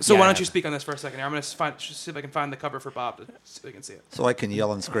 Yeah. So yeah, why I don't you have. speak on this for a second here? I'm going to see if I can find the cover for Bob to see if I can see it. So I can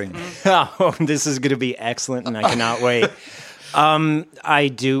yell and scream. Oh, this is going to be excellent, and I cannot wait. I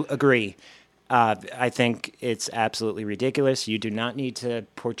do agree. I think it's absolutely ridiculous. You do not need to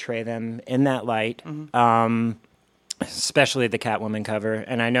portray them in that light, especially the Catwoman cover.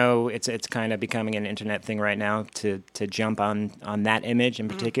 And I know it's kind of becoming an internet thing right now to jump on that image in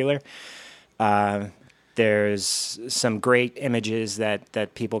particular. There's some great images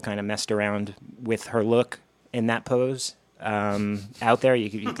that people kind of messed around with her look in that pose. Out there, you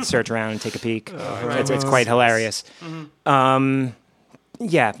can search around and take a peek. It's quite hilarious.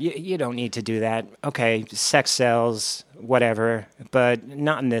 Yeah, you don't need to do that. Okay, sex sells, whatever, but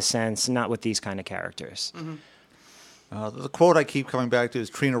not in this sense, not with these kind of characters. The quote I keep coming back to is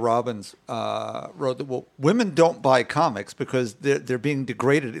Trina Robbins wrote that, well, women don't buy comics because they're being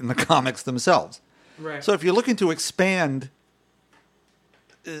degraded in the comics themselves. Right. So if you're looking to expand,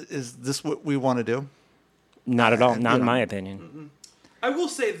 is this what we want to do? Not at all, not in my opinion. I will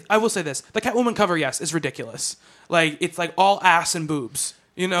say this: the Catwoman cover, yes, is ridiculous. Like it's like all ass and boobs.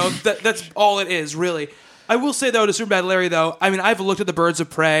 You know, that's all it is, really. I will say though, to Superbad Larry, though, I mean, I've looked at the Birds of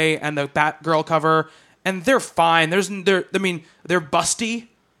Prey and the Batgirl cover, and they're fine. They're busty,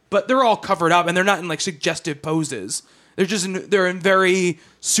 but they're all covered up, and they're not in like suggestive poses. They're in very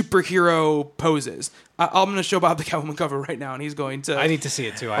superhero poses. I'm going to show Bob the Catwoman cover right now, and he's going to. I need to see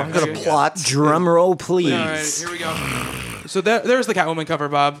it too. I'm going to plot. Drum roll, please. All right, here we go. So there's the Catwoman cover,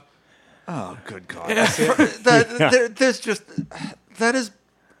 Bob. Oh, good God. Yeah. That is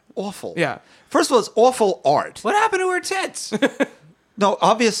awful. Yeah. First of all, it's awful art. What happened to her tits? No,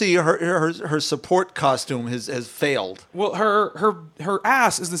 obviously her support costume has failed. Well, her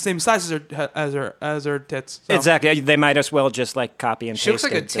ass is the same size as her tits. So. Exactly. They might as well just like copy and paste. She looks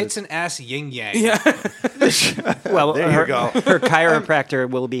like a it. tits and ass yin yang. Yeah. Well, There her, you go. her chiropractor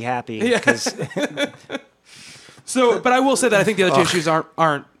will be happy because So, but I will say that I think the other two issues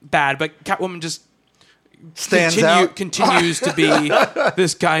aren't bad, but Catwoman just Stands out. continues to be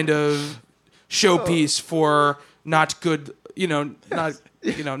this kind of showpiece for not good,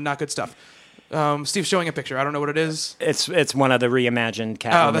 not good stuff. Steve's showing a picture. I don't know what it is. it's one of the reimagined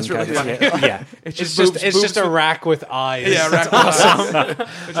Catwoman. Oh, that's really covers. funny. Yeah. It's It's boobs- just boobs a with- rack with eyes. yeah, right. Awesome.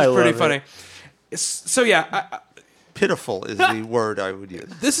 Which I is pretty love funny. it. So yeah, Pitiful is the word I would use.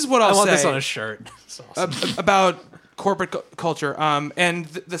 this is what I I'll want say this on a shirt. It's awesome. about corporate culture and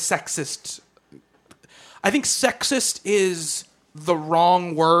the sexist. I think sexist is the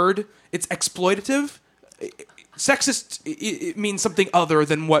wrong word. It's exploitative. Sexist it means something other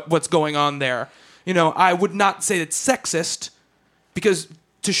than what's going on there. I would not say it's sexist because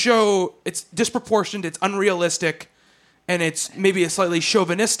to show it's disproportionate, it's unrealistic, and it's maybe a slightly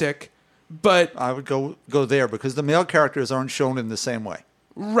chauvinistic. But I would go there because the male characters aren't shown in the same way.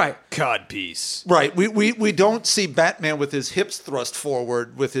 right, Codpiece. Right. We don't see Batman with his hips thrust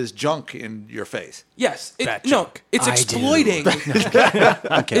forward with his junk in your face. yes, Bat no, joke. it's I do. exploiting.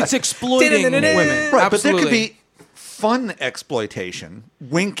 It's exploiting women, Right, Absolutely. but there could be fun exploitation,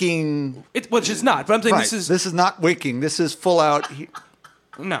 winking. Which is not. But I'm saying Right. this is not winking. This is full out.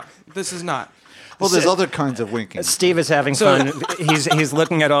 no. This is not. Well, there's other kinds of winking. Steve is having So- fun. He's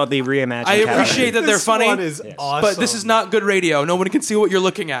looking at all the reimagined. I appreciate that they're This funny, one is awesome. but this is not good radio. Nobody can see what you're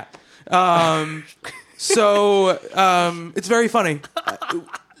looking at. It's very funny.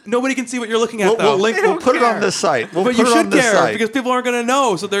 Nobody can see what you're looking at, though. We'll put it on the site. We'll but put you it on should the care site. because people aren't going to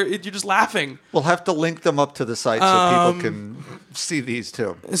know. So you're just laughing. We'll have to link them up to the site so people can see these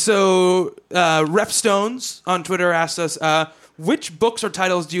too. So Rep Stones on Twitter asked us, which books or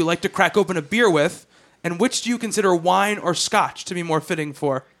titles do you like to crack open a beer with, and which do you consider wine or scotch to be more fitting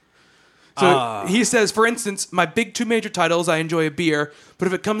for? So he says, for instance, my big two major titles, I enjoy a beer, but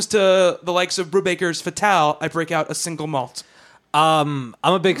if it comes to the likes of Brubaker's Fatale, I break out a single malt. I'm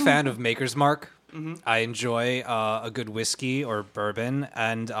a big fan of Maker's Mark. I enjoy a good whiskey or bourbon,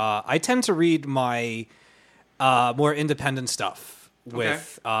 and I tend to read my more independent stuff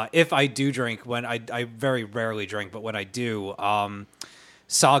with if I do drink. When I very rarely drink, but when I do,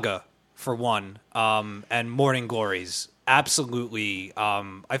 Saga for one, and Morning Glories absolutely.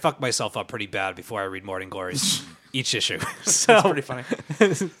 I fuck myself up pretty bad before I read Morning Glories each issue. So That's pretty funny.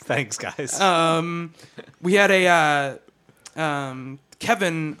 thanks, guys. We had a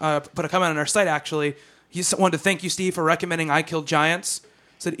Kevin put a comment on our site. Actually, he wanted to thank you, Steve, for recommending I Killed Giants.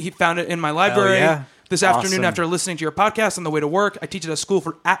 Said he found it in my library yeah. this afternoon after listening to your podcast on the way to work. I teach at a school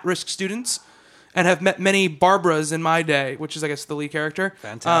for at-risk students and have met many Barbaras in my day, which is, I guess, the lead character.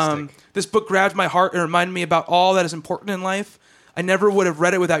 Fantastic. This book grabbed my heart and reminded me about all that is important in life. I never would have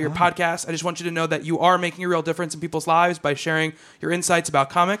read it without your podcast. I just want you to know that you are making a real difference in people's lives by sharing your insights about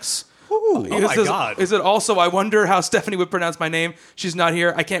comics. Oh my God. Is it also, I wonder how Stephanie would pronounce my name. She's not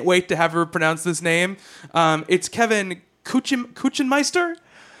here. I can't wait to have her pronounce this name. It's Kevin Kuchenmeister,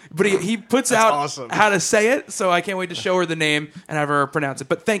 but he puts out awesome. how to say it, so I can't wait to show her the name and have her pronounce it.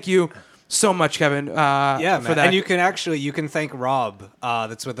 But thank you so much, Kevin, Yeah, man. for that. And you can thank Rob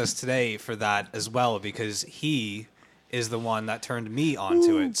that's with us today for that as well, because he is the one that turned me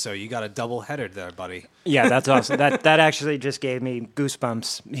onto it. So you got a double header there, buddy. Yeah, that's awesome. That actually just gave me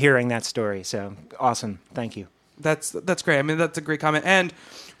goosebumps hearing that story. So awesome. Thank you. That's great. I mean, that's a great comment. And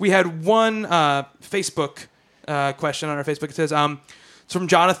we had one Facebook question on our Facebook. It says, it's from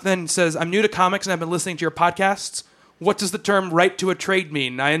Jonathan. It says, I'm new to comics and I've been listening to your podcasts. What does the term right to a trade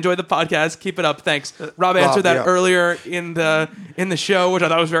mean? I enjoy the podcast. Keep it up. Thanks. Rob answered that earlier in the show, which I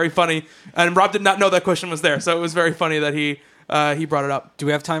thought was very funny. And Rob did not know that question was there, so it was very funny that he brought it up. Do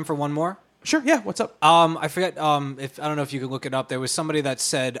we have time for one more? Sure, yeah. What's up? I forget if I don't know if you can look it up. There was somebody that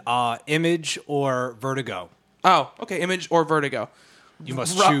said Image or Vertigo. Oh, okay. Image or Vertigo. You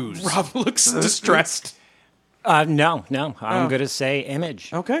must choose. Rob looks distressed. No. I'm going to say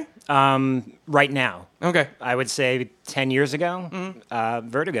Image. Okay. Right now. Okay. I would say 10 years ago,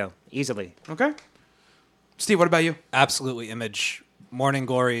 Vertigo, easily. Okay. Steve, what about you? Absolutely Image. Morning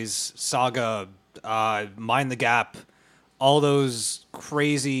Glories, Saga, Mind the Gap, all those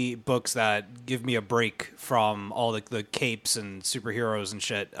crazy books that give me a break from all the capes and superheroes and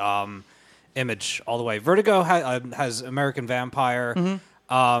shit. Image all the way. Vertigo has American Vampire,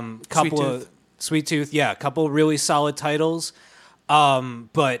 couple of Sweet Tooth, yeah, a couple really solid titles.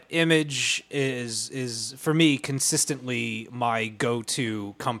 But Image is for me consistently my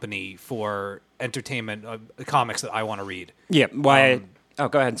go-to company for entertainment comics that I want to read. Yeah. Why?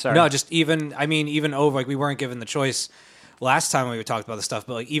 Go ahead. Sorry. No, just even over, like, we weren't given the choice last time when we talked about the stuff,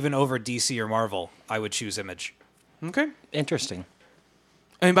 but like even over DC or Marvel, I would choose Image. Okay. Interesting.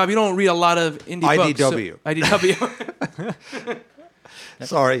 I mean, Bob, you don't read a lot of indie books. IDW. IDW.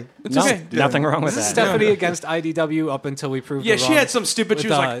 Sorry. Okay. Nothing wrong with that. Stephanie against IDW up until we proved Yeah, her she wrong. had some stupid. She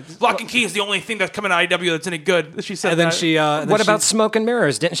was like, Lock and Key is the only thing that's coming out of IDW that's any good. She said And then that. she. What about Smoke and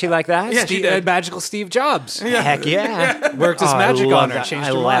Mirrors? Didn't she like that? Yeah, she did. Magical Steve Jobs Heck yeah. worked his Oh, magic I love on her, that. changed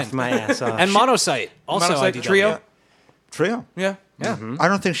I her laughed mind. my ass off. And Monocyte, also Monocyte IDW. Trio? Trio. Yeah. Yeah. I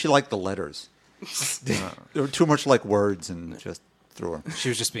don't think she liked the letters. They were too much like words and just threw her. She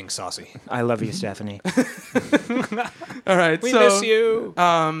was just being saucy. I love you, Stephanie. All right. We so, miss you.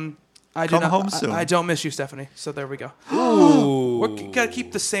 I Come home soon. I don't miss you, Stephanie. So there we go. We gotta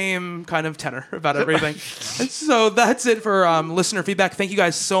keep the same kind of tenor about everything. And so that's it for listener feedback. Thank you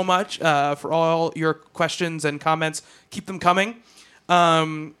guys so much for all your questions and comments. Keep them coming.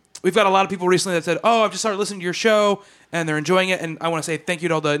 We've got a lot of people recently that said, "Oh, I've just started listening to your show and they're enjoying it." And I want to say thank you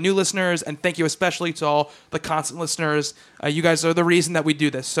to all the new listeners and thank you especially to all the constant listeners. You guys are the reason that we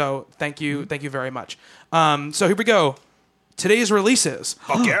do this. So thank you very much. So here we go. Today's releases.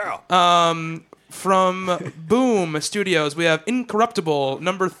 Fuck yeah. From Boom Studios, we have Incorruptible,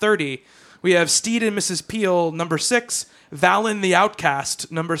 number 30. We have Steed and Mrs. Peel, number 6. Valen the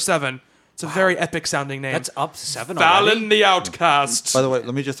Outcast, number 7. It's a very epic sounding name. That's up 7 already. Valen the Outcast. By the way,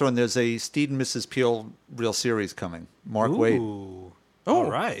 let me just throw in, there's a Steed and Mrs. Peel real series coming. Mark Waid. Ooh. Oh,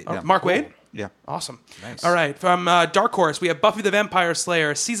 All right. Mark Waid? Yeah. Awesome. Nice. All right. From Dark Horse, we have Buffy the Vampire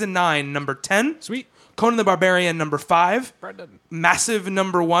Slayer, season 9, number 10. Sweet. Conan the Barbarian, number 5. Brendan. Massive,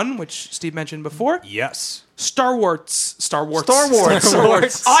 number 1, which Steve mentioned before. Yes. Star Wars.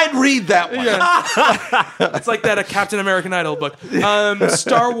 I'd read that one. It's like that a Captain American Idol book.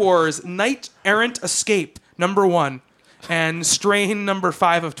 Star Wars Knight Errant Escape, number 1. And Strain, number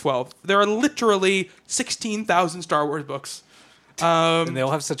 5 of 12. There are literally 16,000 Star Wars books. And they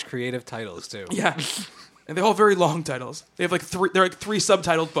all have such creative titles, too. Yeah. And they all have very long titles. They have like they're like 3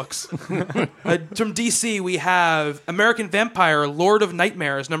 subtitled books. From DC, we have American Vampire, Lord of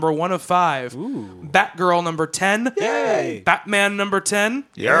Nightmares, number 1 of 5. Ooh. Batgirl, number 10. Yay. Batman, number 10.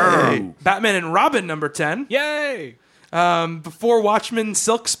 Yay. Batman and Robin, number 10. Yay. Before Watchmen,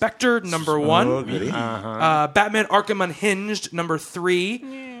 Silk Spectre, number 1. goody. Batman Arkham Unhinged, number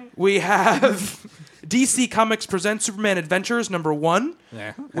 3. We have DC Comics presents Superman Adventures number 1.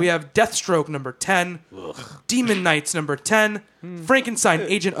 Yeah. We have Deathstroke number 10. Demon Knights number 10. Frankenstein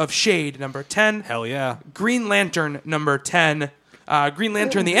Agent of Shade number 10. Hell yeah. Green Lantern number 10. Green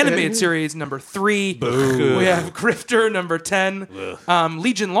Lantern the Animated Series number 3. We have Grifter number 10.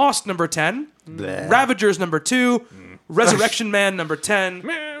 Legion Lost number 10. Ravagers number 2. Resurrection Man number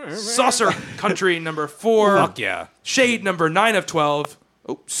 10. Saucer Country number 4. Fuck yeah. Shade number 9 of 12.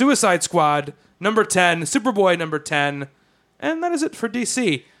 Suicide Squad number 10. Superboy number 10. And that is it for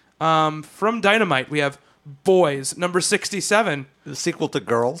DC. From Dynamite, we have Boys number 67. The sequel to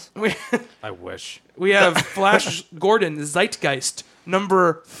Girls. I wish. We have Flash Gordon Zeitgeist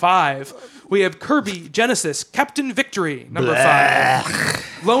number 5. We have Kirby Genesis Captain Victory number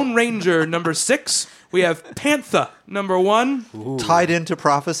 5. Lone Ranger number 6. We have Panther number 1. Tied into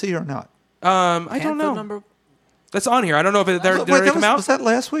Prophecy or not? I don't know. That's on here. I don't know if did it already come out. Was that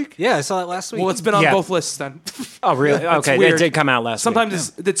last week? Yeah, I saw that last week. Well, it's been on both lists then. Oh, really? Okay, weird. it did come out last week.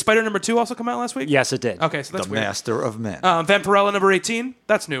 Sometimes did Spider number 2 also come out last week? Yes, it did. Okay, so that's The weird. Master of Men. Vampirella number 18.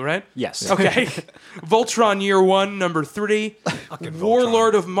 That's new, right? Yes. Okay. Voltron Year 1 number 3.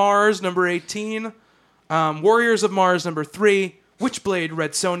 Warlord of Mars number 18. Warriors of Mars number 3. Witchblade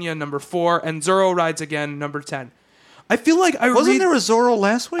Red Sonja number 4. And Zorro Rides Again number 10. I feel like Wasn't there a Zorro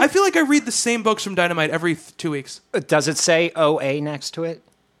last week? I feel like I read the same books from Dynamite every 2 weeks. Does it say OA next to it?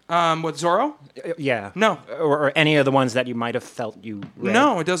 What, Zorro? Yeah. No. Or any of the ones that you might have felt you read?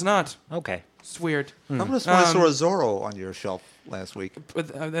 No, it does not. Okay. It's weird. I would have sworn I saw a Zorro on your shelf last week.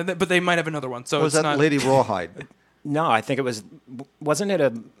 But they might have another one. So Or was it's that not. Lady Rawhide? No, I think it was... Wasn't it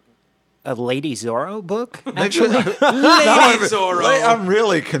a Lady Zorro book? Actually, Lady Zorro. I'm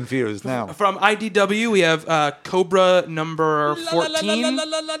really confused now. From IDW, we have Cobra number 14.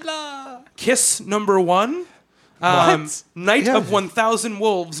 Kiss number 1. Night Yeah. of 1,000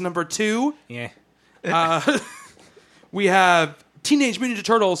 Wolves number 2. Yeah. We have Teenage Mutant Ninja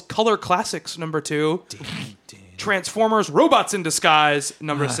Turtles Color Classics number 2. Transformers Robots in Disguise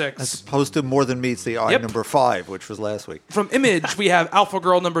number 6. Opposed to More Than Meets the Eye Yep. number 5, which was last week. From Image, we have Alpha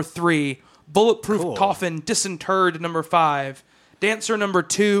Girl number 3. Bulletproof Cool. Coffin Disinterred number 5. Dancer number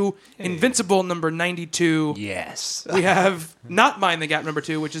 2. Invincible number 92. Yes. We have Not Mind the Gap number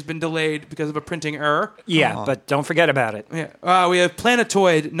 2, which has been delayed because of a printing error. Yeah, but don't forget about it. Yeah. We have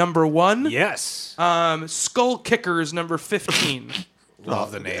Planetoid number 1. Yes. Skull Kickers number 15.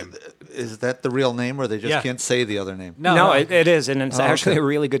 Love the name. Is that the real name, or they just Yeah. can't say the other name? No, it is, and it's actually okay. a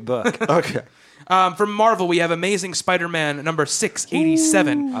really good book. Okay. From Marvel, we have Amazing Spider-Man number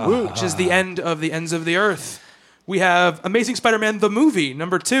 687, which is the end of the ends of the earth. We have Amazing Spider-Man the movie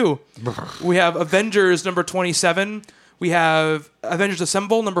number 2. We have Avengers number 27. We have Avengers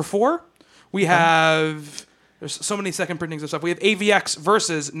Assemble number 4. We have there's so many second printings of stuff. We have AVX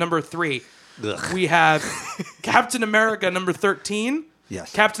Versus number 3. Ugh. We have Captain America number 13.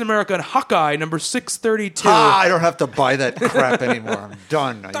 Yes. Captain America and Hawkeye number 632. I don't have to buy that crap anymore. I'm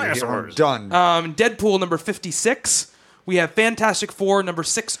done. I'm Dinosaurs. done. Deadpool number 56. We have Fantastic Four number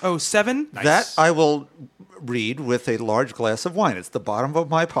 607. That I will read with a large glass of wine. It's the bottom of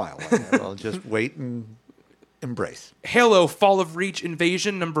my pile. I'll just wait and embrace. Halo Fall of Reach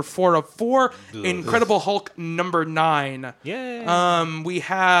Invasion number 404. Incredible Hulk number 9. Yay. We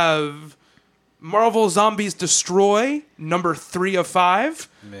have Marvel Zombies Destroy number 3 of 5.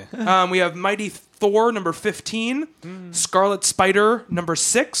 We have Mighty Thor number 15. Scarlet Spider number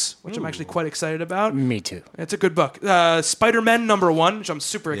 6, which I'm actually quite excited about. Me too. It's a good book. Spider-Man number 1, which I'm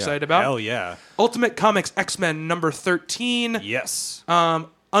super excited about. Hell yeah. Ultimate Comics X-Men number 13. Yes.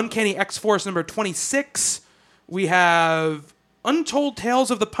 Uncanny X-Force number 26. We have Untold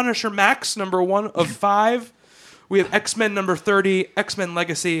Tales of the Punisher Max number 1 of 5. We have X-Men number 30, X-Men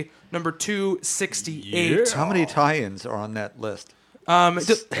Legacy number 268. How many tie-ins are on that list?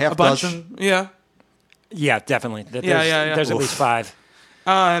 Just Half a bunch. dozen? Yeah. Yeah, definitely. There's, yeah. There's at least 5.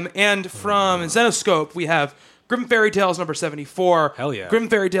 And from Zenoscope, we have Grim Fairy Tales number 74. Hell yeah. Grim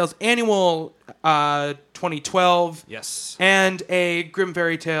Fairy Tales Annual 2012. Yes. And a Grim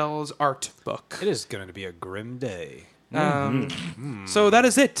Fairy Tales art book. It is going to be a grim day. So that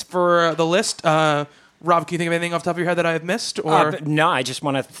is it for the list. Rob, can you think of anything off the top of your head that I have missed? Or No, I just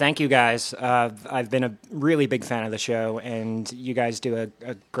want to thank you guys. I've been a really big fan of the show, and you guys do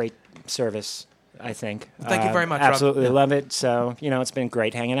a great service, I think. Thank you very much, Rob. Absolutely love it. So, it's been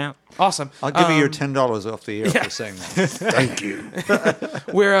great hanging out. Awesome. I'll give you your $10 off the air for saying that. Thank you.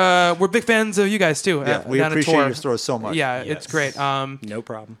 We're big fans of you guys too. Yeah, we down at appreciate Tor. your store so much. Yeah, Yes. it's great. No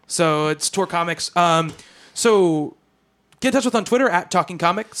problem. So it's Tor Comics. So get in touch with us on Twitter at Talking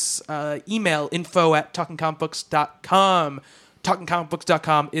Comics. Email info@talkingcomicbooks.com.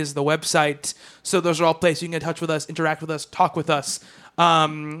 TalkingComicBooks.com is the website. So those are all places you can get in touch with us, interact with us, talk with us.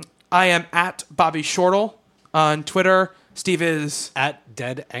 I am at Bobby Shortle on Twitter. Steve is at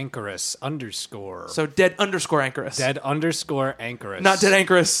Dead Anchorus _. So Dead _Anchorus. Dead _Anchorus. Not Dead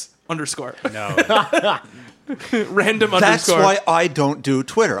Anchorus _ No. Random That's underscore. why I don't do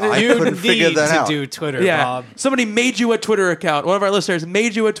Twitter. I You couldn't figure need that to out. do Twitter, Yeah. Bob. Somebody made you a Twitter account. One of our listeners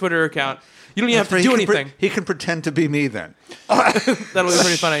made you a Twitter account. You don't even have to He do can anything. he can pretend to be me then. That'll be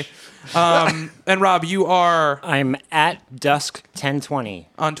pretty funny. And Rob, you are I'm at Dusk1020.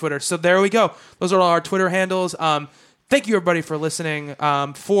 on Twitter. So there we go. Those are all our Twitter handles. Thank you, everybody, for listening.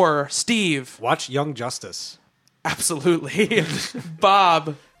 For Steve, Watch Young Justice. absolutely.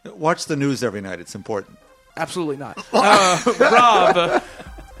 Bob, Watch the news every night. It's important. absolutely not. Rob,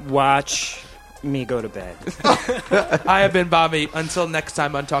 Watch me go to bed. I have been Bobby. Until next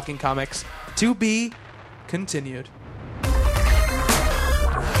time on Talking Comics, to be continued.